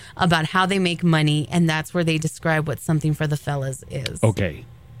one about how they make money, and that's where they describe what something for the fellas is. Okay.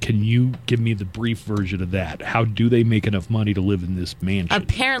 Can you give me the brief version of that? How do they make enough money to live in this mansion?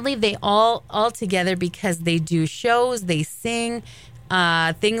 Apparently, they all together, because they do shows, they sing,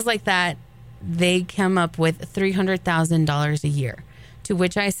 things like that. They come up with $300,000 a year. To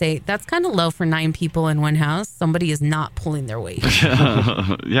which I say, that's kind of low for 9 people in one house. Somebody is not pulling their weight.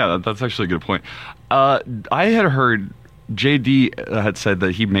 Yeah, that's actually a good point. I had heard JD had said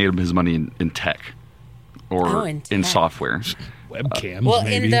that he made his money in tech or in software. Webcams, well,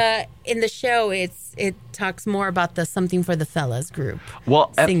 maybe. in the show, it talks more about the Something for the Fellas group,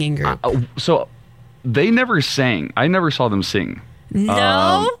 singing group. So they never sang. I never saw them sing.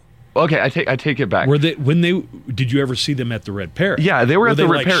 No. Okay, I take it back. Did you ever see them at the Red Parrot? Yeah, they were at the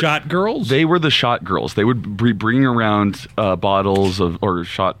Red Parrot. Shot girls? They were the shot girls. They would be bringing around bottles or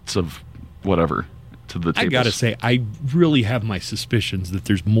shots of whatever to the tables. I gotta say, I really have my suspicions that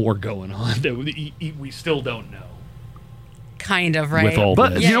there's more going on that we still don't know. Kind of, right? With all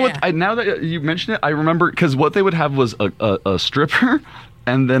but this. you know what? Now that you mention it, I remember because what they would have was a stripper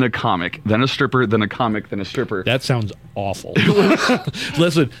and then a comic, then a stripper, then a comic, then a stripper. That sounds awful.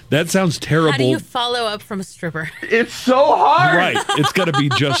 Listen, that sounds terrible. How do you follow up from a stripper? It's so hard. Right. It's got to be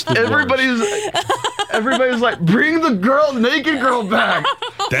just the worst. Everybody's like, bring the naked girl back.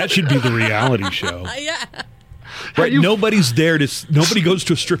 That should be the reality show. Yeah. Right. Nobody goes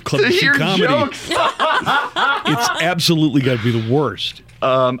to a strip club to see comedy. Jokes. It's absolutely got to be the worst.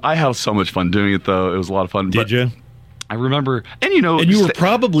 I had so much fun doing it, though. It was a lot of fun. Did you? I remember, and you were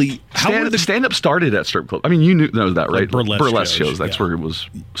probably stand-up started at strip club. I mean, you know that, right? Burlesque shows. That's where it was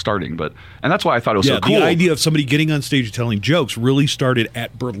starting, and that's why I thought it was so cool. The idea of somebody getting on stage and telling jokes really started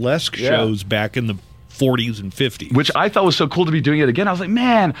at burlesque shows back in the 40s and 50s, which I thought was so cool to be doing it again. I was like,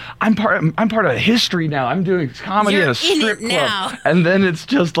 man, I'm part of history now. I'm doing comedy at a strip club now. And then it's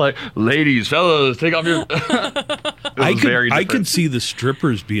just like, ladies, fellas, take off your. I could see the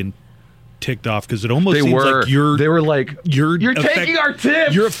strippers being ticked off because it almost seems like you're taking our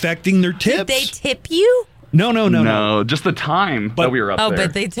tips. You're affecting their tips. Did they tip you? No. Just the time that we were up there.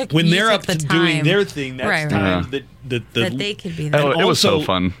 But they took when they're up to the doing their thing. That's time that they could be there. It was so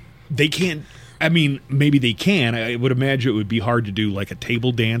fun. They can't. I mean, maybe they can. I would imagine it would be hard to do like a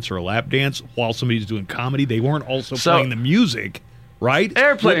table dance or a lap dance while somebody's doing comedy. They weren't also playing the music, right?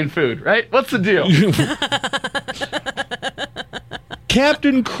 Airplane food, right? What's the deal?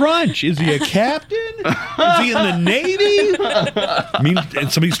 Captain Crunch. Is he a captain? Is he in the Navy? I mean,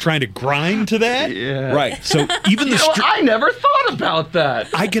 and somebody's trying to grind to that? Yeah. Right. So even I never thought about that.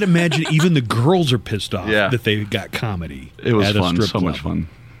 I can imagine even the girls are pissed off that they got comedy. It was at fun. A strip club. Much fun.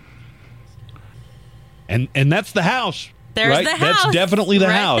 And that's the house. There's right? the house. That's definitely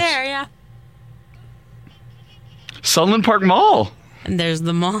the house. Right there, yeah. Sunland Park Mall. And there's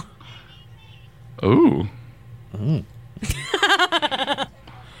the mall. Ooh.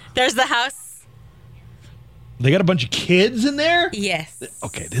 There's the house. They got a bunch of kids in there? Yes.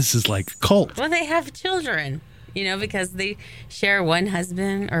 Okay, this is like a cult. Well, they have children, because they share one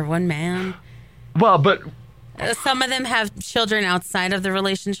husband or one man. Well, but some of them have children outside of the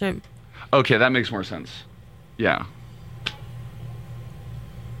relationship. Okay, that makes more sense. Yeah.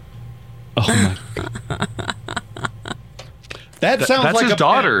 Oh my God. That sounds that's like his a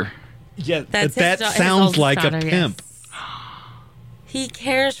daughter. Pimp. Yeah, that sounds like daughter, a pimp. Yes. He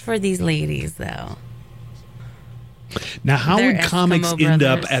cares for these ladies, though. Now, how would comics end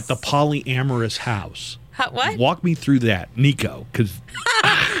up at the polyamorous house? What? Walk me through that, Nico, because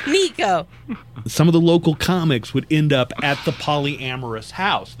Nico. Some of the local comics would end up at the polyamorous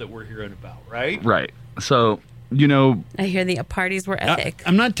house that we're hearing about, right? Right. So, I hear the parties were epic.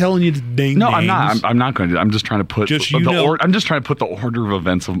 I'm not telling you to name No, names. I'm not going to. I'm just trying to put I'm just trying to put the order of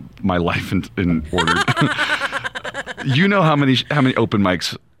events of my life in order. You know how many open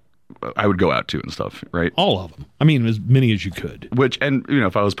mics I would go out to and stuff, right? All of them. I mean, as many as you could.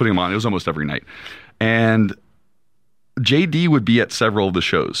 If I was putting them on, it was almost every night. And JD would be at several of the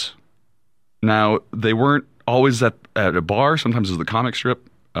shows. Now, they weren't always at a bar. Sometimes it was the comic strip.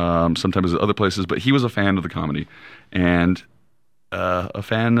 Sometimes it was other places. But he was a fan of the comedy and a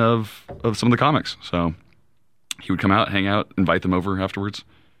fan of some of the comics. So he would come out, hang out, invite them over afterwards.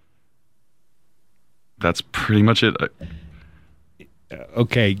 That's pretty much it.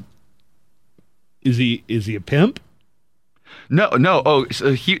 Okay. Is he a pimp? No. Oh,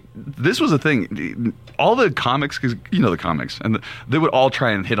 so this was a thing. All the comics, because the comics, and they would all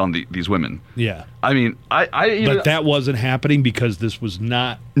try and hit on these women. Yeah. I mean, but that wasn't happening because this was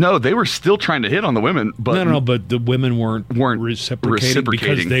not. No, they were still trying to hit on the women, but no. But the women weren't reciprocating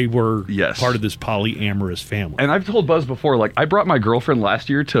because they were part of this polyamorous family. And I've told Buzz before, like I brought my girlfriend last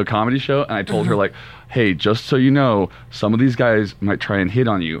year to a comedy show, and I told her like, hey, just so you know, some of these guys might try and hit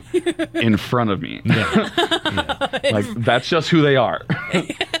on you in front of me. Like, that's just who they are.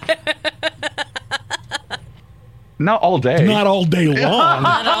 Not all day. Not all day long.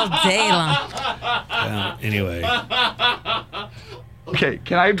 Not all day long. Anyway. Okay,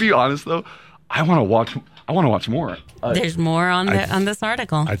 can I be honest though? I want to watch more. There's more on this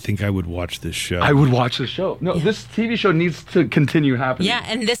article. I think I would watch this show. I would watch this show. No, this TV show needs to continue happening. Yeah,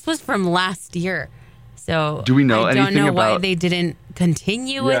 and this was from last year. So do we know I anything don't know about why they didn't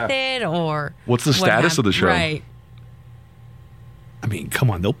continue with it, or what's the status of the show? Right. I mean,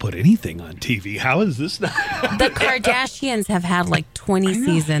 come on, they'll put anything on TV. How is this not? The Kardashians have had like 20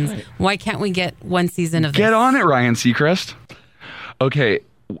 seasons. Right. Why can't we get one season of this? Get on it, Ryan Seacrest. Okay,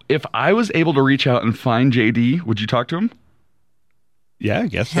 if I was able to reach out and find JD, would you talk to him? Yeah, I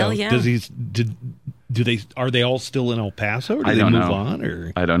guess Hell so. yeah. Are they all still in El Paso? Or do I they don't move know. on?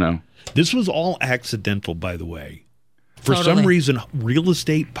 Or I don't know. This was all accidental, by the way. For Totally. some reason, real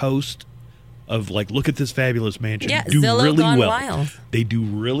estate posts of like, look at this fabulous mansion. Yeah, do Zillow really gone well. wild. They do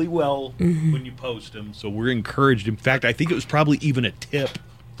really well when you post them. So we're encouraged. In fact, I think it was probably even a tip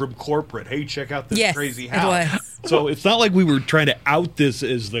from corporate. Hey, check out this crazy house. It was. So it's not like we were trying to out this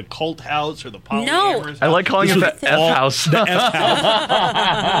as the cult house or the polyamorous house. I like calling it the F house. The F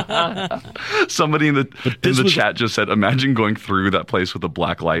house. Somebody in the chat just said, imagine going through that place with a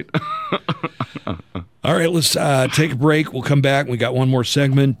black light. All right, let's take a break. We'll come back. We got one more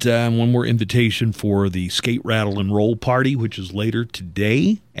segment, one more invitation for the Skate, Rattle, and Roll Party, which is later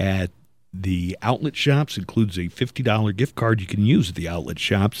today at the outlet shops. Includes a $50 gift card you can use at the outlet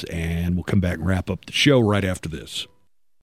shops. And we'll come back and wrap up the show right after this.